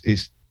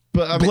it's.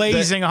 But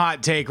blazing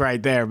hot take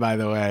right there. By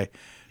the way,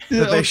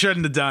 that they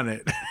shouldn't have done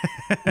it.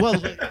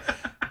 Well,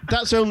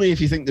 that's only if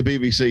you think the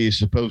BBC is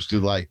supposed to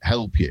like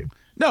help you.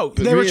 No,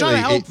 but they were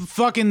trying to help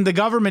fucking the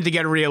government to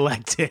get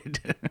reelected.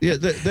 Yeah,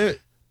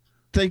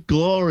 they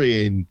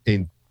glory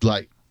in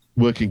like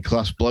working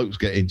class blokes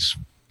getting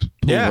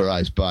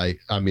pulverized by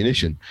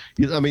ammunition.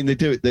 I mean, they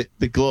do it.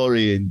 They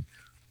glory in.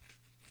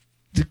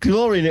 They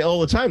glory in it all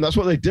the time. That's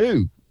what they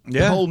do.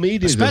 Yeah. The whole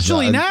media,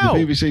 especially now.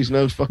 The BBC's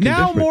no fucking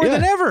now different. More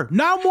than ever.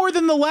 Now more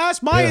than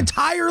my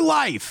entire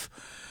life.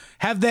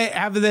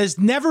 There's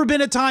never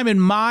been a time in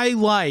my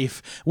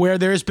life where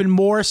there's been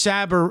more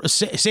saber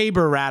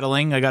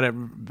rattling. I got it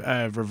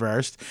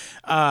reversed.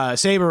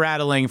 Saber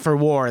rattling for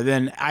war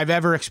than I've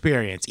ever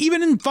experienced.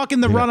 Even in fucking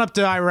the run up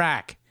to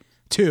Iraq,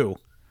 too.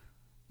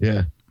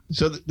 Yeah.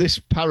 So this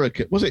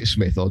parakeet, was it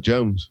Smith or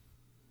Jones?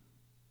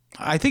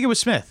 I think it was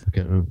Smith.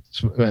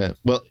 Okay.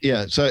 Well,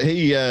 yeah. So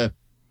he,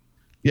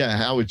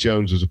 Howard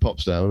Jones was a pop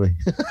star, wasn't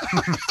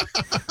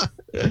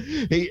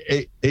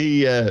he?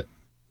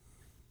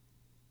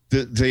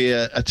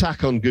 The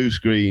attack on Goose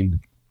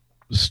Green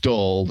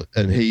stalled,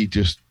 and he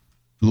just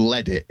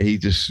led it. He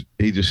just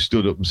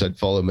stood up and said,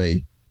 "Follow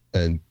me,"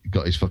 and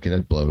got his fucking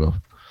head blown off.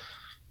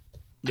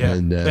 Yeah,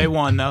 and, they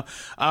won though.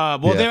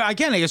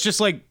 Again, it's just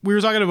like we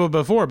were talking about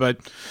before, but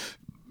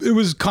it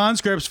was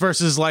conscripts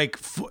versus like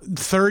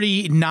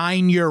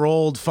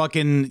 39-year-old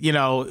fucking,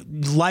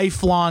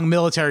 lifelong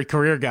military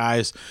career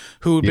guys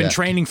who'd been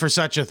training for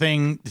such a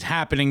thing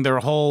happening their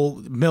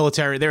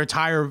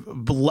entire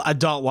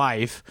adult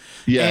life.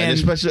 Yeah, and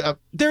especially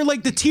they're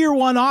like the tier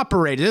 1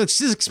 operator.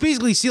 It's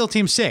basically SEAL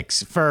Team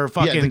 6 for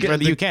for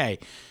the UK.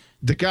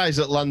 The guys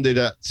that landed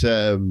at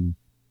San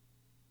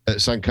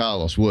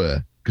Carlos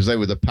were, because they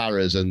were the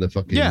paras and the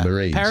fucking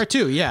Marines. Para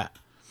 2, yeah.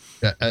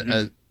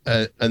 And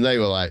they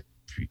were like,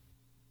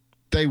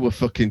 they were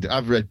fucking,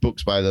 I've read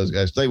books by those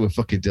guys. They were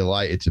fucking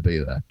delighted to be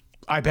there.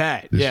 I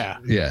bet. Yeah.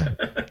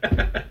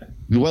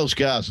 The Welsh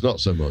Guards, not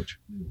so much,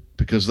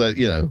 because they,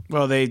 you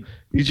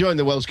join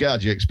the Welsh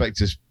Guards, you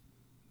expect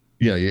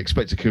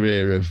a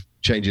career of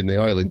changing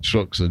the oil in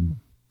trucks and,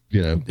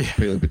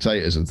 peeling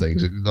potatoes and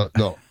things.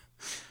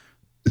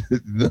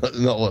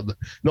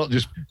 Not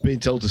just being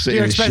told to sit.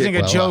 You're in expecting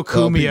a Joe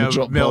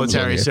Cumia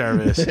military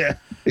service.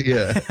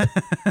 Yeah.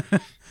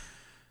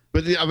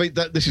 But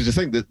this is the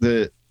thing,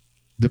 that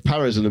the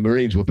paras and the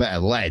Marines were better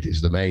led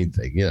is the main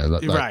thing.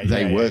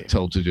 They weren't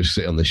told to just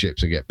sit on the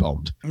ships and get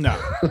bombed. No,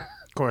 of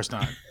course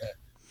not.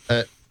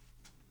 But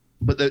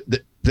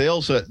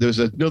there's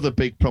another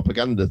big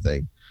propaganda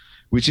thing,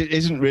 which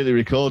isn't really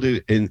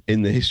recorded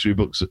in the history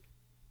books at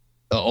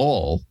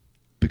all,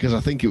 because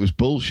I think it was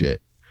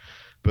bullshit.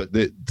 But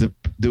the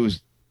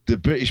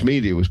British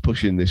media was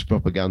pushing this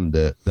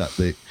propaganda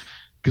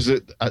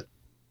because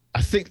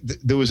I think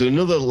there was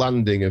another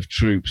landing of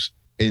troops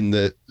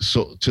to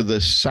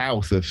the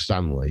south of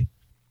Stanley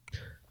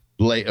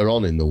later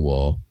on in the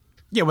war.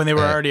 Yeah, when they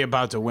were already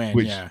about to win.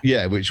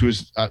 Which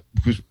was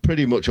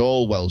pretty much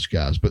all Welsh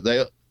Guards, but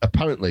they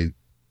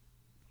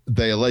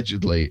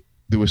allegedly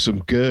there were some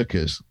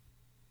Gurkhas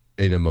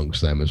in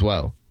amongst them as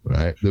well,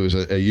 right? There was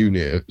a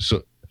unit,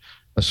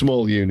 a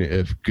small unit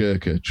of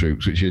Gurkha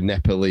troops, which are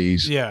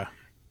Nepalese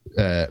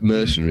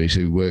mercenaries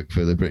who work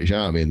for the British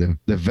Army, and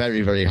they're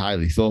very, very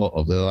highly thought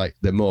of.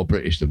 They're more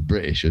British than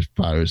British as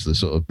far as the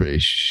sort of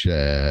British.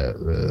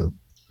 They're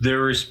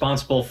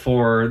responsible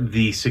for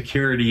the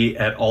security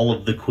at all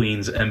of the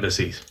Queen's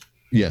embassies.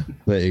 Yeah,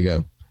 there you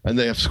go. And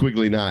they have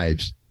squiggly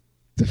knives.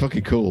 They're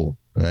fucking cool,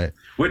 right?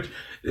 Which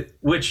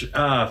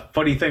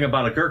funny thing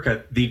about a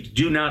Gurkha, they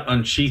do not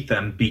unsheath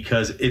them,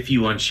 because if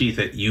you unsheath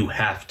it, you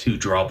have to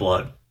draw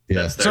blood.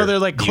 Yeah. So they're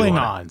like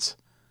Klingons.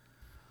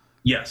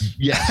 Yes.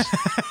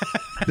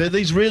 They're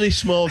these really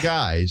small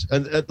guys,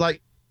 and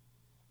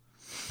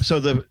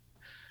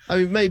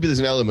maybe there's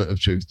an element of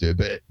truth to it,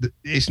 but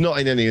it's not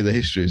in any of the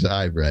histories that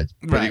I've read.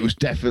 But right. It was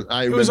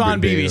definitely. It was on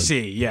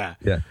BBC. Yeah.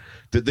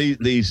 That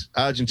these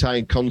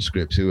Argentine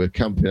conscripts who were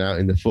camping out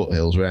in the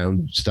foothills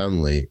around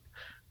Stanley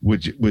were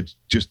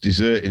just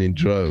deserting in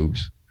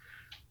droves.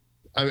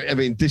 I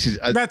mean,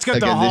 that's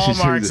got the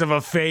hallmarks of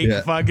a fake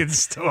fucking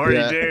story,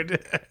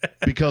 dude.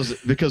 because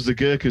the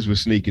Gurkhas were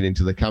sneaking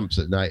into the camps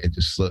at night and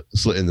just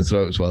slitting the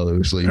throats while they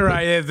were sleeping.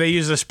 Right, they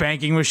use a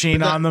spanking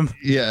machine on them.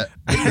 Yeah,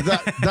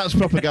 that's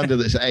propaganda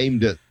that's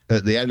aimed at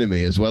the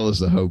enemy as well as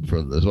the home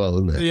front as well,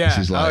 isn't it? Yeah.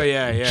 This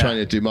is trying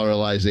to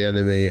demoralize the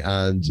enemy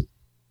and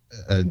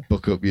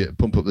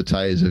pump up the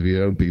tires of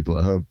your own people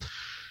at home.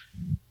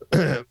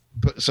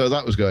 But so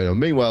that was going on.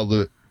 Meanwhile,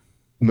 the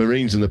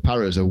Marines and the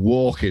paras are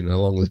walking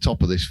along the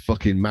top of this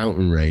fucking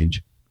mountain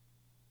range.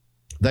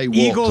 They walked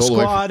Eagle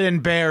Squad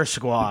and Bear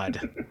Squad.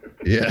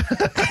 Yeah.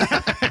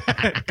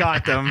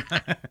 Got them.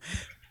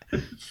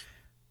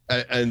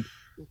 And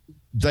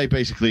they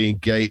basically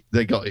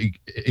got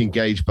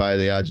engaged by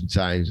the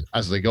Argentines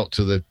as they got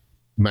to the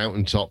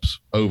mountaintops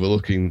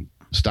overlooking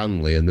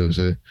Stanley, and there was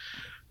a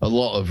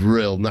lot of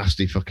real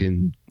nasty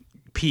fucking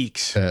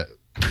peaks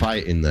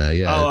fighting there.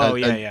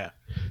 Yeah.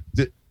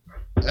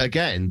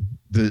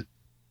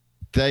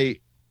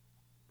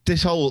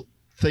 This whole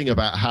thing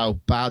about how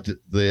bad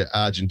the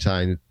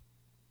Argentine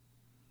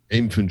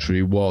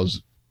infantry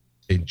was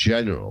in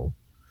general,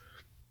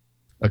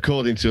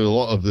 according to a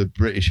lot of the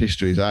British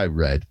histories I've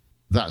read,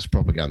 that's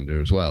propaganda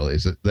as well,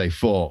 is that they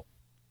fought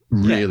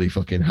really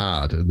fucking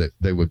hard and that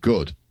they were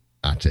good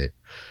at it.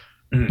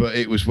 But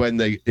it was when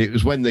they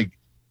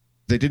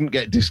didn't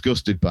get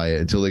disgusted by it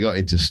until they got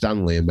into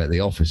Stanley and met the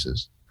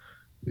officers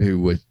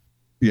who were,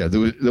 there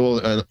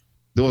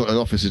wasn't an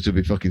officer to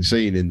be fucking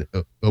seen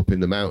up in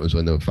the mountains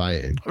when they were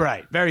fighting.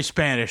 Right. Very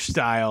Spanish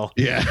style.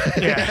 Yeah.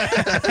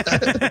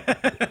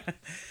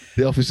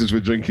 The officers were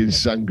drinking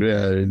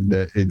sangria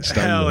in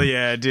Stanley. Hell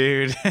yeah,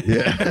 dude.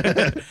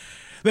 Yeah.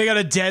 They got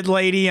a dead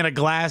lady in a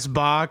glass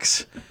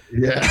box.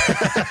 Yeah.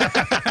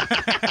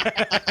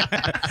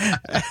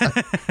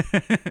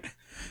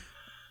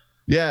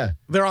 Yeah.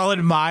 They're all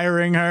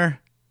admiring her.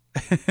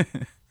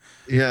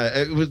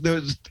 Yeah.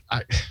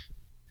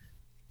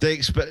 They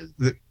expect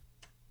that.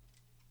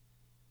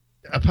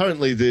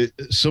 Apparently,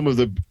 some of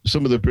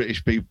the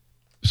British people,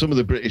 some of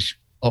the British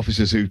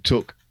officers who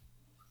took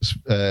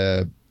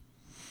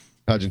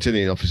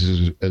Argentinian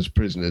officers as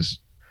prisoners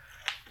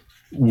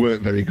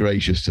weren't very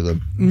gracious to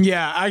them.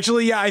 Yeah,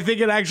 actually, I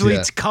think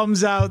it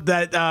comes out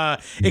that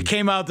it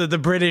came out that the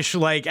British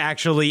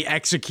actually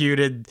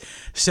executed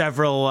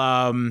several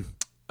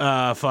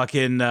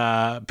fucking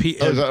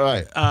is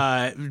that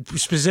right?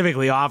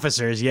 Specifically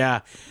officers.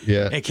 Yeah.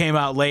 It came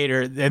out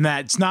later, and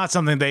that's not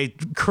something they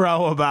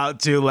crow about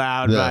too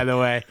loud. No. By the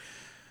way.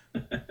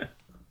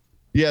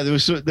 Yeah,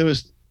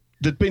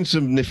 there'd been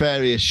some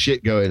nefarious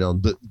shit going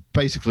on, that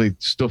basically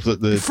stuff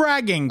that the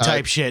fragging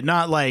type shit,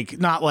 not like you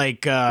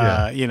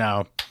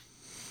know.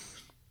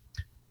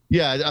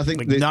 Yeah, I think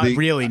like not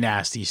really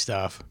nasty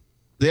stuff.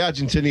 The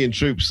Argentinian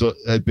troops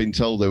had been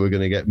told they were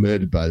going to get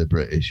murdered by the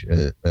British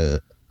and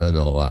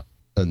all that,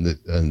 and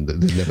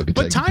they'd never be.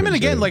 But time and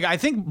again, like I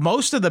think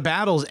most of the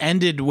battles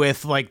ended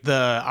with like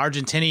the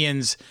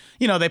Argentinians,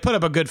 you know, they put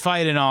up a good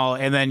fight and all,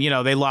 and then, you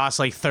know, they lost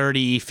like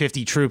 30,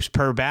 50 troops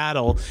per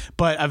battle.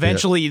 But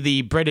eventually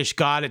the British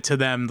got it to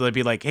them. They'd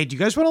be like, hey, do you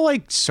guys want to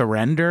like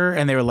surrender?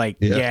 And they were like,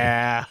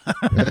 yeah.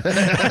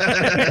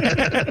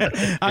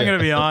 I'm going to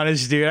be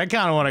honest, dude. I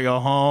kind of want to go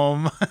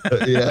home.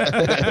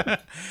 Yeah.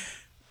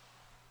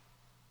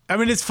 I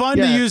mean, it's fun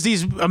to use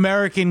these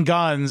American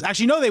guns.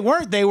 Actually, no, they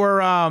weren't. They were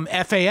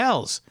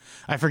FALs.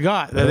 I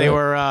forgot that they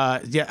were.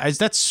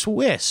 That's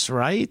Swiss,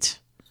 right?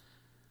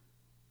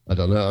 I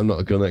don't know. I'm not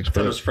a gun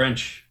expert. That was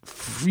French.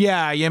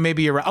 Yeah,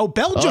 maybe you're right. Oh,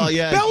 Belgium.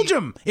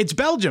 Belgium. It's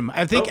Belgium.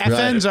 I think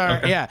FNs are.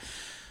 Okay. Yeah.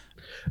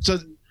 So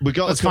we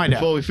got to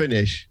before we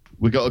finish.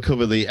 We got to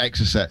cover the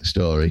Exocet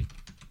story,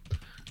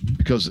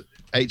 because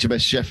HMS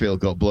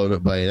Sheffield got blown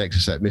up by an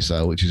Exocet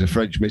missile, which is a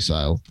French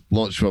missile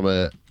launched from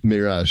a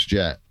Mirage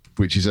jet,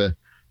 which is a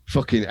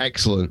fucking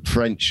excellent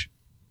French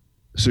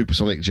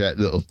supersonic jet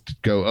that'll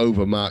go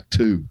over Mark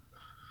II.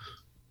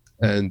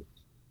 And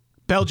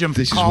Belgium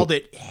called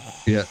it.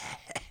 Yeah.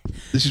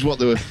 This is what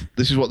they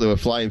were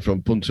flying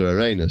from Punta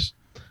Arenas.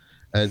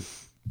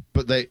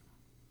 But the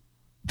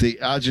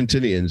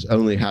Argentinians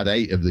only had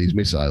 8 of these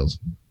missiles.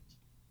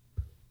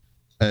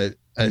 And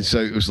so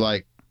it was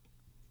like,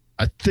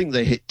 I think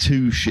they hit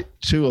 2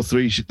 or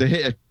 3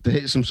 they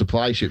hit some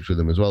supply ships with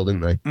them as well,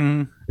 didn't they?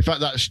 Mm. In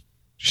fact, that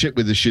ship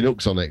with the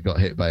Chinooks on it got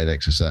hit by an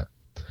Exocet.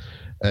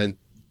 And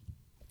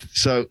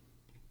so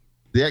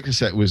the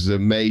Exocet was the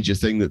major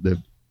thing that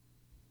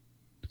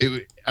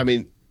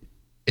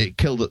it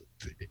killed it.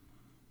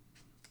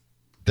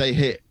 They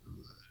hit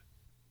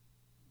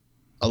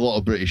a lot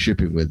of British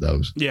shipping with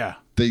those. Yeah.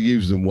 They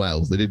used them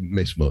well. They didn't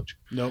miss much.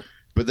 Nope.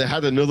 But they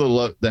had another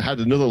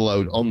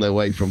load on their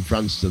way from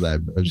France to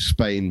them, and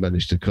Spain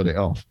managed to cut it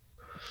off.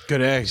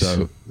 Good eggs.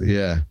 So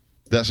yeah,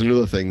 that's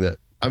another thing that,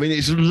 I mean,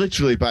 it's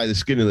literally by the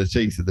skin of the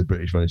teeth that the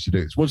British managed to do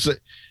it. Once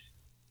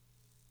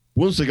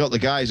they got the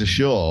guys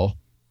ashore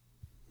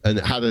and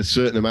had a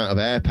certain amount of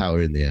air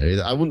power in the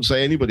area, I wouldn't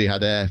say anybody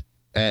had air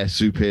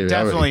superiority.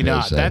 Definitely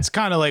not. That's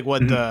kind of like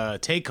what the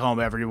take home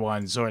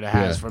everyone sort of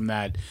has from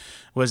that,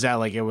 was that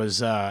like it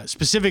was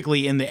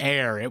specifically in the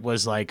air, it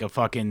was like a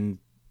fucking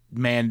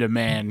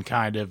man-to-man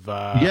kind of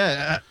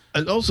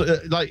and also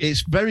like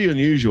it's very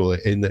unusual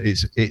in that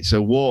it's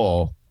a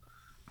war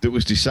that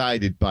was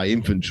decided by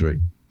infantry.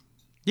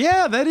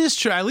 Yeah, that is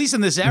true, at least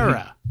in this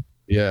era.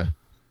 Yeah,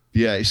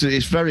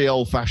 it's very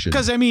old-fashioned,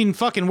 because I mean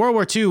fucking World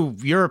War II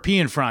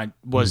European front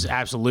was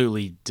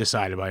absolutely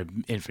decided by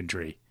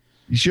infantry.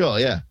 Sure,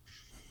 yeah.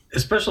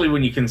 Especially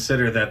when you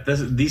consider that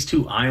these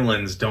 2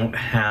 islands don't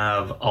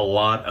have a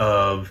lot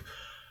of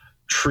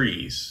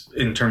trees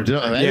in terms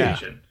of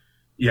vegetation.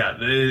 Yeah,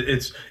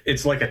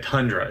 it's like a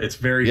tundra. It's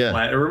very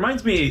flat. It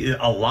reminds me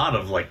a lot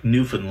of like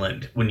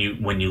Newfoundland when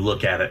you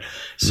look at it.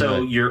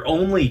 So your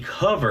only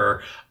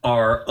cover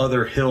are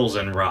other hills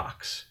and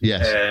rocks.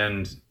 Yes.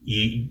 And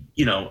you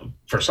know,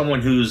 for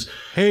someone who's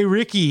Hey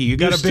Ricky, you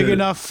got a big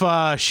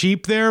enough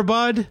sheep there,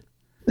 bud?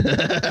 Get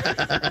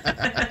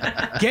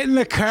in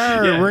the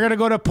car. Yeah. We're gonna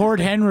go to Port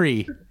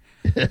Henry.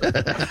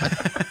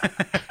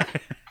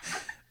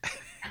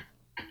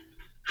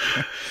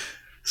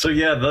 So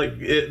yeah,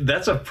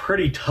 that's a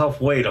pretty tough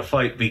way to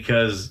fight,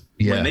 because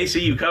when they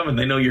see you coming,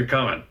 they know you're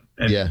coming,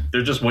 and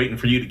they're just waiting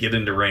for you to get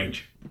into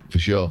range. For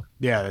sure.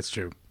 Yeah, that's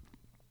true.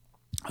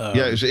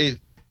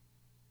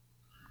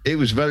 It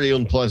was very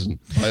unpleasant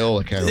by all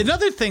accounts.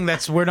 Another thing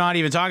we're not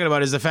even talking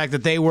about is the fact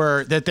that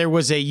there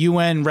was a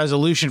UN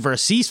resolution for a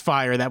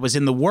ceasefire that was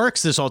in the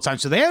works this whole time.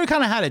 So they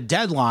kind of had a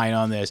deadline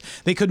on this.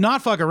 They could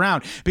not fuck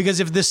around, because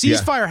if the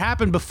ceasefire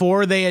happened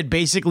before they had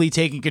basically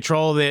taken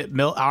control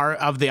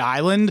of the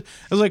island,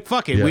 it was like,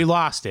 fuck it, we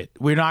lost it.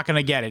 We're not going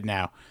to get it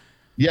now.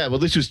 Yeah, well,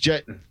 this was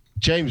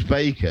James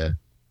Baker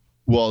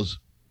was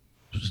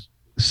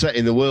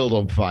setting the world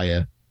on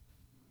fire,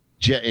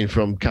 jetting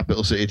from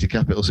capital city to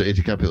capital city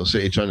to capital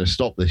city, trying to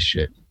stop this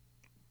shit.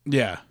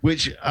 Yeah.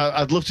 Which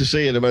I'd love to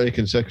see an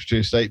American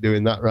Secretary of State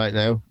doing that right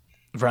now.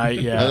 Right,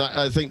 yeah. And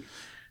I think,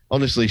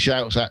 honestly,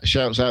 shouts out to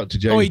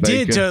James Baker. Oh, he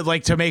did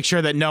to make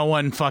sure that no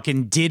one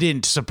fucking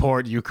didn't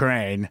support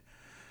Ukraine.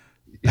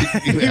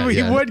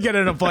 He would get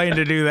on a plane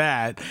to do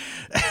that.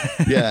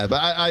 Yeah, but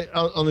I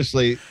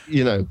honestly,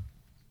 you know,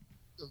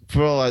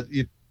 for all I...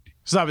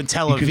 Stop in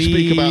Tel Aviv. You can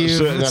speak about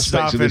certain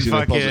aspects of this in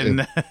a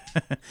positive...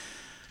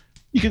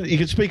 You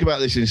can speak about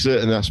this in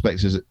certain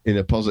aspects in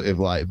a positive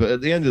light, but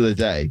at the end of the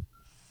day,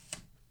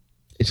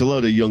 it's a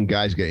load of young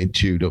guys getting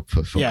chewed up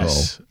for fuck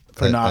all.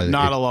 For not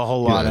a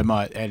whole lot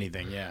of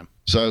anything, yeah.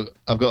 So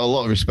I've got a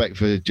lot of respect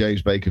for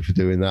James Baker for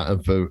doing that,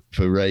 and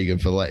for Reagan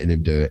for letting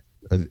him do it.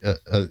 And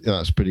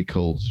that's pretty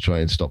cool to try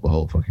and stop the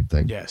whole fucking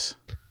thing. Yes.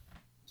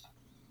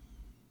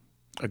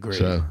 Agreed.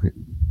 So,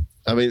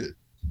 I mean,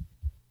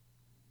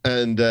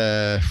 and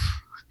a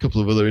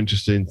couple of other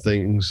interesting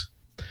things.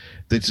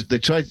 They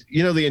tried,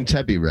 the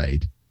Entebbe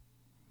raid.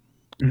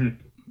 Mm-hmm.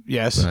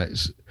 Yes. Right.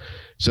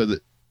 So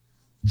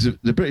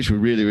the British were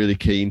really, really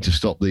keen to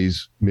stop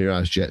these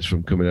Mirage jets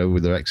from coming over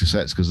with their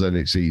Exocets because then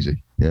it's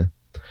easy. Yeah.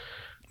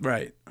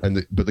 Right.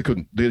 But they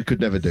couldn't. They could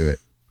never do it.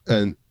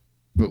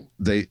 But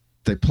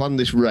they planned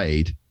this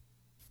raid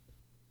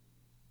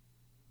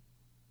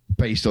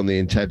based on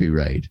the Entebbe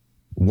raid.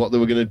 What they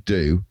were going to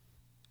do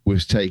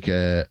was take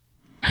a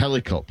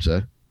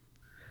helicopter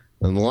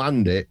and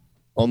land it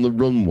on the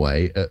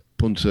runway at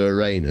Punta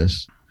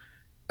Arenas,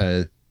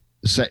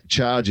 set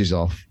charges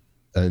off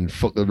and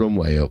fuck the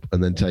runway up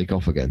and then take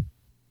off again.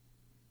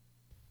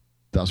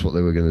 That's what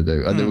they were going to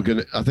do.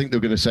 And I think they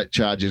were going to set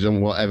charges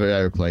on whatever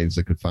airplanes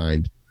they could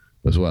find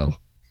as well.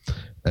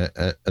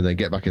 And then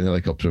get back in the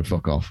helicopter and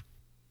fuck off.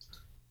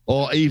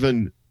 Or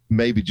even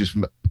maybe just...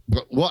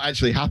 What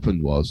actually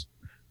happened was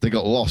they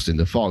got lost in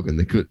the fog and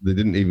they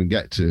didn't even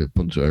get to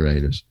Punta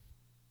Arenas.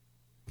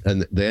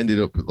 And they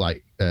ended up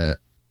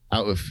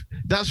out of...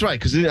 That's right,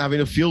 because they didn't have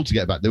enough fuel to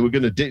get back. They were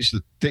going to ditch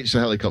the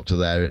helicopter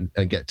there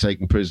and get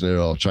taken prisoner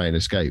or try and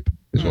escape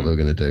is what they were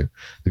going to do.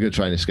 They're going to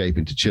try and escape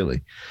into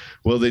Chile.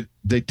 Well, they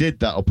did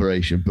that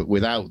operation, but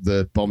without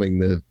the bombing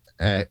the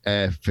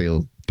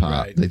airfield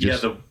part. Right. They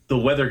just, the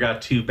weather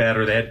got too bad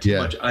or they had too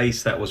much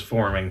ice that was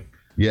forming.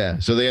 Yeah,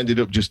 so they ended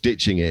up just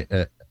ditching it.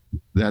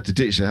 They had to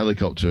ditch the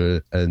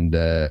helicopter and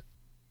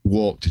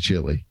walk to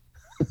Chile.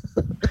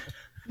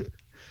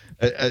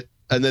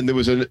 And then there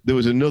was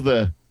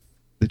another...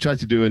 They tried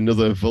to do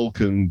another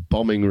Vulcan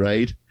bombing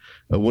raid,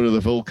 and one of the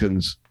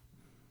Vulcans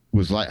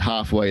was like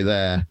halfway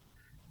there.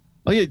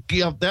 Oh yeah,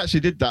 they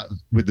actually did that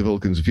with the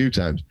Vulcans a few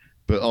times.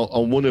 But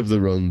on one of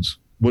the runs,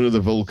 one of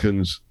the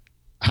Vulcans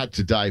had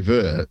to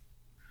divert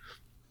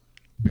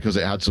because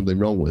it had something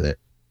wrong with it.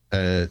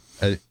 And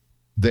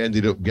they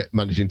ended up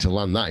managing to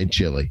land that in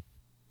Chile.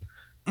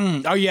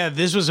 Oh yeah,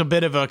 this was a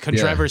bit of a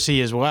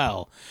controversy as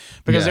well,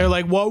 because they're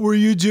like, "What were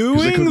you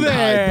doing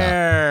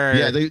there?"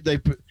 Yeah, they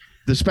put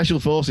the special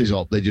forces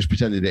op. They just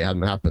pretended it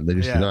hadn't happened. They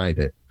just denied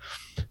it.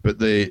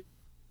 But you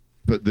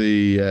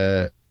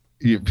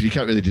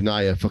can't really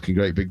deny a fucking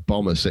great big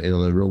bomber sitting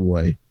on a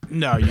runway.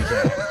 No, you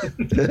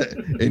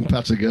can't. In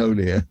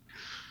Patagonia.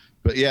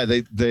 But yeah,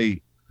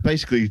 they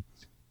basically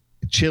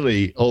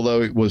Chile,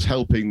 although it was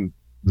helping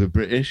the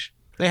British,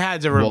 they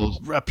had to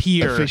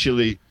appear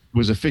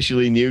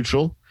officially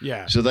neutral.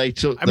 Yeah. So they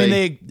took.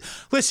 They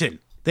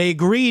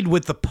agreed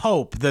with the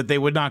Pope that they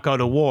would not go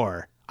to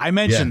war. I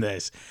mentioned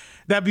this.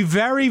 That'd be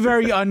very,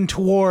 very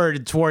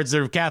untoward towards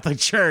the Catholic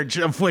Church,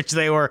 of which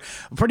they were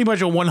pretty much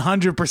a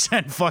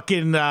 100%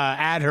 fucking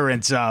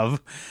adherents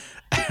of.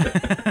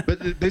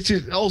 But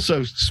this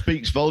also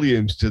speaks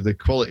volumes to the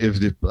quality of...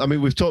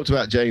 we've talked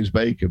about James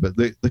Baker, but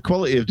the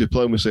quality of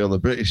diplomacy on the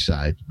British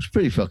side was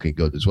pretty fucking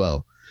good as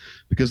well.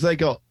 Because they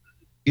got,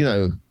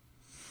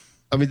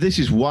 this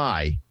is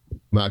why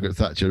Margaret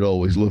Thatcher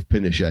always loved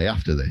Pinochet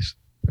after this,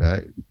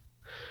 right?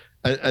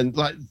 And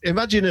like,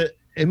 imagine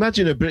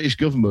a British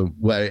government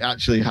where it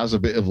actually has a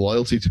bit of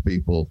loyalty to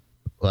people.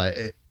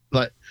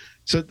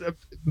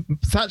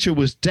 Thatcher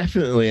was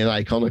definitely an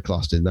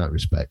iconoclast in that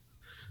respect.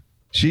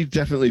 She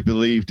definitely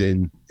believed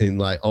in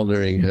like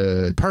honoring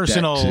her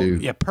personal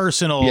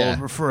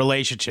for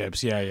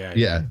relationships. Yeah.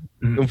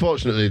 Mm-hmm.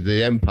 Unfortunately,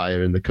 the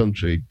empire and the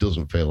country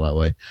doesn't feel that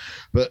way.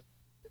 But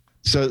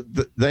so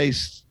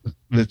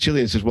the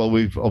Chileans says, well,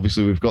 we've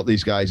got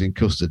these guys in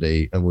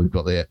custody and we've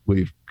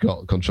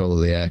got control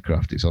of the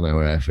aircraft. It's on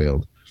our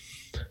airfield.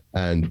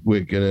 And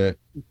we're gonna,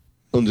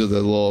 under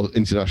the law,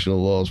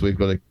 international laws, we've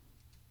got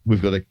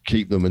to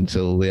keep them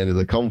until the end of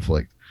the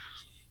conflict.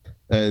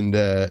 And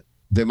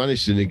they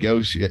managed to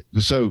negotiate.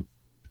 So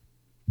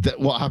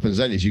what happens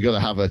then is you got to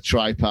have a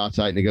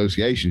tripartite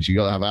negotiations. You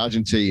got to have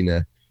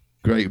Argentina,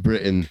 Great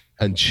Britain,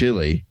 and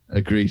Chile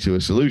agree to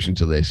a solution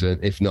to this.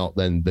 And if not,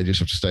 then they just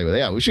have to stay where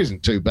they are, which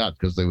isn't too bad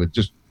because they were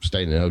just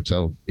staying in a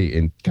hotel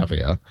eating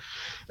caviar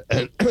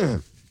and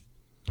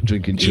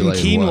drinking Chilean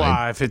quinoa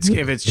wine. if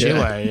it's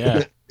Chile,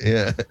 yeah.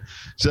 Yeah.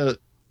 So,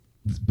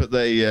 but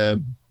they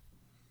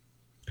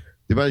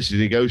managed to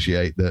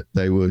negotiate that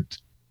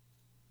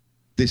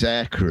this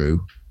air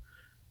crew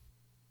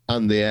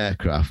and the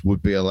aircraft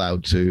would be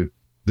allowed to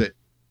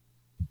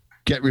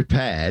get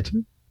repaired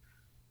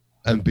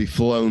and be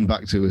flown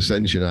back to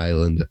Ascension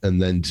Island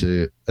and then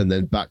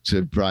back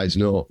to Bryce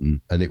Norton,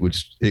 and it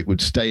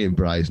would stay in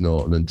Bryce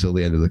Norton until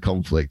the end of the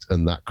conflict,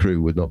 and that crew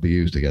would not be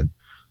used again.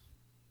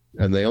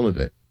 And they honoured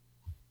it.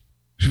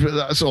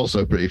 That's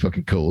also pretty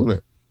fucking cool, isn't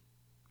it?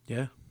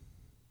 Yeah.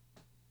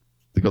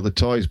 They got the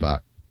toys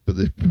back, but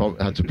they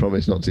had to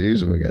promise not to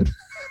use them again.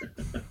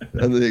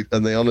 and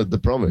they honoured the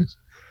promise.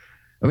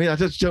 I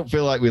just don't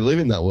feel like we live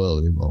in that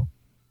world anymore.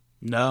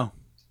 No.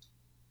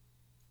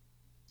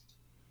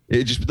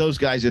 It just those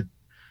guys would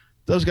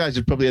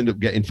probably end up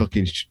getting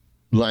fucking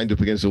lined up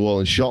against the wall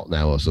and shot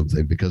now or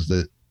something because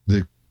the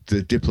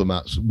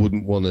diplomats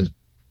wouldn't want to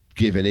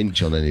give an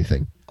inch on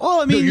anything.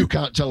 Well, I mean, no, you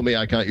can't tell me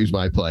I can't use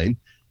my plane.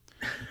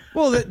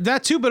 Well,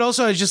 that too, but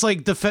also it's just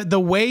like the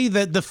way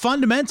that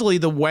fundamentally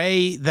the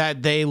way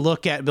that they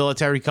look at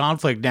military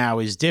conflict now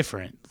is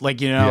different.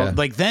 Like,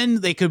 like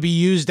then they could be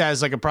used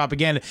as like a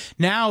propaganda.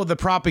 Now the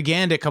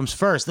propaganda comes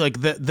first. Like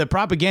the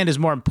propaganda is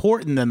more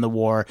important than the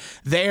war.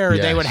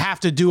 They would have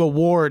to do a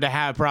war to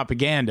have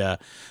propaganda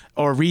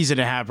or reason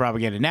to have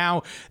propaganda.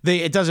 Now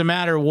it doesn't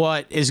matter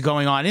what is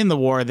going on in the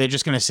war. They're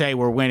just going to say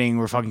we're winning.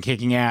 We're fucking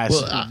kicking ass.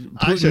 Well,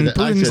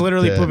 Putin's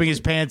literally pooping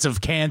his pants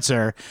of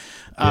cancer.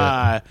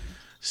 Yeah.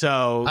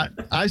 So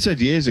I said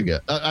years ago.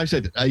 I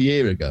said a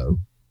year ago,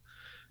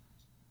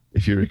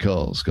 if you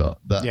recall, Scott.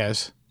 That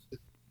yes,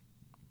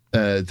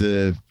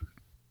 the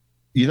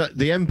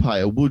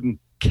empire wouldn't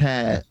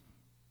care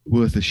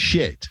worth a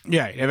shit.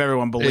 Yeah, if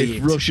everyone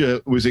believed if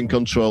Russia was in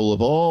control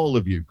of all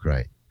of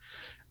Ukraine,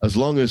 as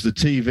long as the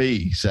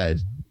TV said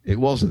it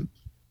wasn't.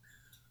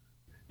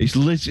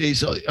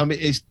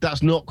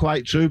 That's not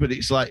quite true, but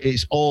it's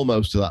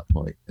almost to that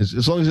point.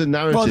 As long as the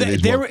narrative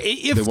is what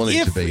they want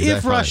it to be.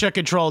 If Russia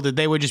controlled it,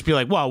 they would just be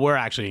like, well, we're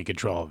actually in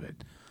control of it.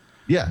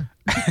 Yeah.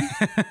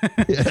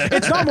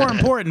 It's not more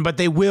important, but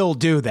they will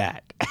do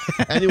that.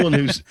 anyone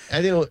who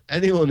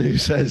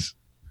says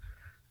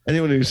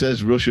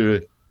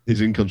Russia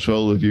is in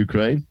control of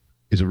Ukraine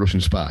is a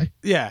Russian spy.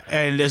 Yeah,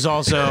 and is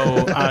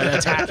also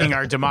attacking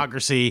our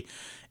democracy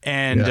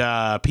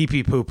and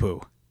pee-pee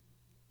poo-poo.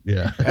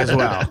 Yeah, as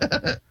well.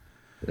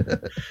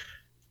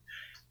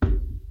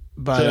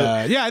 But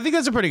I think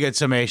that's a pretty good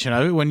summation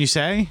of it. When you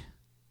say,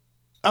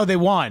 "Oh, they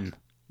won,"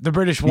 the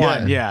British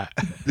won. Yeah.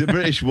 The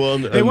British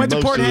won. They went to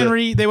Port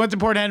Henry. They went to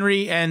Port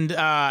Henry, and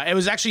it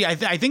was actually I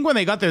think when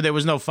they got there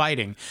was no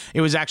fighting.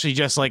 It was actually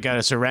just like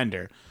a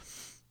surrender.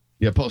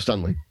 Yeah, Port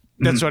Stanley.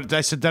 That's what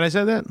I said. Did I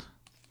say that?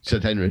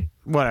 Said Henry.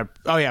 Whatever.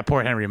 Oh yeah,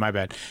 Port Henry. My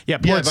bad. Yeah,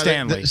 Port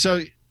Stanley.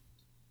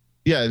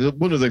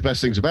 One of the best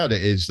things about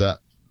it is that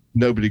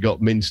nobody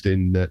got minced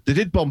in. They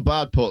did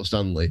bombard Port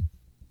Stanley,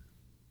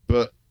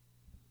 but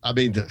I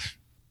mean,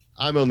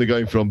 I'm only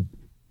going from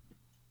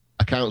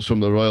accounts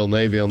from the Royal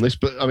Navy on this,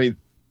 but I mean,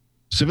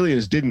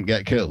 civilians didn't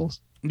get killed,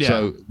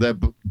 so their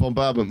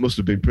bombardment must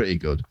have been pretty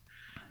good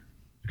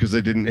because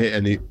they didn't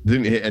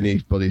hit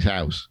anybody's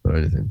house or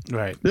anything.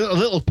 Right. A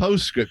little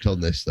postscript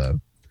on this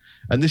though,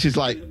 and this is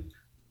like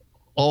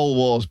all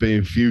wars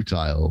being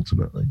futile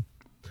ultimately.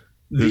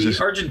 The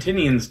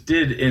Argentinians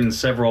did in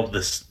several of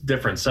the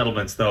different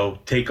settlements, though,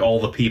 take all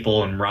the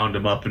people and round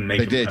them up and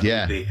make them. They did,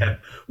 yeah. They had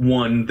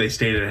one. They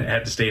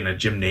had to stay in a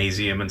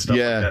gymnasium and stuff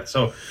like that.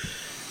 So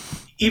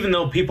even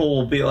though people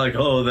will be like,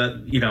 "Oh,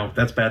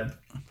 that's bad,"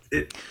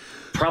 it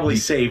probably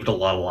saved a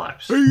lot of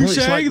lives. Are you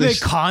saying they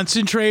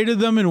concentrated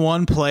them in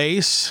one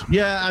place?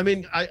 Yeah, I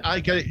mean,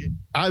 I get it.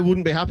 I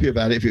wouldn't be happy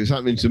about it if it was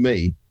happening to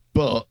me,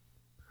 but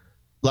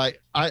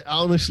like, I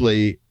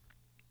honestly,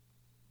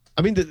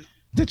 I mean.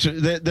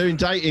 They're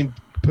indicting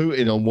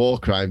Putin on war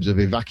crimes of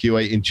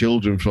evacuating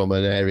children from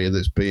an area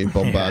that's being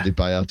bombarded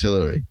by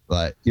artillery.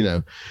 Like,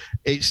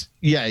 it's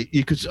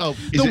you could. Oh,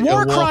 the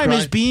war crime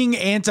is being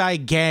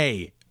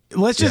anti-gay.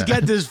 Let's just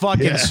get this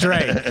fucking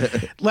straight.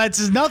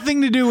 It's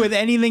nothing to do with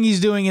anything he's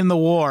doing in the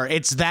war.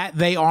 It's that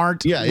they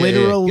aren't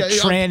literal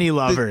tranny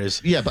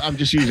lovers. But I'm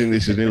just using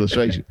this as an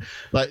illustration.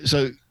 Like,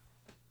 so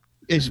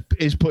is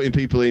putting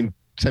people in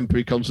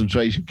temporary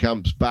concentration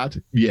camps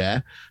bad?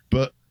 Yeah,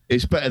 but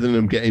it's better than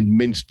them getting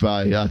minced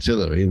by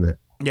artillery, isn't it?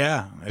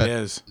 Yeah, it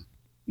is.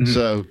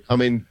 So, I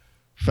mean,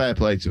 fair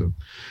play to them.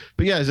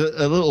 But yeah, there's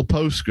a little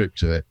postscript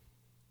to it.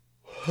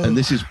 And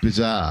this is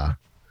bizarre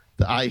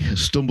that I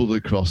stumbled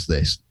across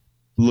this.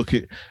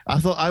 I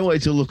thought I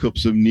wanted to look up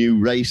some new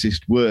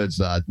racist words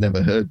that I'd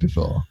never heard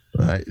before.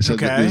 Right. So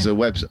there's a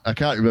website. I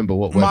can't remember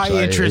what website. My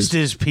interest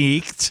is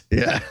piqued.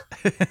 Yeah.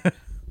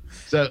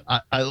 So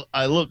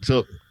I looked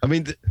up. I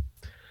mean,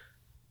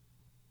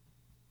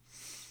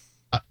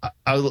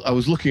 I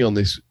was looking on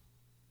this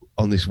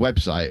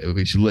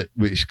website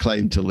which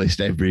claimed to list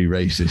every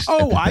racist.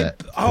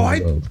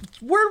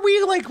 Were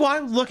we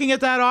looking at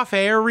that off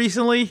air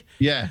recently?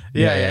 Yeah.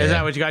 Is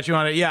that what got you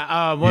on it?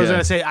 Yeah. What was I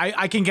gonna say?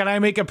 Can I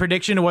make a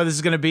prediction of what this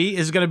is gonna be?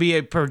 Is it gonna be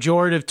a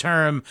pejorative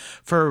term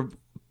for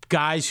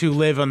guys who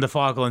live on the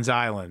Falklands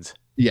Islands?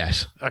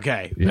 Yes.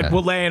 Okay. Yeah.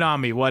 Well, lay it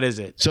on me. What is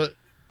it? So,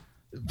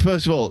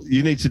 first of all,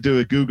 you need to do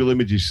a Google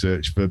Images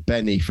search for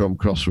Benny from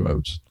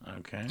Crossroads.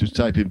 Okay. Just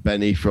type in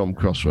Benny from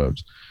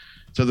Crossroads.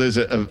 So there's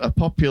a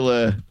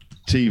popular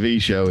TV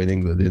show in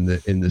England in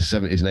the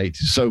 70s and 80s,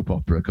 soap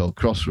opera called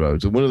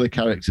Crossroads, and one of the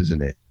characters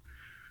in it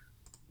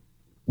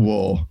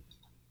wore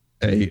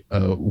a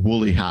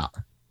woolly hat,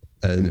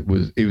 and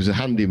he was a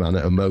handyman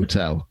at a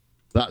motel.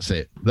 That's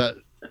it.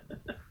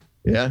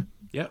 Yeah.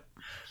 Yep.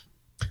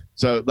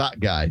 So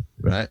that guy,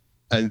 right,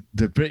 and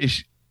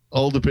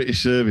all the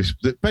British service,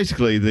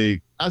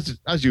 basically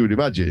as you would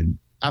imagine,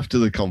 after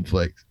the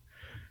conflict,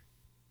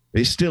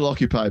 it's still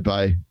occupied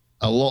by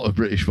a lot of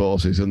British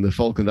forces, and the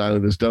Falkland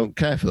Islanders don't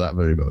care for that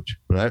very much,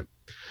 right?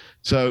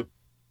 So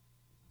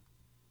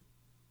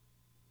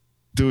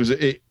there was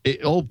it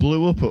all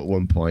blew up at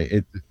one point.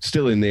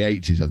 Still in the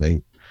 80s, I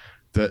think,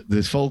 that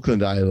the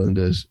Falkland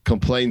Islanders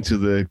complained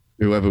to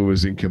whoever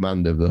was in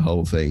command of the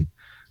whole thing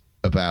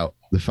about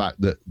the fact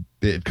that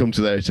it had come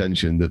to their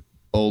attention that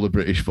all the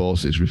British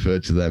forces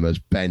referred to them as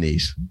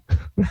bennies,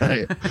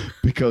 right?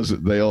 Because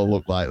they all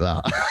look like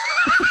that.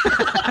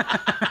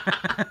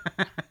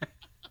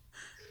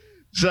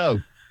 So,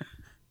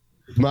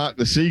 mark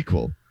the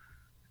sequel.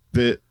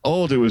 The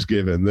order was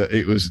given that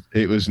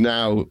it was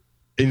now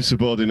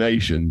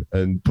insubordination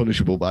and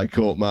punishable by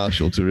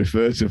court-martial to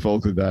refer to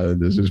Falkland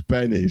Islanders as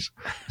bennies.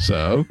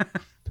 So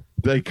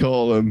they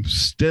call them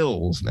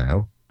stills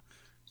now.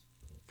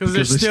 Because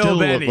they still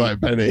look like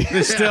Benny.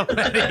 They're still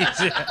bennies.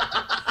 Yeah.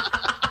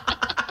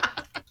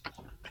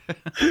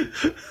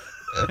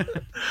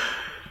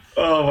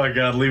 Oh my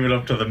God! Leave it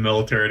up to the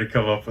military to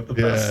come up with the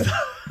best.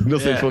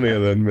 Nothing funnier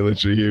than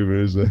military humor,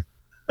 is there?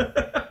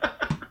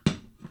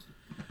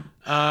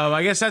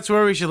 I guess that's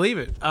where we should leave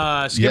it.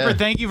 Skipper,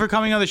 thank you for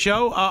coming on the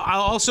show.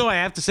 I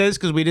have to say this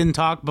because we didn't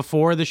talk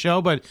before the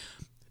show, but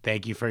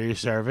thank you for your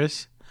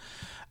service.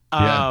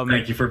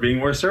 Thank you for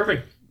being worth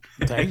serving.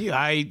 Thank you.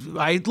 I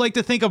like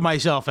to think of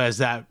myself as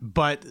that,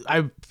 but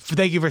I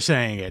thank you for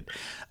saying it.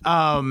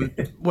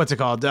 What's it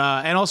called?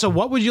 And also,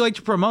 what would you like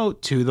to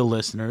promote to the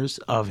listeners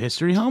of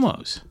History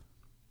Homos?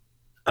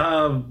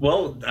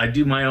 Well, I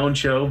do my own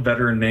show,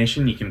 Veteran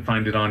Nation. You can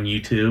find it on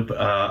YouTube.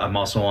 I'm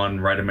also on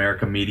Right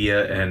America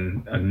Media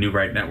and a New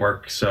Right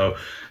Network. So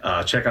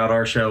check out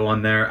our show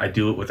on there. I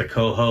do it with a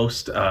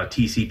co-host,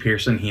 T.C.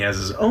 Pearson. He has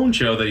his own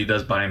show that he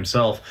does by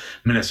himself,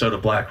 Minnesota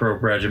Black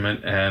Robe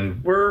Regiment.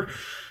 And we're a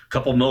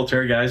couple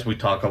military guys. We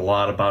talk a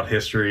lot about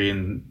history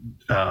and,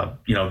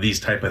 these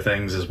type of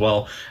things as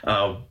well.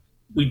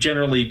 We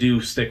generally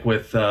do stick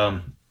with,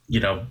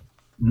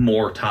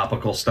 more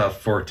topical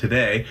stuff for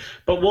today,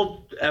 but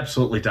we'll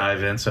absolutely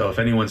dive in. So if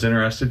anyone's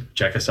interested,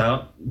 check us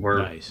out.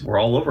 We're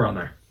all over on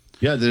there.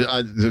 Yeah,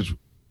 there's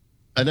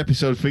an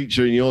episode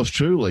featuring yours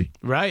truly.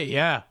 Right,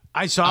 yeah.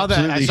 I saw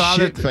Absolutely that. I saw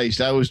shit-faced.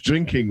 I was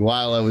drinking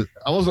while I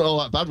wasn't all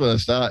that bad when I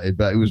started,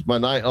 but it was my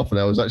night off and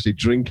I was actually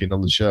drinking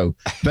on the show.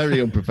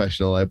 Very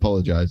unprofessional. I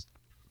apologize.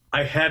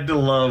 I had to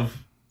love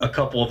a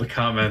couple of the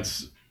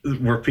comments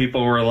where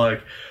people were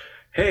like,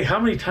 hey, how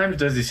many times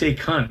does he say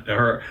cunt?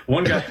 Or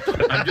one guy,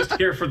 I'm just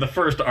here for the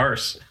first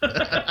arse.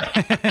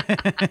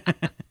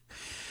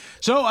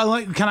 So,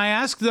 can I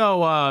ask,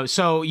 though,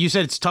 so you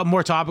said it's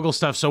more topical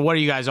stuff. So what are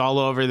you guys all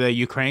over the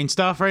Ukraine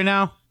stuff right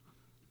now?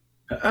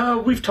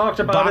 We've talked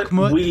about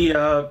Bakhmut it.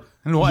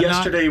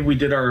 Yesterday we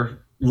did our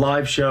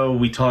live show.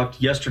 We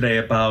talked yesterday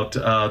about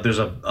there's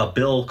a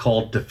bill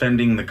called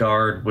Defending the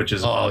Guard, which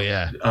is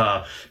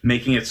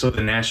making it so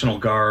the National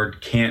Guard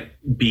can't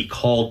be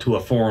called to a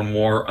foreign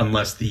war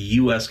unless the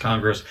U.S.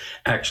 Congress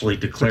actually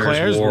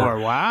declares war.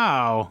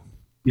 Wow.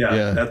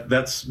 Yeah.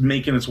 That's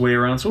making its way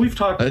around. So we've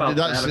talked about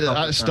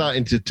that's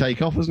starting to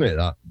take off, isn't it?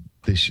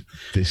 This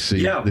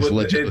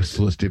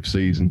legislative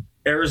season.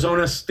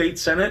 Arizona State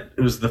Senate,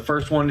 it was the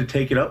first one to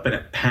take it up, and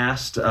it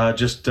passed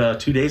just 2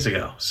 days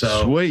ago.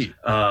 So sweet.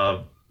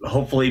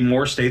 Hopefully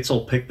more states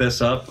will pick this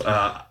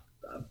up.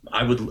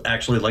 I would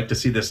actually like to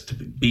see this to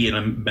be an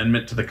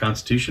amendment to the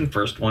Constitution,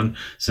 first one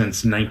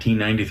since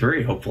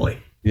 1993, hopefully.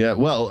 Yeah,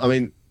 well, I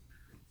mean,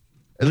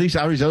 at least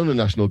Arizona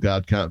National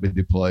Guard can't be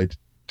deployed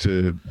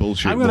to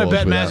bullshit. I'm going to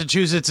bet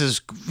Massachusetts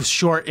is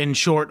in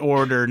short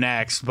order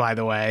next, by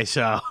the way.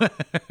 So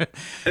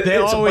they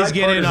always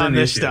get in on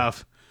this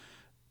stuff.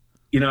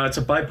 It's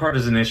a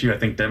bipartisan issue. I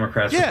think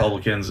Democrats,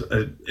 Republicans,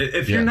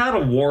 if you're not a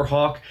war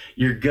hawk,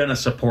 you're going to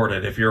support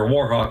it. If you're a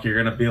war hawk,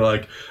 you're going to be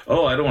like,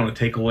 oh, I don't want to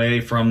take away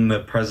from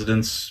the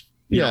president's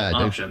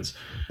options.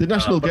 The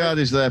National Guard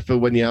is there for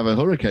when you have a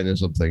hurricane or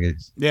something.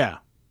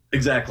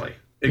 Exactly.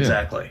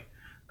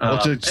 Or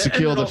to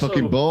secure the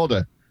fucking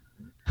border.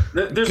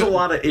 There's a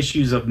lot of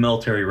issues of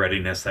military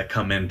readiness that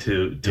come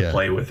into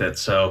play with it.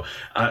 So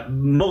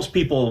most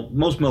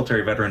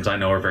military veterans I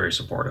know are very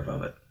supportive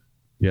of it.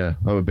 Yeah,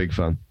 I'm a big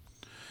fan.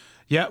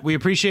 Yeah, we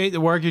appreciate the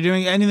work you're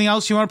doing. Anything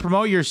else you want to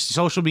promote? Your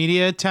social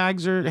media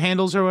tags or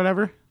handles or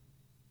whatever?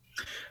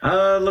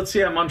 Let's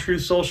see. I'm on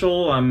Truth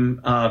Social.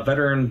 I'm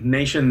Veteran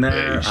Nation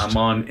there. I'm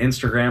on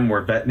Instagram.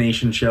 We're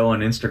VetNation Show on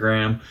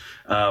Instagram.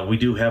 We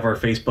do have our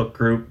Facebook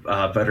group,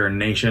 Veteran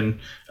Nation.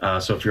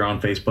 So if you're on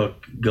Facebook,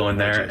 go in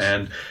there.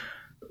 And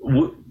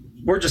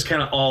we're just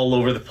kind of all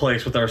over the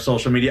place with our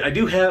social media. I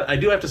do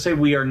have to say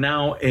we are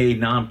now a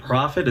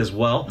nonprofit as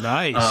well.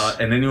 Nice.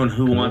 And anyone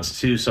who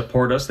wants to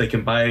support us, they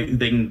can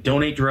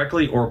donate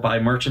directly or buy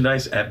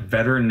merchandise at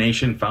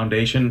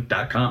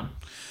veterannationfoundation.com.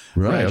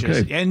 Right.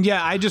 Okay. And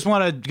I just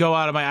want to go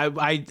out of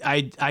my.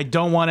 I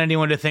don't want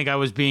anyone to think I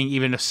was being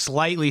even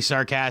slightly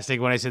sarcastic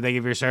when I said thank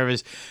you for your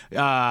service.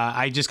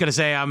 I just gotta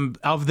say I'm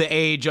of the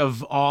age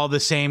of all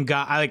the same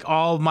guy. Like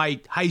all my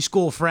high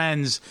school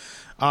friends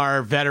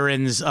our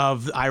veterans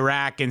of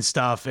Iraq and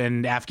stuff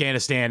and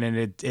Afghanistan,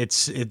 and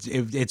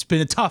it's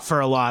been tough for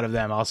a lot of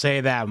them. I'll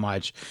say that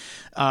much.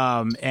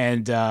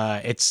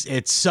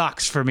 It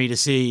sucks for me to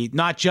see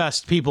not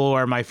just people who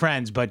are my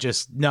friends, but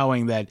just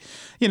knowing that,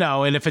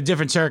 and if a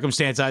different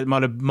circumstance, I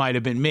might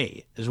have been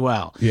me as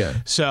well. Yeah.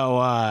 So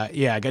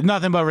I got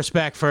nothing but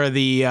respect for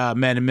the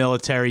men in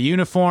military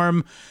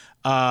uniform.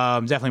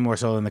 Definitely more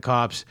so than the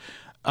cops.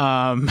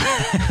 Anyone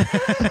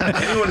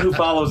who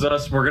follows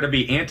us, we're going to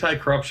be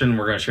anti-corruption.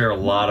 We're going to share a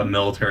lot of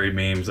military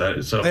memes. So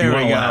if there you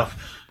want we to go.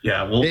 laugh,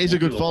 yeah, it is a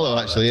good follow,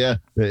 actually. Yeah,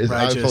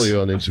 I follow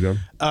you on Instagram.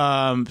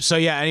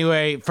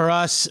 Anyway, for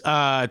us,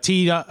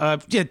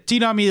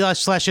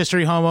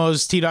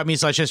 t.me/historyhomos,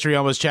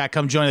 t.me/historyhomos chat.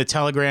 Come join the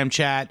Telegram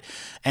chat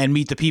and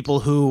meet the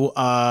people who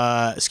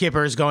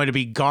Skipper is going to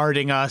be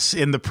guarding us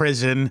in the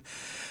prison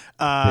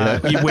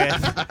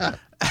with.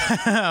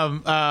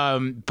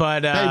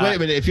 But hey, wait a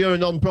minute. If you're a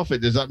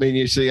non-profit, does that mean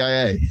you're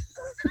CIA?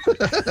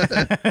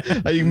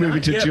 Are you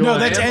moving to Georgia? No,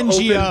 that's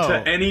NGO.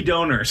 Open to any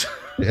donors.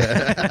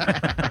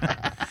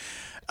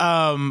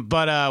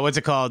 What's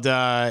it called?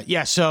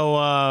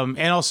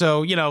 And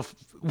also,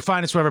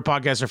 find us wherever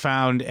podcasts are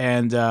found,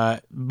 and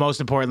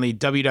most importantly,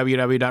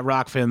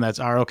 www.rockfin, that's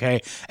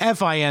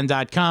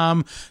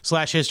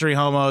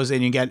ROKFIN.com/historyhomos,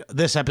 and you get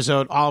this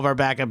episode, all of our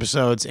back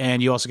episodes,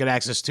 and you also get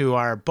access to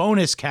our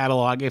bonus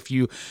catalog if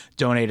you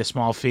donate a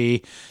small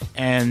fee.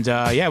 And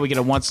we get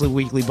a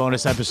once-weekly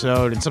bonus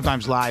episode, and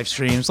sometimes live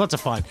streams, lots of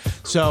fun.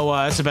 So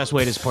that's the best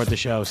way to support the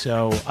show.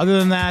 So other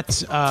than that,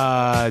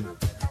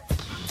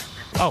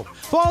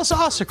 follow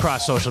us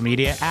across social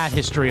media at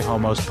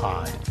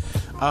HistoryHomosPod.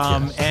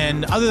 Yes.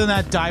 And other than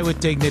that, die with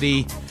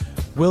dignity.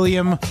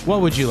 William,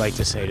 what would you like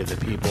to say to the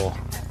people?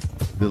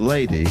 The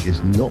lady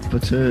is not for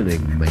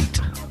turning,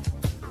 mate.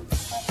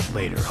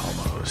 Later,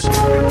 homos.